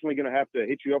 Tony, I'm definitely gonna have to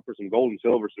hit you up for some gold and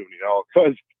silver soon,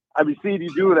 because I've been seeing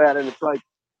you do that, and it's like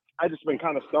I just been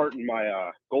kind of starting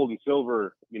my gold and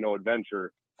silver,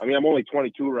 adventure. I mean, I'm only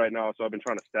 22 right now, so I've been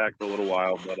trying to stack for a little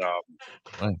while. But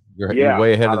you're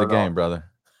way ahead of the game, brother.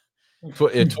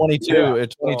 At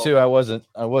 22, I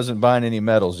wasn't buying any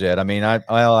medals yet. I mean,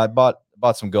 I bought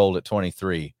some gold at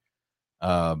 23.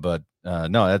 But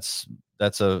no,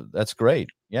 that's great.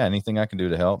 Yeah, anything I can do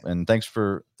to help. And thanks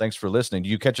for listening. Do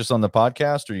you catch us on the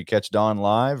podcast, or you catch Don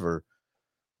live, or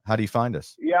how do you find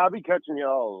us? Yeah, I'll be catching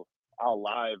y'all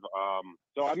live.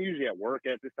 So I'm usually at work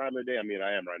at this time of the day. I mean,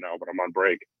 I am right now, but I'm on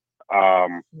break.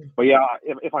 But yeah,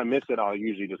 if I miss it, I'll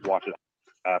usually just watch it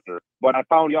after. But I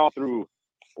found y'all through.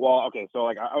 Well, okay, so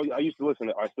like I used to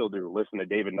I still do listen to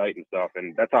David Knight and stuff,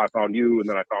 and that's how I found you, and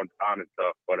then I found Don and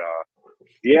stuff. But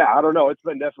yeah, I don't know. It's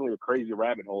been definitely a crazy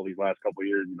rabbit hole these last couple of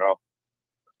years, you know.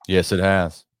 Yes, it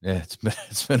has. Yeah, it's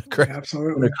been a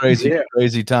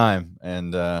crazy time,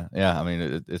 and yeah, I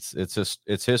mean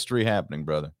it's history happening,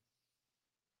 brother.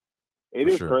 It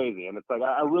is crazy, and it's like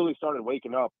I really started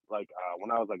waking up like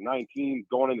when I was like 19,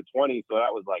 going into 20, so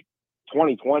that was like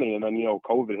 2020, and then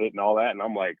COVID hit and all that, and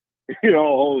I'm like, I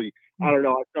don't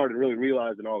know. I started really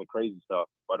realizing all the crazy stuff,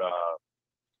 but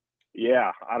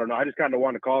yeah, I don't know. I just kind of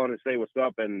wanted to call in and say what's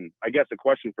up, and I guess the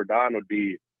question for Don would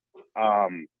be,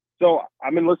 so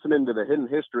I've been listening to the Hidden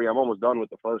History. I'm almost done with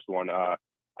the first one. I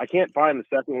can't find the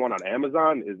second one on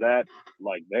Amazon. Is that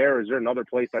like there? Is there another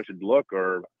place I should look,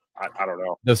 or I don't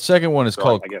know. The second one is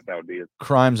called I guess that would be it.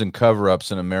 Crimes and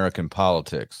Cover-Ups in American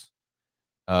Politics,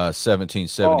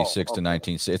 1776 to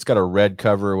 19. It's got a red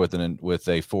cover with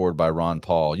a foreword by Ron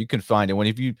Paul. You can find it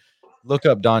if you look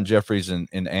up Don Jeffries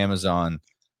in Amazon.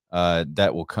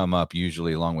 That will come up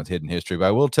usually along with Hidden History. But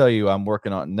I will tell you, I'm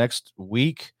working on next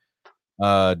week.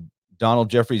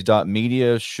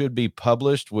 DonaldJeffries.media should be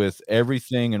published with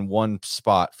everything in one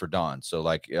spot for Don. So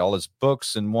like all his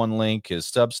books in one link, his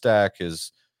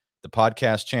Substack, the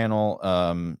podcast channel,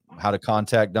 how to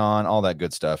contact Don, all that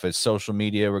good stuff. His social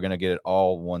media, we're going to get it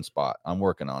all one spot. I'm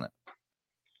working on it.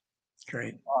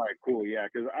 Great. All right, cool. Yeah,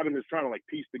 because I've been just trying to like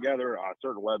piece together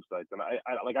certain websites, and I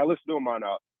listen to them on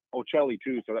Ocelli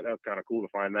too, so that's kind of cool to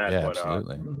find that. Yeah, but,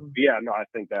 absolutely. Yeah, no, I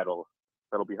think that'll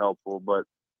be helpful. But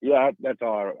yeah, that's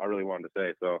all I really wanted to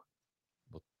say. So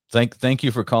thank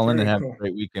you for calling and have a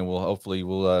great weekend. We'll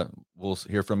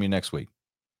hear from you next week.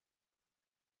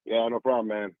 Yeah, no problem,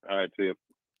 man. All right, see you.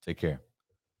 Take care.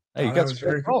 Hey, you got some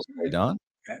great calls today, Don.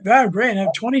 Oh, great. I'm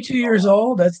 22 years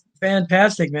old. That's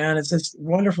fantastic, man. It's just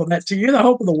wonderful. So you're the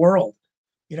hope of the world.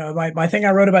 My thing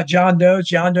I wrote about John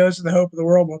Doe's are the hope of the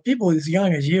world. Well, people as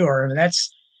young as you are,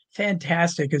 that's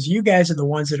fantastic, because you guys are the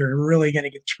ones that are really going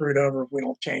to get screwed over if we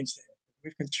don't change that.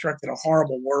 We've constructed a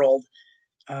horrible world,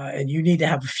 and you need to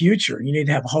have a future. You need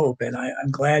to have hope. And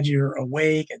I'm glad you're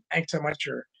awake, and thanks so much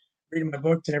for reading my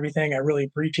books and everything. I really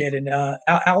appreciate it.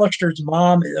 Alistair's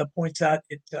mom points out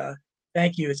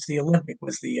thank you. It's the Olympic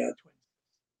was the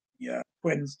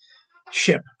twins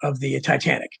ship of the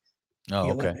Titanic.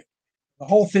 Oh, okay. Olympic. The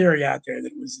whole theory out there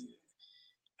that was,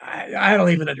 I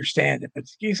don't even understand it, but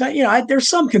there's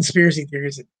some conspiracy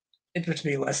theories that interest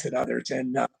me less than others.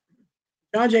 And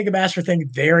John Jacob Astor thing,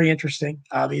 very interesting,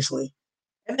 obviously.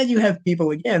 And then you have people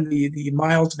again, the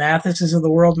Miles Mathises of the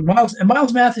world.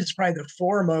 Miles Mathis is probably the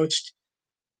foremost.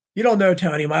 You don't know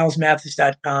Tony,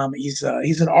 milesmathis.com. He's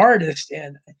an artist,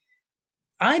 and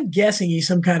I'm guessing he's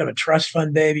some kind of a trust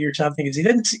fund baby or something.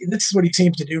 This is what he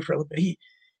seems to do for a living.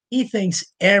 He thinks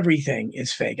everything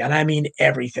is fake, and I mean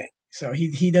everything. So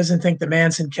he doesn't think the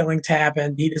Manson killings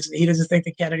happened. He doesn't think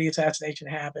the Kennedy assassination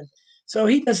happened. So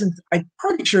I'm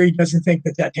pretty sure he doesn't think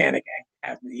the Titanic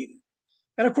happened either.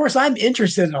 And of course, I'm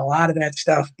interested in a lot of that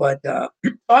stuff, but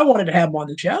I wanted to have him on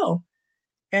the show,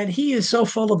 and he is so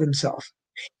full of himself.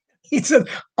 He said,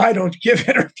 "I don't give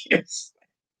interviews."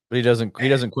 But he doesn't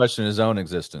question his own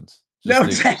existence. No,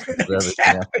 exactly. Well,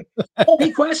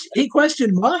 he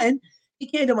questioned mine. He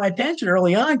came to my attention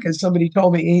early on because somebody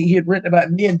told me he had written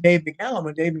about me and Dave McGowan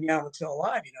when Dave McGowan was still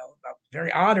alive. I'm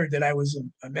very honored that I was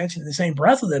mentioned in the same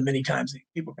breath with him many times.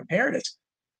 People compared us.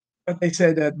 But they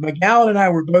said McGowan and I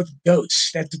were both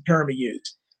ghosts. That's the term he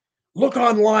used. Look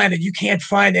online and you can't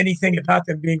find anything about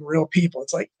them being real people.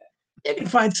 It's like, you can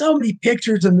find so many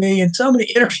pictures of me and so many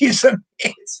interviews of me.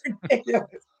 It's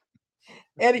ridiculous.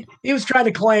 And he was trying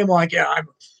to claim like, I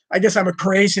guess I'm a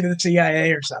creation of the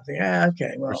CIA or something. Yeah,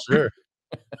 okay, well, for sure.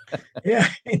 Yeah,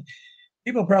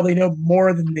 people probably know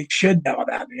more than they should know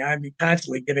about me. I'm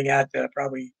constantly giving out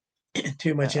probably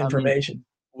too much information.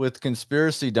 With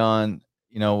conspiracy, Don,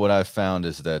 what I've found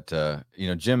is that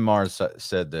Jim Mars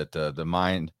said that the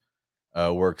mind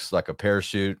works like a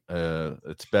parachute.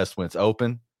 It's best when it's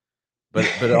open, but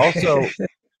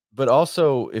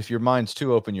also if your mind's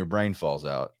too open, your brain falls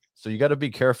out. So you got to be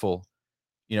careful.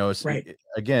 Right.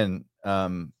 Again,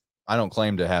 I don't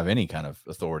claim to have any kind of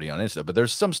authority on it, but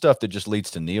there's some stuff that just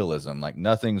leads to nihilism. Like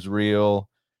nothing's real,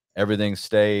 everything's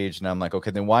staged. And I'm like,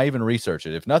 okay, then why even research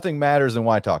it? If nothing matters, then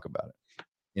why talk about it?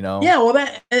 You know? Yeah, well,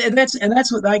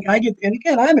 that's what I get. And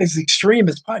again, I'm as extreme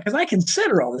as possible because I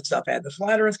consider all this stuff. I had the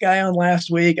flat Earth guy on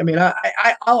last week. I mean,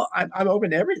 I'm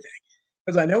open to everything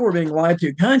because I know we're being lied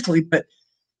to constantly. But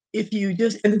if you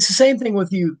and it's the same thing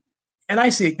with you, and I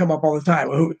see it come up all the time.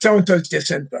 So and so's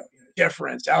disinfo, Jeff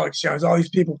Rense, Alex Jones, all these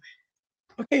people.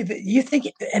 Okay, you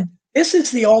think, and this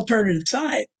is the alternative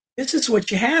side. This is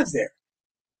what you have there.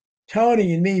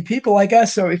 Tony and me, people like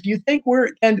us. So if you think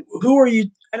and who are you?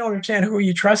 I don't understand. Who are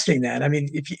you trusting then? I mean,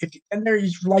 if and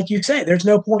there's, like you say, there's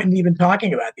no point in even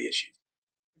talking about the issue.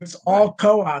 It's all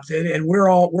co-opted, and we're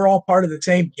all part of the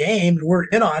same game, and we're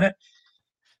in on it.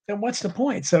 Then what's the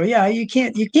point? So yeah, you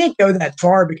can't go that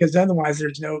far because otherwise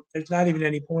there's not even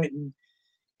any point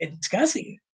in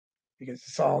discussing it because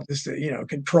it's all just a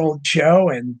controlled show,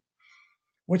 and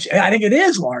which I think it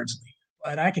is largely.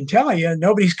 But I can tell you,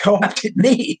 nobody's co-opted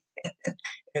me.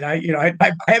 And I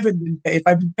haven't been paid. If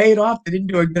I've been paid off, they didn't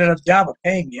do a good enough job of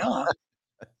paying me off.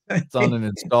 It's on an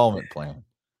installment plan.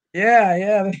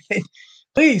 Yeah.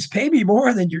 Please pay me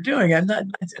more than you're doing. I'm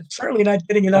certainly not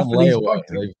getting enough for these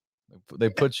books. They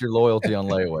put your loyalty on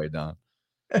layaway, Don.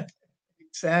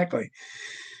 Exactly.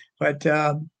 But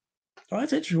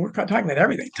that's interesting. We're talking about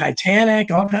everything. Titanic,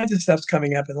 all kinds of stuff's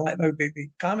coming up, and the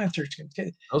comments are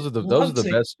continuing. Those are the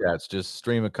best chats. Just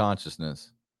stream of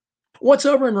consciousness. What's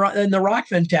over in the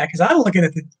Rockfin chat? Because I'm looking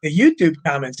at the YouTube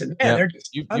comments, and man, they're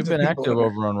just you've been active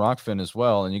over on Rockfin as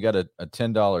well, and you got a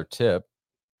 $10 tip.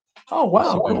 Oh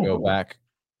wow! So we can go back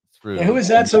through. Yeah, who is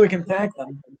that? So we can thank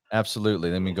them. Absolutely.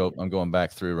 Let me go. I'm going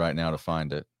back through right now to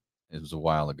find it. It was a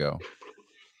while ago.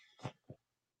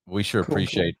 We sure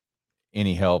appreciate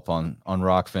any help on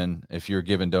Rockfin. If you're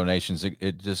giving donations,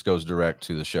 it just goes direct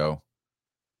to the show.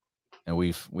 And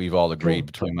we've all agreed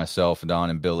between myself and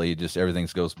Don and Billy, just everything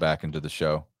goes back into the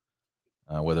show,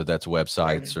 whether that's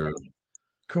websites or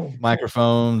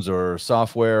microphones or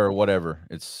software or whatever.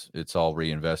 It's all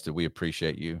reinvested. We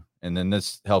appreciate you. And then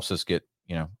this helps us get,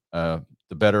 the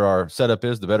better our setup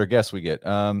is, the better guests we get.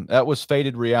 That was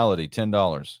Faded Reality,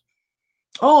 $10.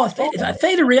 Oh,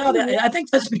 Faded Reality. I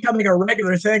think that's becoming a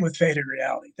regular thing with Faded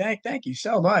Reality. Thank you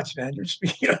so much, man.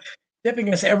 You're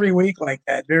tipping us every week like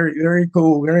that. Very, very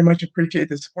cool. Very much appreciate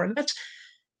the support. And that's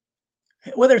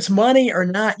whether it's money or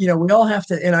not, we all have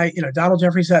to, and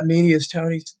DonaldJeffries.media is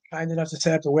Tony's kind enough to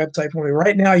set up the website for me.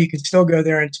 Right now, you can still go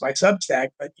there and it's my Substack,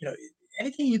 but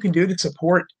anything you can do to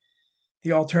support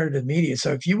the alternative media.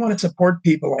 So if you want to support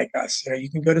people like us, you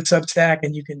can go to Substack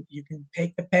and you can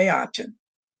take the pay option.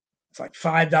 It's like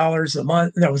 $5 a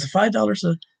month. No, was it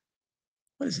 $5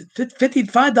 what is it?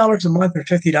 $55 a month or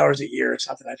 $50 a year or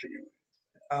something? I forget.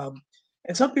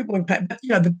 And some people,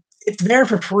 it's there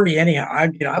for free anyhow.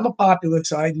 I'm a populist,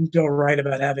 so I feel right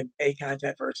about having pay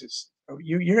content versus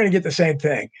you're going to get the same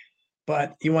thing,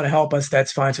 but you want to help us,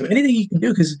 that's fine. So anything you can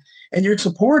do, and you're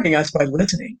supporting us by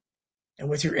listening and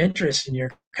with your interest in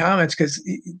your comments, because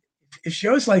if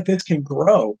shows like this can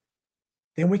grow,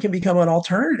 then we can become an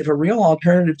alternative, a real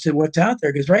alternative to what's out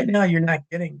there. Because right now you're not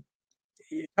getting.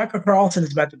 Tucker Carlson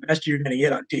is about the best you're going to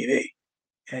get on TV,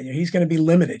 and he's going to be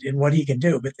limited in what he can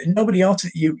do. But nobody else.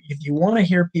 If you want to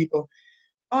hear people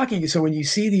talking, so when you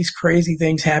see these crazy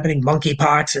things happening,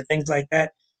 monkeypox or things like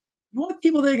that, you want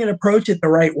people that are going to approach it the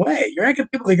right way. You're not going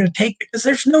to people that are going to take it because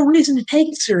there's no reason to take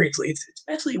it seriously.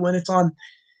 Especially when it's on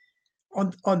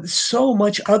so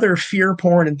much other fear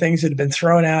porn and things that have been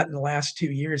thrown out in the last 2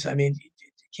 years. I mean,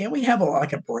 can't we have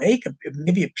a break,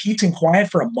 maybe a peace and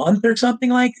quiet for a month or something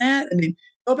like that? I mean,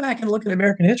 go back and look at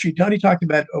American history. Tony talked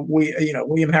about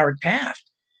William Howard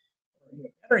Taft.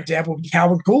 Another example would be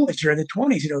Calvin Coolidge during the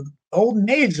 20s. The golden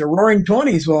age, the roaring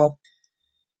 20s. Well,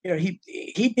 he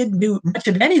didn't do much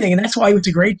of anything, and that's why he was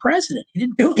a great president. He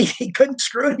didn't do anything. He couldn't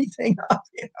screw anything up.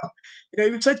 He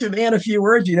was such a man of few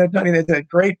words. Tony, that's a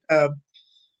great,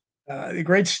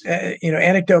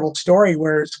 anecdotal story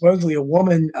where supposedly a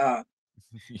woman.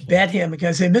 Bet him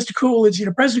because hey, Mr. Coolidge,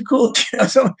 President Coolidge,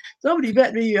 somebody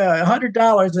bet me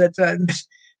 $100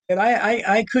 that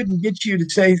I couldn't get you to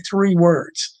say 3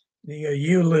 words.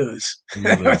 You lose.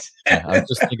 I was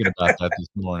just thinking about that this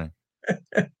morning.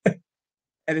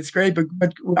 And it's great,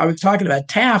 but I was talking about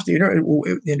Taft,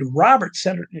 Robert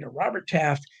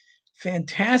Taft,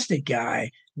 fantastic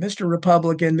guy, Mr.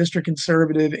 Republican, Mr.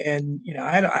 Conservative, and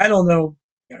I don't know,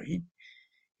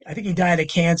 I think he died of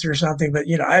cancer or something, but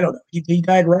I don't know. He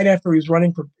died right after he was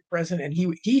running for president,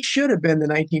 and he should have been the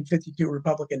 1952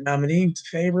 Republican nominee. He was a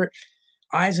favorite.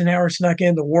 Eisenhower snuck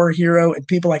in, the war hero, and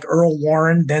people like Earl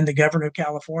Warren, then the governor of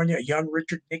California, young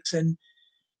Richard Nixon,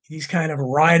 these kind of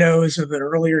rhinos of an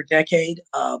earlier decade,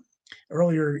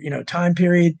 earlier time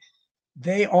period.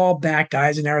 They all backed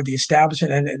Eisenhower, the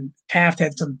establishment, and Taft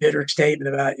had some bitter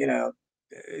statement about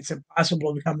it's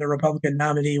impossible to become the Republican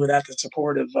nominee without the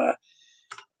support of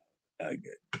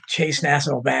Chase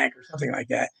National Bank or something like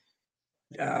that.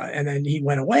 And then he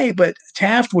went away. But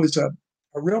Taft was a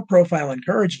real profile in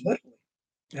courage, literally.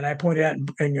 And I pointed out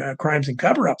in Crimes and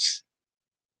Cover-Ups,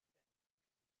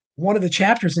 one of the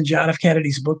chapters in John F.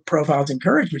 Kennedy's book, Profiles in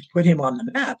Courage, which put him on the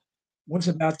map, was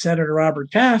about Senator Robert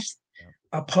Taft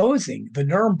opposing the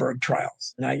Nuremberg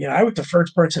trials. And I was the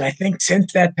first person, I think,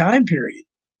 since that time period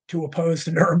to oppose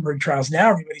the Nuremberg trials.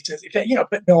 Now everybody says,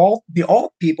 but the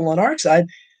alt people on our side,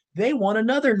 they want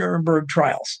another Nuremberg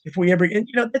trials. If we ever,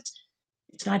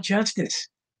 it's not justice.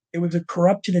 It was a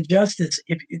corruption of justice.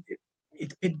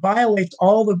 It violates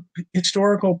all the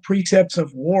historical precepts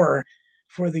of war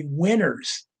for the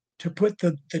winners to put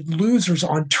the losers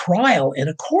on trial in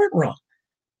a courtroom.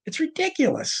 It's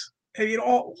ridiculous. I mean,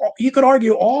 you could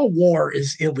argue all war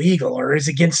is illegal or is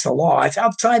against the law. It's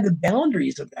outside the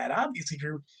boundaries of that. Obviously,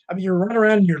 you're running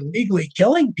around and you're legally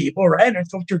killing people, right?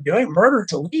 That's what you're doing. Murder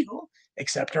is illegal,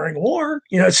 except during war.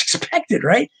 It's expected,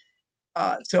 right?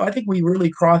 So I think we really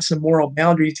crossed some moral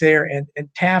boundaries there, and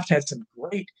Taft had some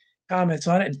great comments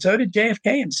on it, and so did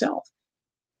JFK himself.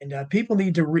 And people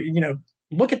need to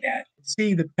look at that and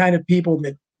see the kind of people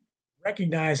that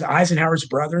recognize Eisenhower's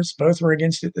brothers. Both were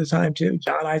against it at the time too.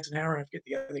 John Eisenhower, I forget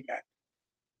the other guy.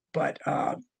 But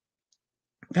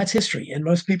that's history, and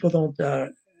most people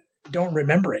don't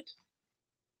remember it.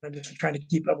 I'm just trying to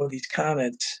keep up with these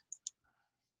comments.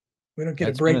 We don't get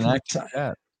a break from the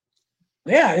time.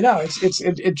 Yeah, it's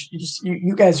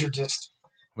you guys are just.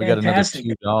 We fantastic.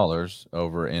 Got another $2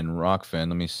 over in Rockfin.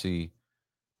 Let me see.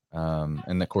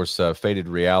 And of course, Faded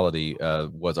Reality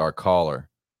was our caller,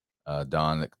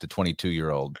 Don, the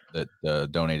 22-year-old that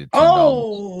donated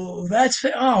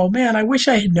 $10. Oh man, I wish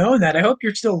I had known that. I hope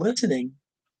you're still listening.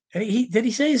 Did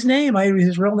he say his name?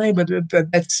 His real name, but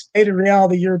that's Faded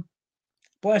Reality.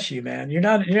 Bless you, man. You're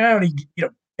not only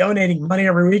donating money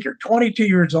every week. You're 22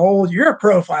 years old. You're a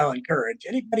profile in courage.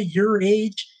 Anybody your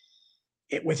age,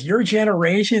 with your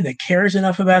generation that cares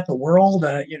enough about the world,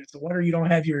 it's a wonder you don't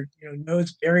have your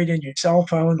nose buried in your cell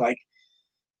phone like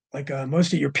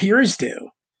most of your peers do.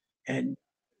 And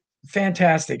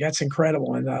fantastic, that's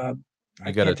incredible. And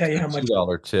I got can't tell you how much.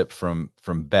 $2 tip from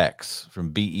Bex,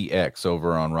 from BEX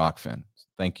over on Rockfin.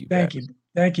 Thank you.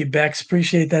 Thank you, Bex.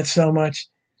 Appreciate that so much.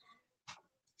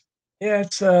 Yeah,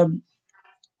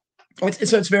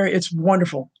 it's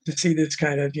wonderful to see this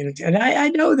kind of and I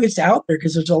know this out there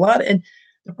because there's a lot, and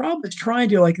the problem is trying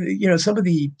to some of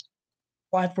the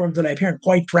platforms that I appear,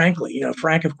 quite frankly,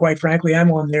 Frank of Quite Frankly,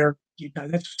 I'm on there.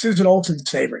 That's Susan Olsen's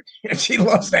favorite. She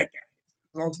loves that guy,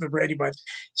 Olsen the Brady Bunch.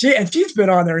 She's been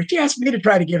on there, and she asked me to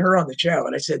try to get her on the show,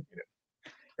 and I said,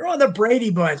 "You're on the Brady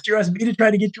Bunch. You asked me to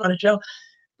try to get you on the show."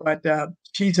 But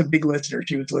she's a big listener.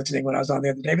 She was listening when I was on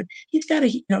the other day. But he's got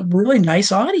a really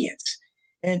nice audience.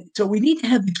 And so we need to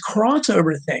have this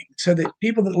crossover thing so that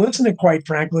people that listen to Quite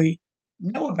Frankly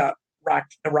know about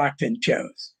the Rockfin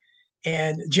shows.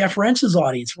 And Jeff Rentz's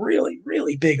audience, really,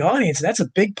 really big audience. That's a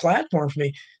big platform for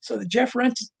me. So that Jeff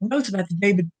Rentz knows about the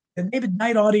David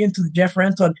Knight audience and the Jeff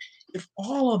Rentz on. If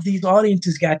all of these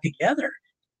audiences got together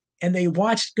and they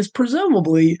watched, because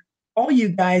presumably all you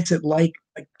guys that like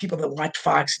people that watch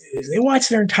Fox News, they watch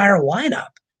their entire lineup.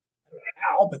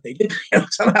 How, but they did.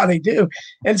 Somehow they do,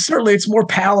 and certainly it's more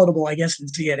palatable, I guess, than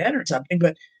CNN or something.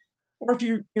 But or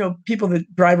if people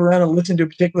that drive around and listen to a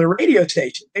particular radio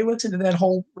station, they listen to that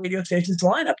whole radio station's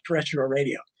lineup, terrestrial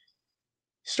radio.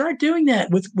 Start doing that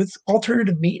with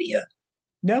alternative media.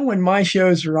 Know when my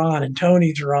shows are on and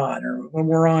Tony's are on, or when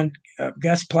we're on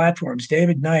guest platforms,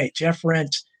 David Knight, Jeff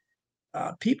Rentz,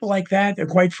 people like that.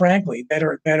 Quite frankly, that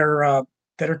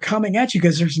are coming at you,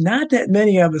 because there's not that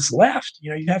many of us left.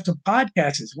 You have some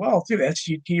podcasts as well too,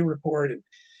 SGT Report and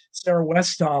Sarah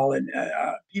Westall, and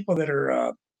people that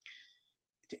are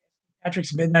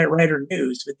Patrick's Midnight Rider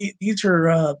News. But these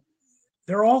are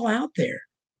they're all out there.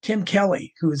 Tim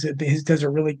Kelly, who does a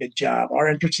really good job. Our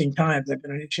Interesting Times. I've been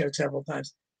on his show several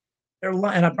times. And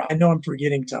I know I'm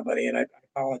forgetting somebody, and I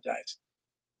apologize.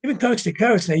 Even Coast to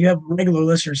Coast. Now you have regular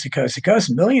listeners to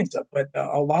Coast, millions of, but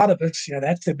a lot of us,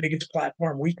 that's the biggest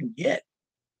platform we can get.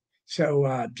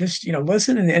 So just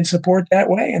listen and support that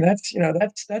way, and that's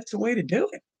the way to do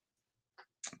it.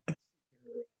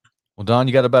 Well, Don,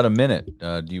 you got about a minute.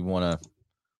 Do you want to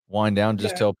wind down?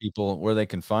 Just tell people where they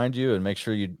can find you, and make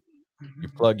sure you You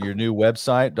plug your new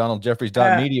website,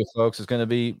 DonaldJeffries.media, folks. Is going to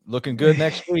be looking good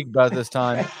next week about this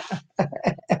time.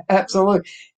 Absolutely.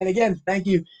 And again, thank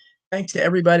you. Thanks to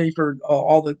everybody for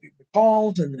all the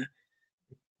calls and the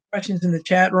questions in the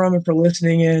chat room and for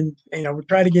listening in. We'll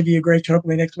try to give you a great show.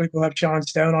 Hopefully next week we'll have Sean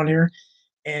Stone on here.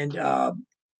 And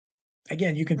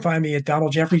again, you can find me at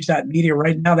DonaldJeffries.media.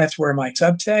 Right now, that's where my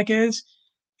Substack is.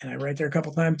 And I write there a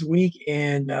couple times a week.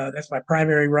 And that's my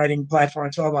primary writing platform.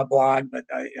 It's all my blog, but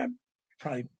I'm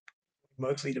probably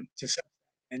mostly to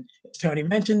and as Tony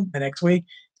mentioned, the next week,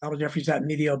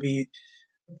 DonaldJeffries.media will be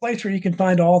a place where you can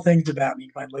find all things about me.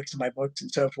 You can find links to my books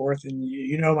and so forth. And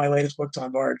my latest books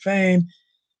on Borrowed Fame.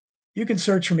 You can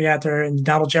search for me out there. And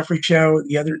Donald Jeffries Show,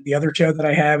 the other show that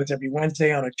I have is every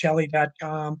Wednesday on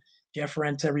Ochelli.com. Jeff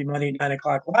Rents every Monday, 9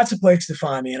 o'clock. Lots of places to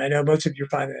find me. And I know most of you are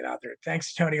finding it out there.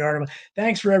 Thanks to Tony Artem.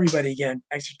 Thanks for everybody again.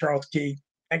 Thanks to Charles Key.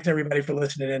 Thanks everybody for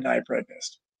listening in to I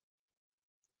Protest.